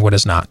discussed and what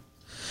is not.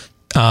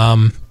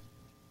 We're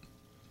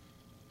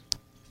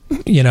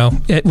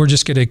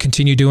just going to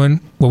continue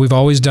doing what we've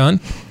always done.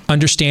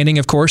 Understanding,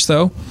 of course,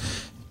 though,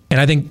 and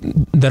I think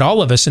that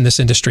all of us in this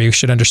industry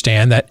should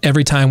understand that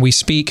every time we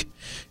speak,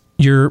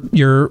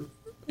 you're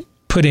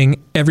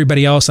putting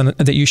everybody else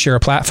that you share a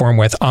platform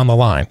with on the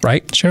line,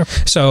 right? Sure.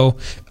 So,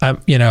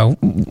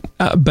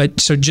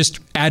 so just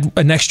add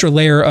an extra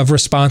layer of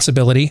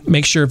responsibility.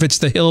 Make sure if it's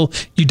the hill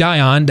you die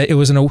on, that it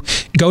was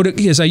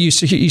as I used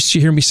to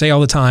hear me say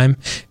all the time,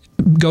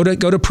 go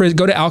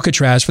to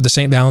Alcatraz for the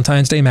St.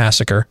 Valentine's Day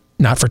Massacre,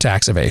 not for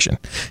tax evasion.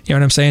 You know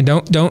what I'm saying?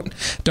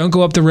 Don't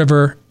go up the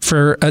river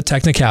for a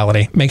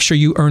technicality. Make sure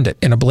you earned it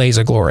in a blaze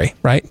of glory,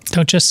 right?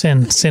 Don't just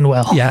sin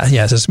well. Yeah,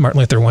 yes, as Martin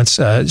Luther once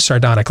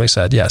sardonically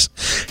said, yes.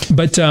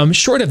 But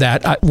short of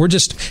that, we're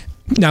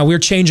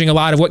changing a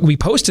lot of what we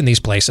post in these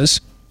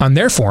places on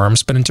their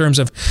forums, but in terms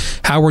of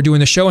how we're doing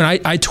the show,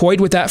 and I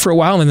toyed with that for a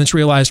while and then just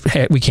realized,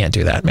 hey, we can't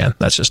do that, man.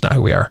 That's just not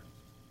who we are.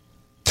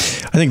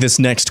 I think this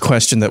next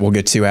question that we'll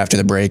get to after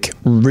the break,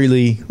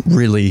 really,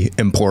 really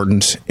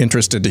important.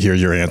 Interested to hear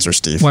your answer,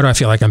 Steve. Why do I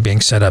feel like I'm being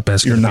set up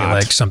as you're not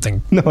like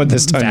something? No, at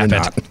this time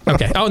vapid. You're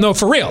not. Okay. Oh no,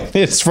 for real.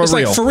 It's real.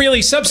 Like for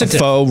really substantive.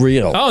 Faux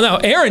real. Oh no,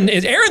 Aaron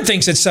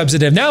thinks it's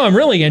substantive. Now I'm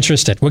really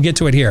interested. We'll get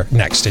to it here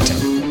next. Stay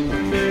tuned.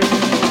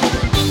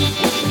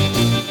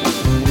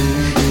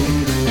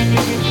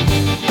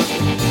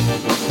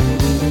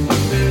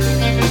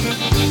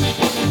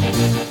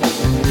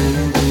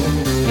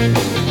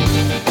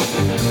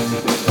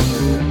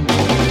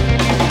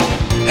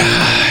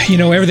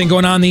 Everything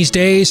going on these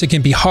days, it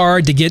can be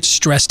hard to get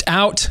stressed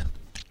out.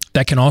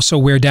 That can also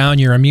wear down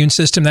your immune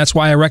system. That's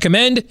why I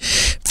recommend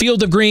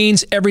Field of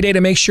Greens every day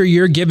to make sure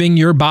you're giving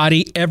your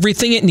body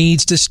everything it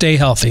needs to stay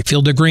healthy.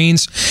 Field of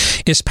Greens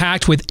is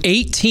packed with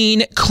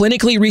 18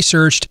 clinically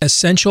researched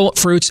essential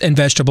fruits and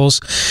vegetables,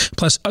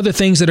 plus other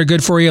things that are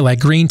good for you like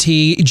green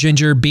tea,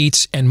 ginger,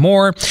 beets, and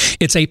more.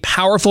 It's a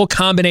powerful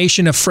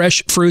combination of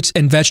fresh fruits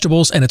and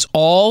vegetables, and it's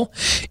all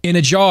in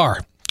a jar,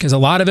 because a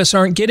lot of us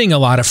aren't getting a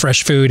lot of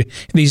fresh food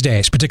these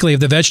days, particularly of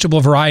the vegetable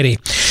variety.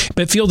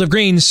 But Field of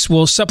Greens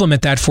will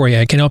supplement that for you.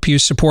 It can help you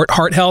support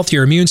heart health,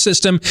 your immune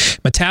system,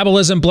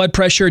 metabolism, blood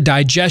pressure,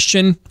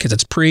 digestion, because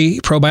it's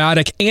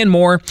probiotic, and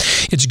more.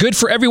 It's good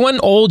for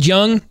everyone, old,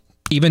 young,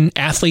 even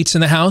athletes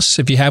in the house.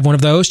 If you have one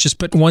of those, just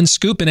put one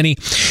scoop in any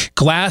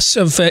glass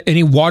of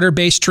any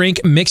water-based drink,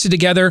 mix it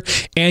together,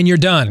 and you're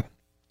done.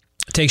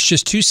 It takes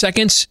just 2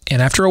 seconds,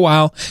 and after a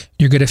while,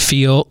 you're going to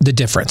feel the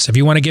difference. If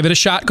you want to give it a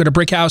shot, go to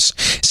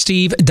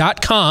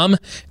BrickHouseSteve.com.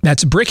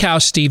 That's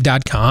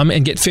BrickHouseSteve.com,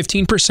 and get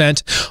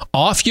 15%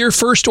 off your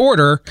first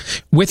order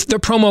with the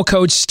promo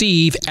code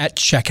Steve at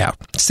checkout.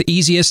 It's the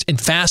easiest and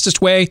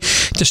fastest way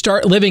to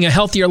start living a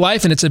healthier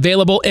life, and it's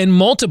available in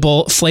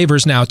multiple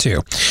flavors now, too.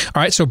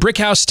 All right, so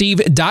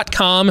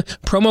BrickHouseSteve.com,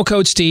 promo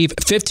code Steve,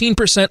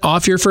 15%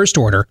 off your first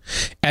order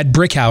at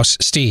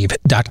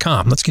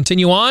BrickHouseSteve.com. Let's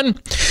continue on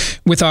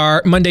with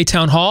our Monday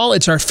Town Hall.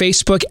 It's our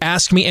Facebook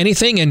Ask Me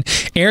Anything. And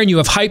Aaron, you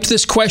have hyped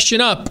this question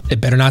up. It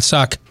better not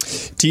suck.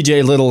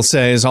 TJ Little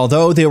says,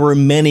 although there were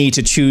many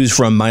to choose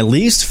from, my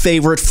least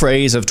favorite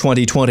phrase of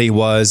 2020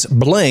 was,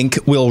 blank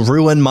will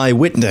ruin my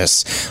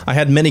witness. I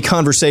had many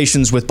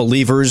conversations with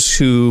believers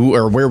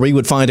where we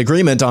would find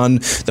agreement on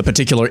the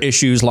particular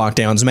issues,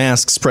 lockdowns,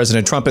 masks,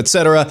 President Trump,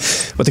 etc.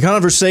 But the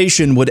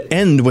conversation would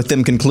end with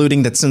them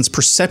concluding that since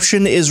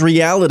perception is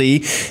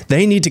reality,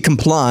 they need to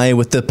comply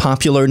with the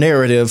popular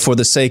narrative for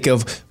the sake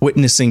of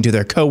witnessing to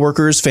their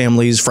coworkers,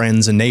 families,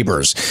 friends, and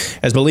neighbors.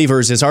 As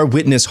believers, is our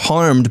witness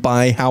harmed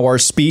by how our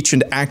speech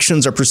and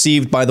actions are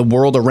perceived by the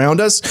world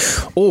around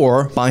us,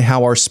 or by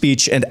how our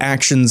speech and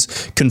actions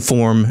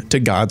conform to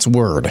God's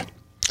word?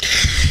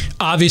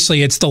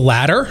 Obviously, it's the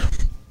latter.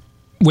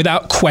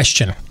 Without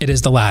question, it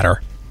is the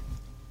latter.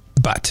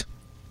 But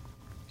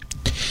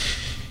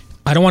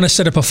I don't want to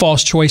set up a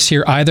false choice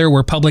here either,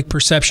 where public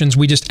perceptions,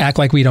 we just act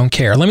like we don't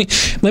care. Let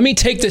me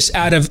take this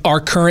out of our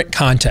current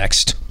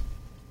context,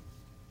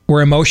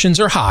 where emotions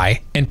are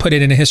high, and put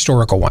it in a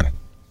historical one.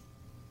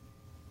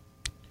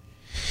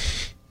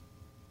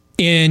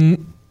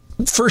 In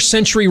first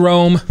century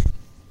Rome,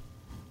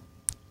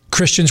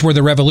 Christians were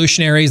the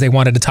revolutionaries. They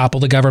wanted to topple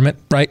the government,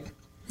 right?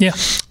 Yeah.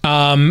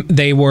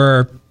 They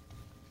were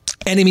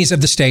enemies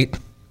of the state.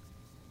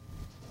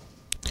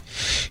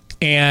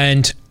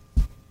 And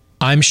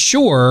I'm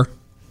sure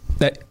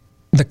that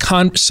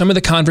some of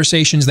the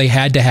conversations they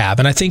had to have,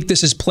 and I think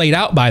this is played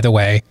out, by the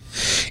way,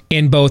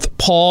 in both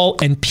Paul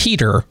and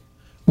Peter,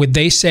 what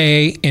they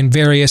say in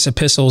various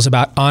epistles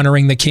about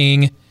honoring the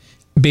king,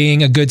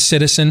 being a good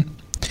citizen.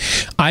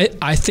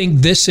 I think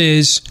this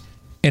is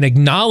an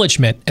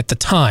acknowledgement at the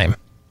time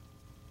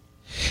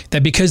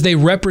that because they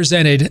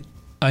represented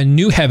a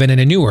new heaven and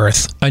a new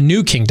earth, a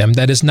new kingdom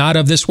that is not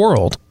of this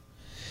world,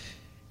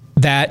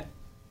 that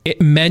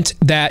it meant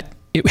that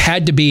it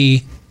had to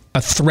be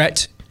a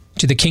threat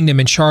to the kingdom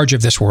in charge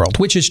of this world,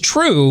 which is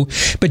true,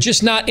 but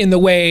just not in the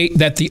way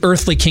that the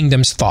earthly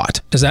kingdoms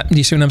thought. Do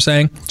you see what I'm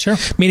saying? Sure.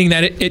 Meaning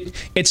that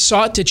it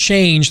sought to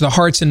change the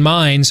hearts and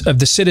minds of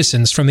the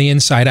citizens from the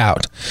inside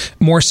out,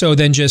 more so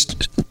than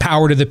just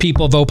power to the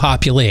people, vote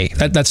populi.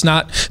 That's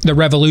not the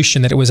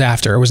revolution that it was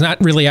after. It was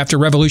not really after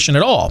revolution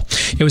at all.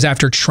 It was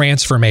after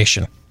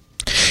transformation.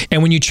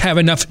 And when you have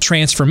enough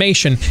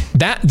transformation,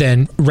 that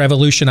then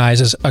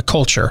revolutionizes a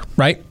culture,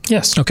 right?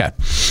 Yes. Okay.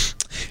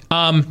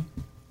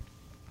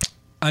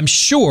 I'm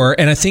sure,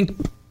 and I think,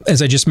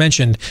 as I just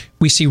mentioned,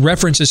 we see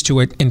references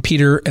to it in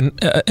Peter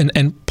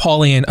and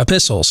Pauline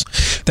epistles,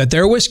 that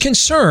there was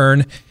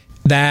concern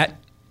that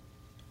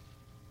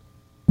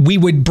we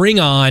would bring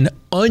on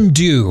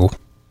undue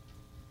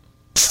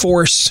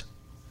force,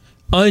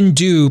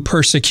 undue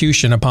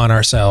persecution upon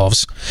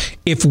ourselves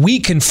if we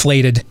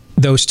conflated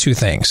those two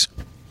things.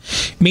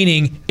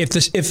 Meaning,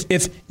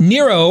 if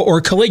Nero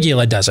or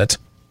Caligula does it,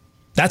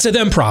 that's a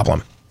them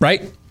problem,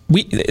 right?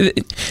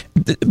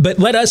 But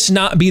let us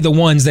not be the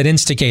ones that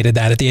instigated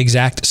that at the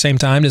exact same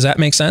time. Does that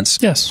make sense?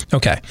 Yes.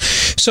 Okay.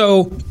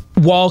 So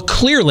while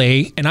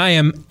clearly, and I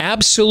am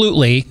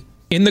absolutely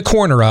in the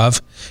corner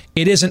of,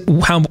 it isn't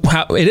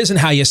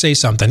how you say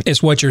something,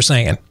 it's what you're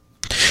saying.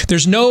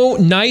 There's no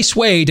nice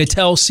way to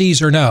tell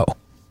Caesar no.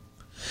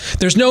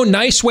 There's no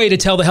nice way to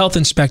tell the health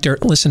inspector,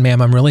 listen,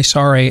 ma'am, I'm really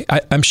sorry.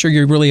 I'm sure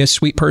you're really a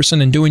sweet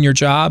person and doing your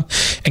job,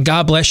 and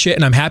God bless you,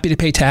 and I'm happy to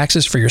pay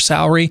taxes for your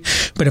salary.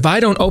 But if I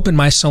don't open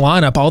my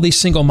salon up, all these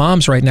single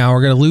moms right now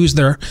are going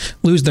to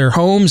lose their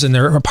homes and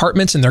their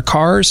apartments and their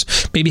cars,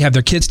 maybe have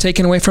their kids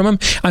taken away from them.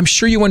 I'm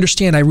sure you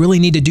understand I really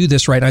need to do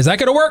this right now. Is that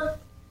going to work?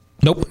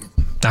 Nope,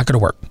 not going to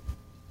work.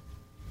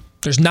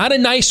 There's not a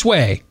nice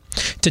way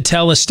to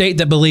tell a state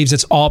that believes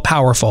it's all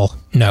powerful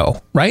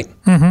no, right?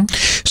 Mm-hmm.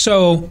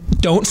 So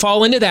don't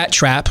fall into that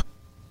trap.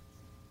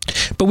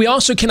 But we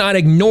also cannot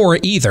ignore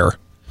either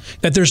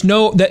that there's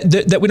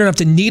that we don't have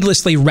to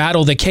needlessly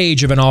rattle the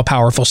cage of an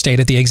all-powerful state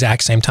at the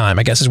exact same time,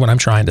 I guess is what I'm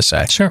trying to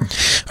say. Sure.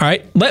 All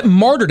right. Let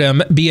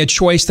martyrdom be a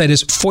choice that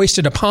is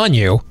foisted upon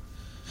you.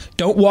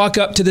 Don't walk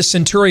up to the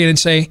centurion and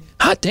say,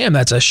 hot damn,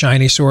 that's a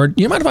shiny sword.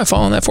 You mind if I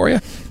fall on that for you?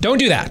 Don't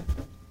do that.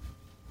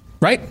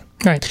 Right?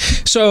 Right.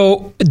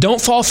 So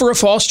don't fall for a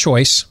false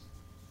choice.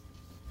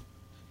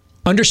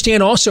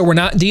 Understand also, we're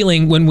not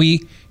dealing, when we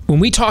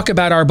talk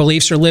about our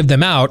beliefs or live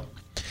them out,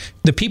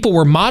 the people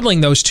we're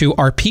modeling those to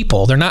are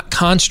people. They're not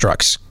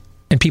constructs,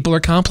 and people are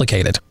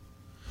complicated.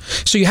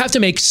 So you have to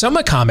make some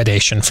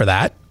accommodation for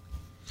that.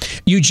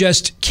 You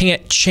just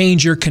can't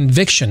change your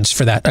convictions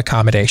for that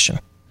accommodation,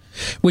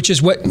 which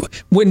is what,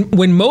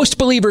 when most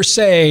believers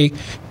say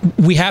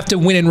we have to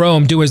win in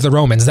Rome, do as the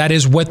Romans, that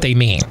is what they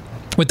mean.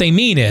 What they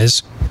mean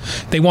is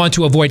they want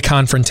to avoid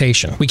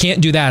confrontation. We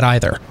can't do that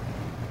either.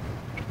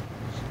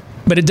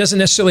 But it doesn't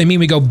necessarily mean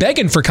we go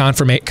begging for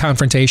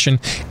confrontation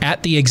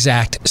at the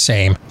exact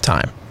same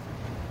time.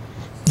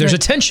 There's a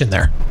tension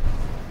there.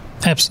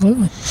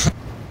 Absolutely.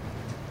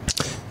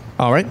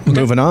 All right,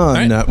 moving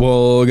on. All right.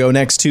 We'll go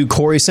next to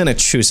Corey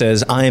Sinich, who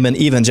says, I am an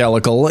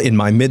evangelical in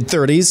my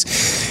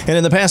mid-30s, and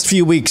in the past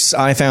few weeks,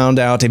 I found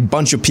out a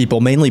bunch of people,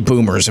 mainly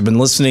boomers, have been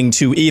listening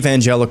to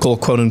evangelical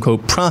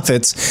quote-unquote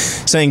prophets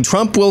saying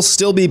Trump will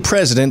still be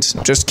president,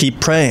 just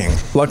keep praying.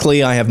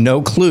 Luckily, I have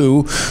no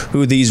clue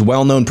who these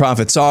well-known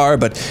prophets are,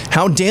 but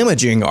how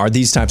damaging are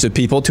these types of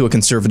people to a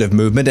conservative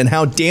movement, and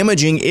how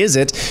damaging is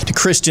it to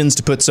Christians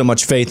to put so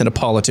much faith in a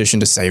politician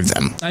to save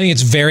them? I think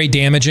it's very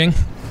damaging.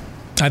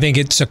 I think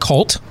it's a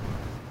cult.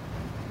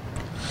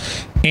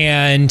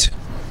 And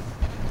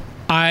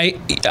I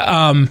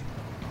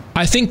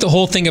think the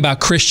whole thing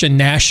about Christian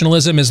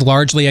nationalism is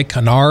largely a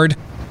canard.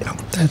 Yeah,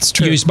 that's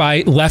true. Used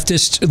by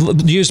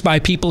leftists, used by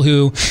people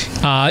who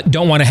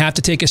don't want to have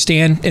to take a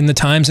stand in the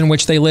times in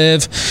which they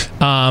live,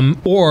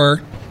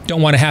 or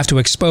don't want to have to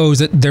expose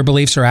that their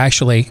beliefs are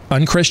actually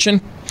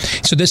unchristian.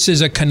 So this is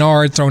a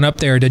canard thrown up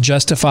there to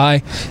justify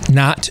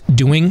not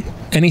doing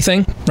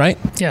anything, right?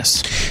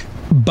 Yes.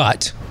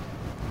 But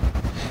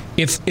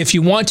if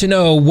you want to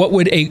know what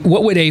would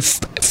a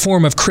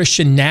form of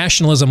Christian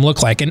nationalism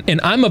look like,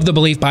 and I'm of the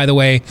belief, by the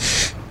way,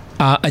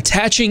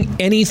 attaching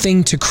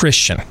anything to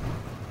Christian,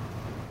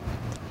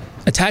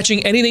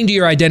 attaching anything to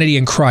your identity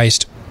in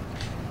Christ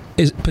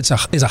is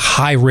a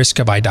high risk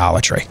of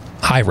idolatry.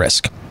 High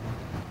risk.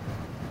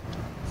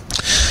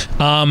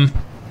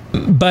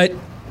 But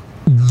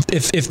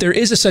if there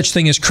is a such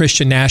thing as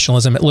Christian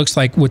nationalism, it looks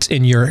like what's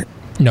in your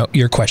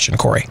question,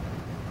 Corey.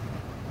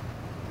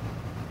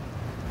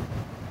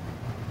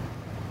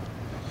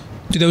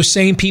 Do those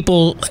same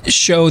people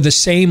show the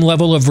same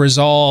level of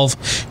resolve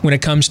when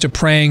it comes to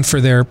praying for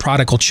their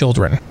prodigal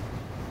children,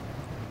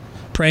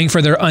 praying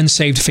for their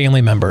unsaved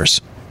family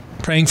members,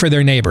 praying for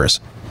their neighbors?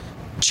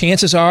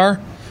 Chances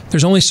are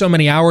there's only so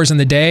many hours in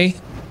the day.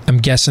 I'm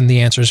guessing the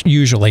answer is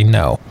usually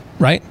no,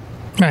 right?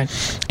 Right.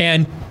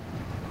 And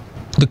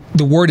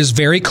the word is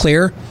very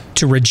clear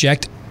to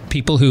reject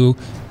people who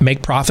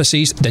make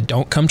prophecies that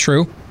don't come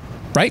true,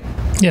 right?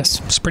 Yes.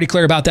 It's pretty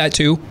clear about that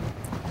too.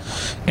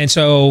 And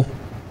so,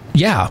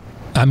 yeah,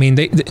 I mean,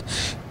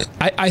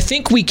 I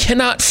think we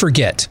cannot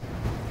forget,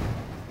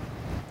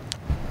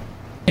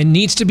 it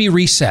needs to be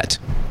reset.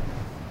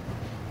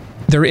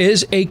 There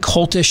is a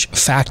cultish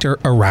factor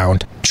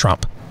around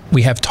Trump.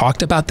 We have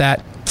talked about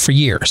that for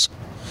years.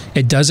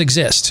 It does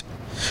exist,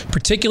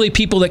 particularly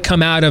people that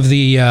come out of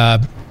the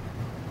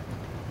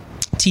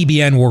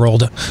TBN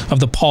world, of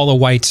the Paula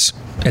Whites,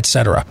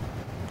 etc.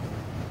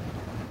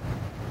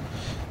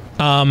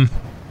 I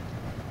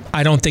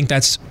don't think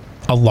that's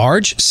a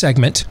large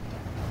segment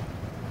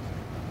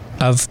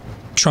of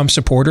Trump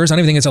supporters. I don't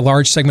even think it's a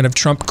large segment of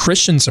Trump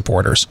Christian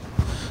supporters.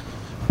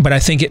 But I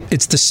think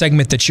it's the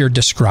segment that you're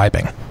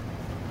describing.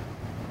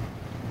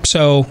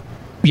 So,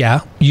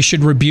 yeah, you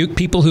should rebuke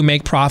people who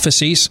make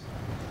prophecies.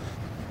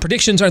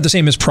 Predictions aren't the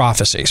same as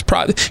prophecies.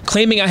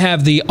 Claiming I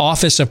have the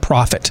office of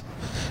prophet,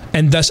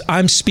 and thus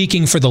I'm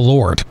speaking for the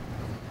Lord.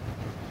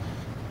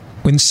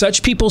 When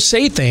such people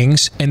say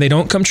things and they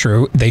don't come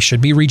true, they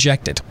should be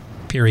rejected.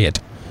 Period.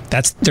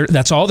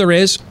 That's all there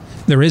is.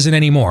 There isn't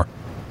any more.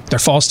 They're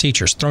false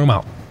teachers. Throw them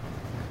out.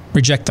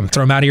 Reject them.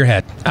 Throw them out of your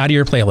head, out of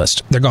your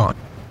playlist. They're gone.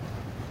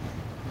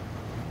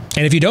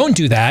 And if you don't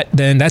do that,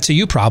 then that's a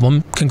you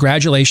problem.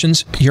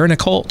 Congratulations. You're in a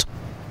cult.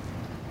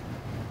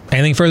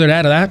 Anything further to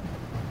add to that?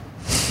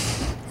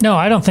 No,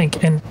 I don't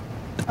think. And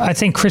I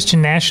think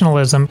Christian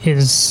nationalism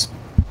is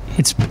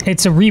it's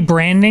a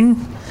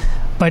rebranding,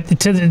 but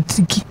to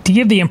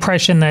give the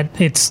impression that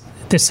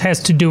this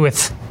has to do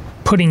with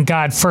putting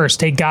God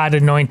first, a God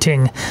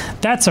anointing,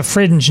 that's a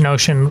fringe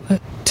notion.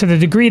 To the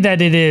degree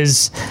that it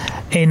is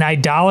an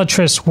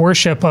idolatrous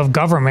worship of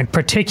government,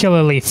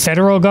 particularly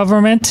federal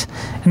government,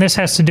 and this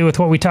has to do with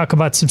what we talk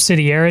about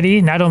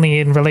subsidiarity, not only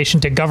in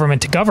relation to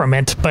government,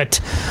 but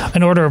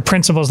an order of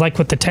principles like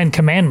with the Ten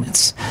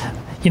Commandments.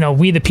 You know,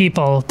 we the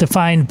people,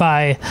 defined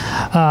by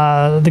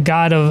the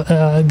God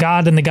of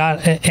God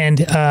and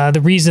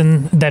the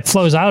reason that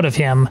flows out of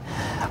Him,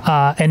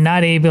 and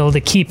not able to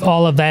keep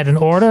all of that in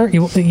order.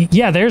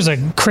 Yeah, there's a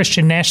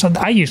Christian national.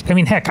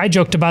 I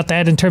joked about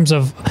that in terms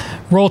of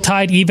Roll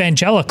Tide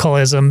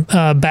evangelicalism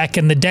back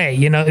in the day.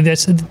 You know,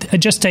 there's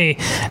just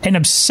an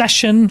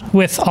obsession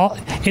with all.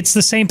 It's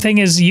the same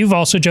thing as you've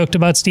also joked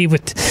about, Steve,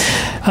 with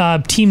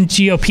Team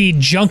GOP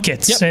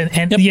junkets,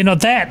 and you know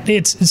that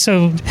it's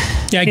so.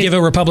 Yeah, I give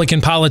a Republican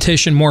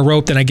politician more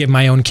rope than I give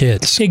my own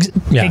kids.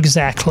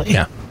 Exactly.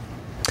 Yeah.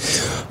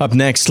 Up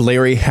next,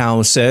 Larry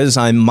Howe says,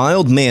 I'm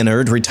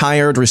mild-mannered,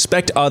 retired,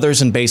 respect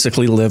others, and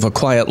basically live a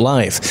quiet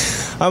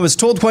life. I was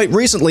told quite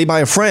recently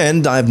by a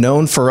friend I've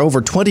known for over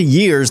 20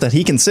 years that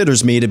he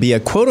considers me to be a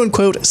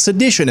quote-unquote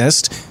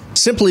seditionist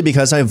simply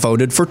because I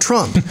voted for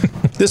Trump.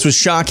 This was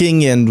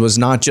shocking and was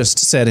not just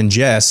said in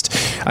jest.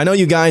 I know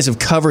you guys have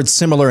covered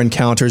similar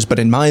encounters, but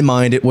in my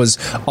mind, it was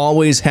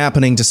always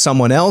happening to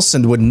someone else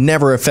and would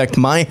never affect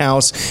my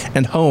house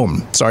and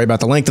home. Sorry about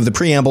the length of the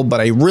preamble, but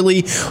I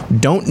really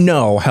don't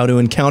know how to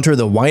encounter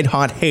the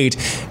white-hot hate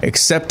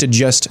except to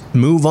just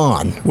move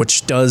on,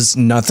 which does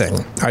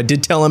nothing. I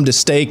did tell him to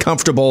stay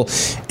comfortable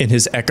in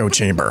his echo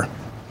chamber.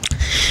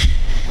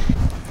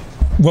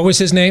 What was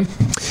his name?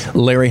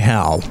 Larry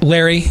Howe.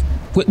 Larry,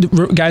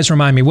 guys,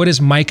 remind me, what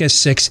is Micah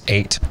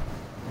 6:8?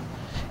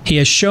 He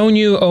has shown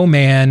you, oh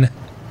man,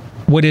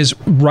 what is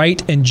right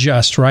and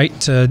just, right?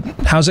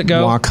 How's it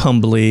go? Walk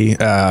humbly,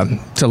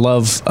 to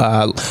love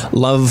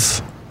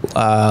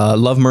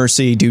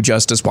mercy, do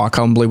justice, walk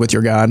humbly with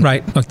your God.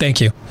 Right. Oh, thank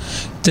you.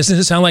 Doesn't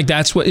it sound like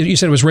that's what you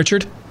said it was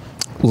Richard?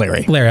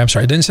 Larry, I'm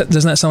sorry. Doesn't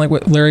that sound like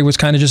what Larry was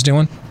kind of just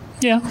doing?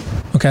 Yeah.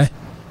 Okay.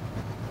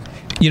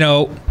 You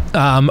know,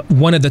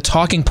 one of the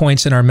talking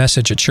points in our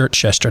message at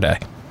church yesterday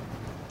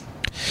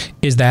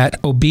is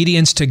that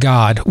obedience to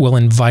God will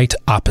invite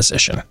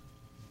opposition.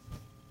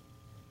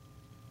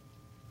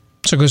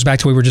 So it goes back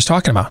to what we were just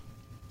talking about.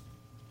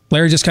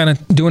 Larry just kind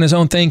of doing his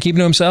own thing, keeping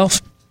to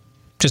himself,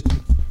 just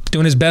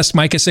doing his best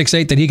Micah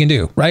 6:8 that he can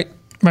do, right?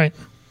 Right.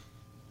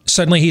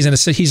 Suddenly he's a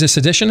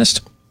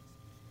seditionist.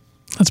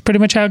 That's pretty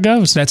much how it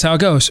goes. That's how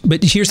it goes.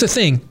 But here's the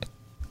thing,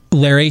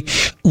 Larry,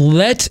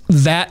 let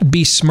that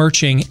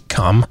besmirching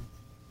come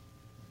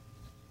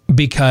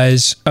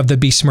because of the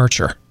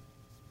besmircher.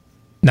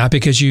 Not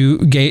because you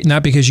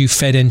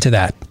fed into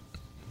that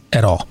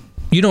at all.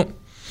 You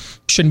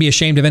shouldn't be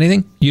ashamed of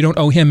anything. You don't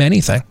owe him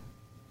anything.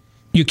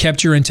 You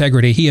kept your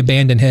integrity. He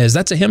abandoned his.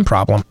 That's a him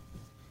problem.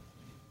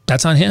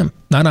 That's on him,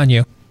 not on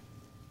you.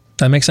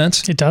 That makes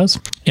sense? It does.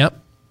 Yep.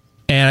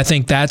 And I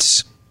think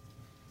that's,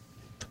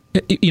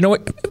 you know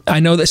what? I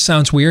know this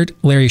sounds weird.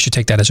 Larry, you should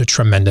take that as a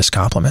tremendous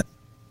compliment.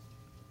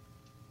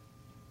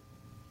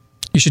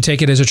 You should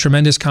take it as a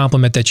tremendous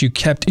compliment that you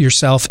kept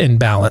yourself in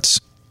balance.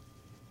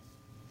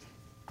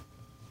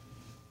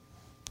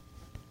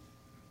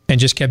 And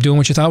just kept doing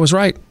what you thought was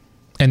right.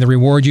 And the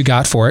reward you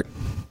got for it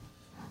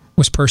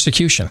was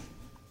persecution.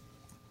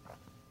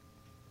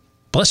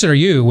 Blessed are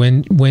you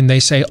when they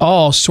say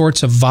all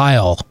sorts of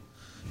vile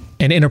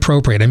and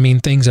inappropriate and mean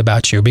things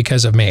about you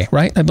because of me,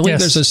 right? I believe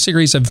There's a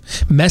series of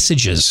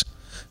messages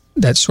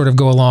that sort of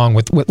go along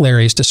with what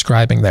Larry's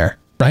describing there,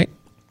 right?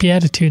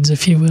 Beatitudes,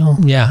 if you will.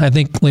 Yeah, I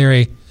think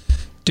Larry,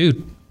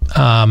 dude,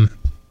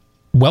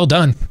 well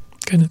done.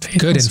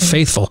 Good and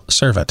faithful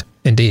servant,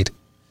 indeed.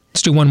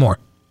 Let's do one more.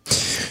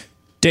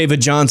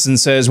 David Johnson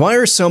says, why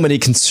are so many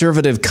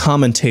conservative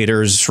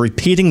commentators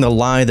repeating the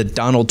lie that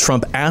Donald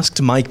Trump asked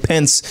Mike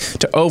Pence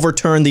to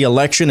overturn the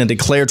election and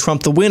declare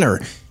Trump the winner?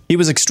 He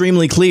was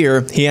extremely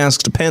clear. He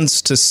asked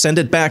Pence to send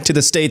it back to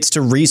the states to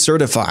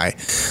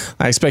recertify.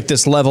 I expect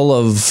this level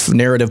of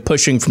narrative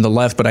pushing from the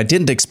left, but I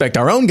didn't expect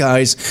our own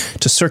guys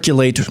to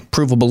circulate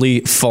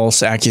provably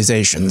false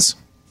accusations.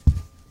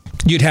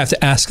 You'd have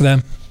to ask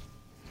them.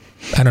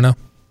 I don't know.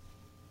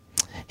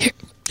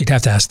 You'd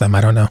have to ask them.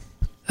 I don't know.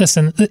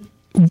 Listen,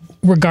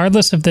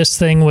 regardless if this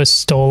thing was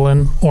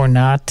stolen or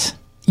not,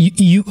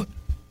 you,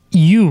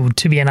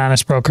 to be an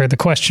honest broker, the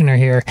questioner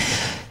here,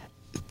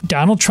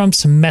 Donald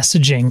Trump's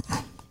messaging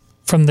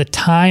from the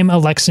time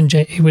election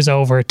day was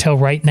over till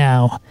right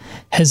now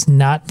has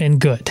not been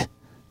good.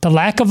 The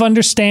lack of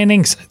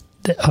understanding,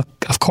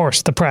 of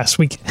course, the press,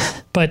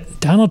 but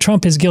Donald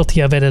Trump is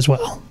guilty of it as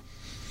well.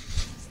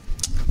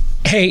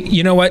 Hey,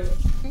 you know what?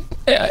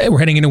 We're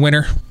heading into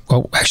winter.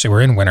 Well, actually,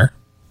 we're in winter.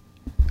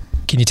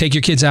 Can you take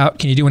your kids out?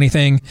 Can you do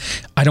anything?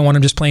 I don't want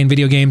them just playing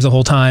video games the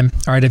whole time.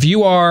 All right, if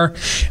you are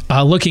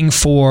looking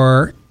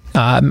for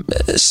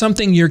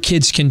something your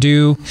kids can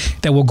do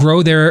that will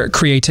grow their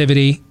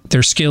creativity,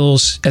 their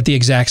skills at the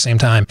exact same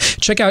time,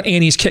 check out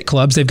Annie's Kit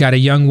Clubs. They've got a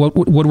young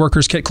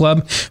woodworkers kit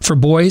club for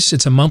boys.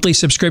 It's a monthly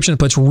subscription that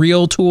puts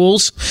real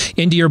tools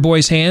into your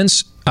boy's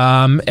hands.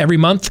 Every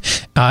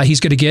month, he's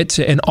going to get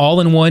an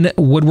all-in-one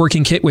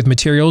woodworking kit with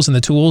materials and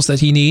the tools that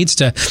he needs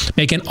to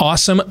make an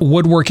awesome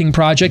woodworking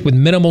project with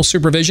minimal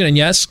supervision. And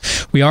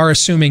yes, we are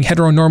assuming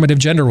heteronormative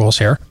gender roles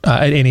here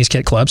at Annie's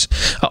Kit Clubs.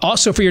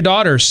 Also for your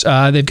daughters,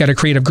 they've got a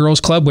Creative Girls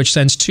Club, which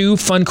sends 2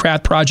 fun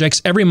craft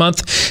projects every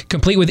month,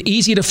 complete with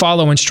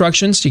easy-to-follow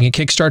instructions. You can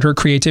kickstart her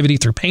creativity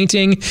through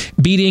painting,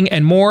 beading,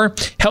 and more.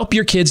 Help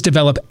your kids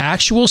develop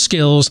actual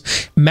skills,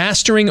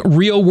 mastering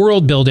real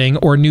world building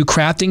or new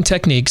crafting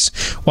techniques,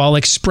 while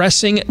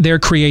expressing their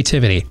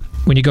creativity.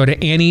 When you go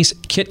to Annie's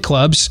Kit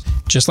Clubs,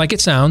 just like it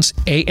sounds,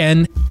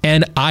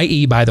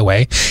 ANNIE, by the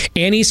way,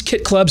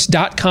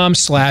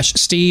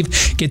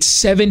 AnniesKitClubs.com/Steve. Get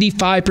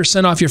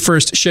 75% off your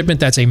first shipment.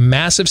 That's a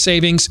massive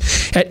savings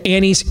at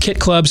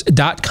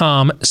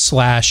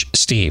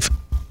AnniesKitClubs.com/Steve.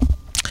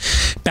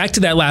 Back to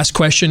that last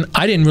question.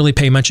 I didn't really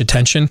pay much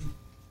attention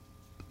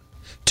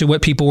to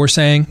what people were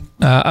saying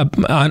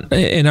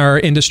in our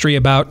industry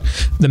about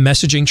the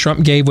messaging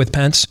Trump gave with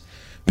Pence.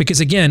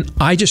 Because again,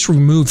 I just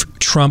removed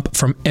Trump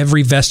from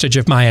every vestige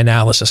of my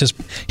analysis,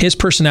 his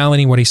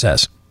personality and what he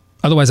says.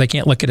 Otherwise, I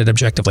can't look at it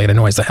objectively. It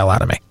annoys the hell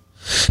out of me.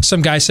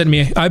 Some guy said to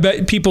me, I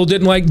bet people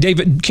didn't like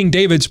King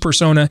David's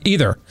persona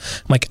either.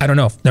 I'm like, I don't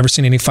know. Never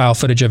seen any file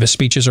footage of his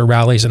speeches or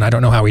rallies, and I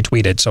don't know how he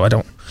tweeted, so I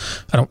don't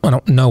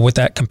know what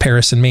that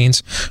comparison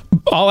means.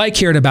 All I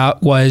cared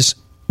about was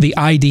the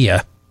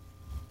idea,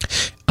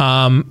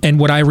 and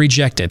what I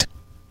rejected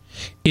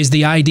is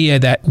the idea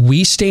that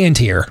we stand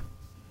here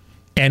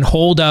and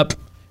hold up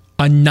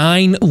a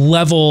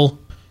 9-level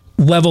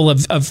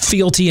of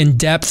fealty and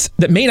depth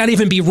that may not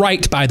even be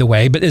right, by the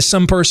way, but is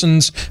some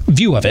person's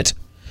view of it.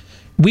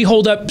 We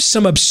hold up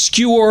some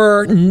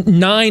obscure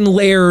 9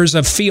 layers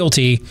of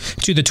fealty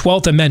to the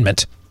 12th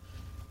Amendment,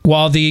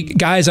 while the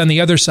guys on the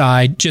other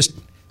side just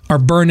are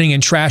burning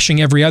and trashing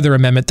every other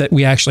amendment that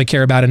we actually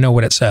care about and know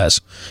what it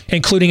says,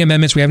 including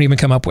amendments we haven't even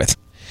come up with.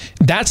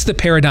 That's the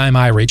paradigm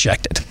I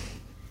rejected.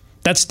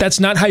 That's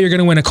not how you're going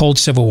to win a cold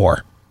civil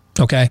war.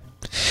 Okay?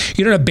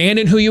 You don't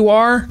abandon who you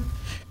are,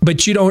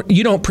 but you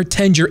don't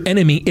pretend your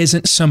enemy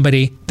isn't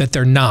somebody that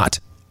they're not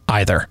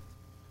either.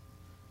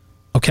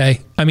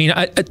 Okay? I mean,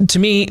 to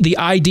me, the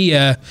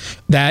idea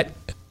that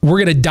we're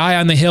going to die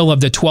on the hill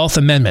of the 12th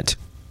Amendment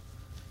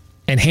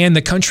and hand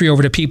the country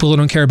over to people who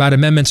don't care about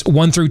amendments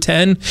 1 through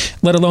 10,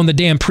 let alone the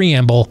damn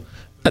preamble,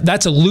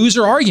 that's a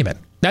loser argument.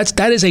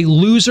 That is a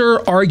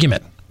loser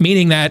argument,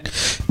 meaning that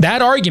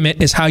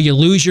argument is how you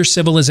lose your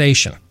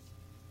civilization.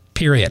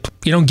 period.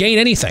 You don't gain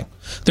anything.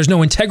 There's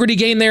no integrity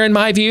gain there in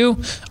my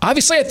view.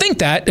 Obviously, I think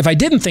that. If I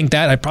didn't think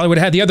that, I probably would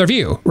have had the other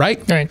view, right?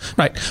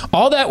 Right.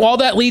 All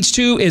that leads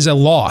to is a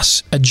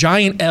loss, a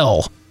giant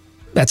L.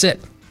 That's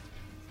it.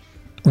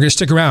 We're going to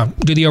stick around,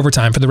 do the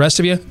overtime. For the rest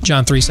of you,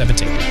 John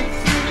 3:17.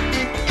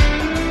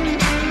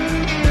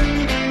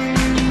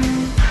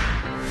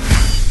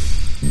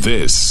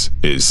 This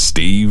is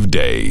Steve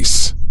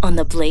Deace on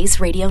the Blaze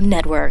Radio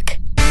Network.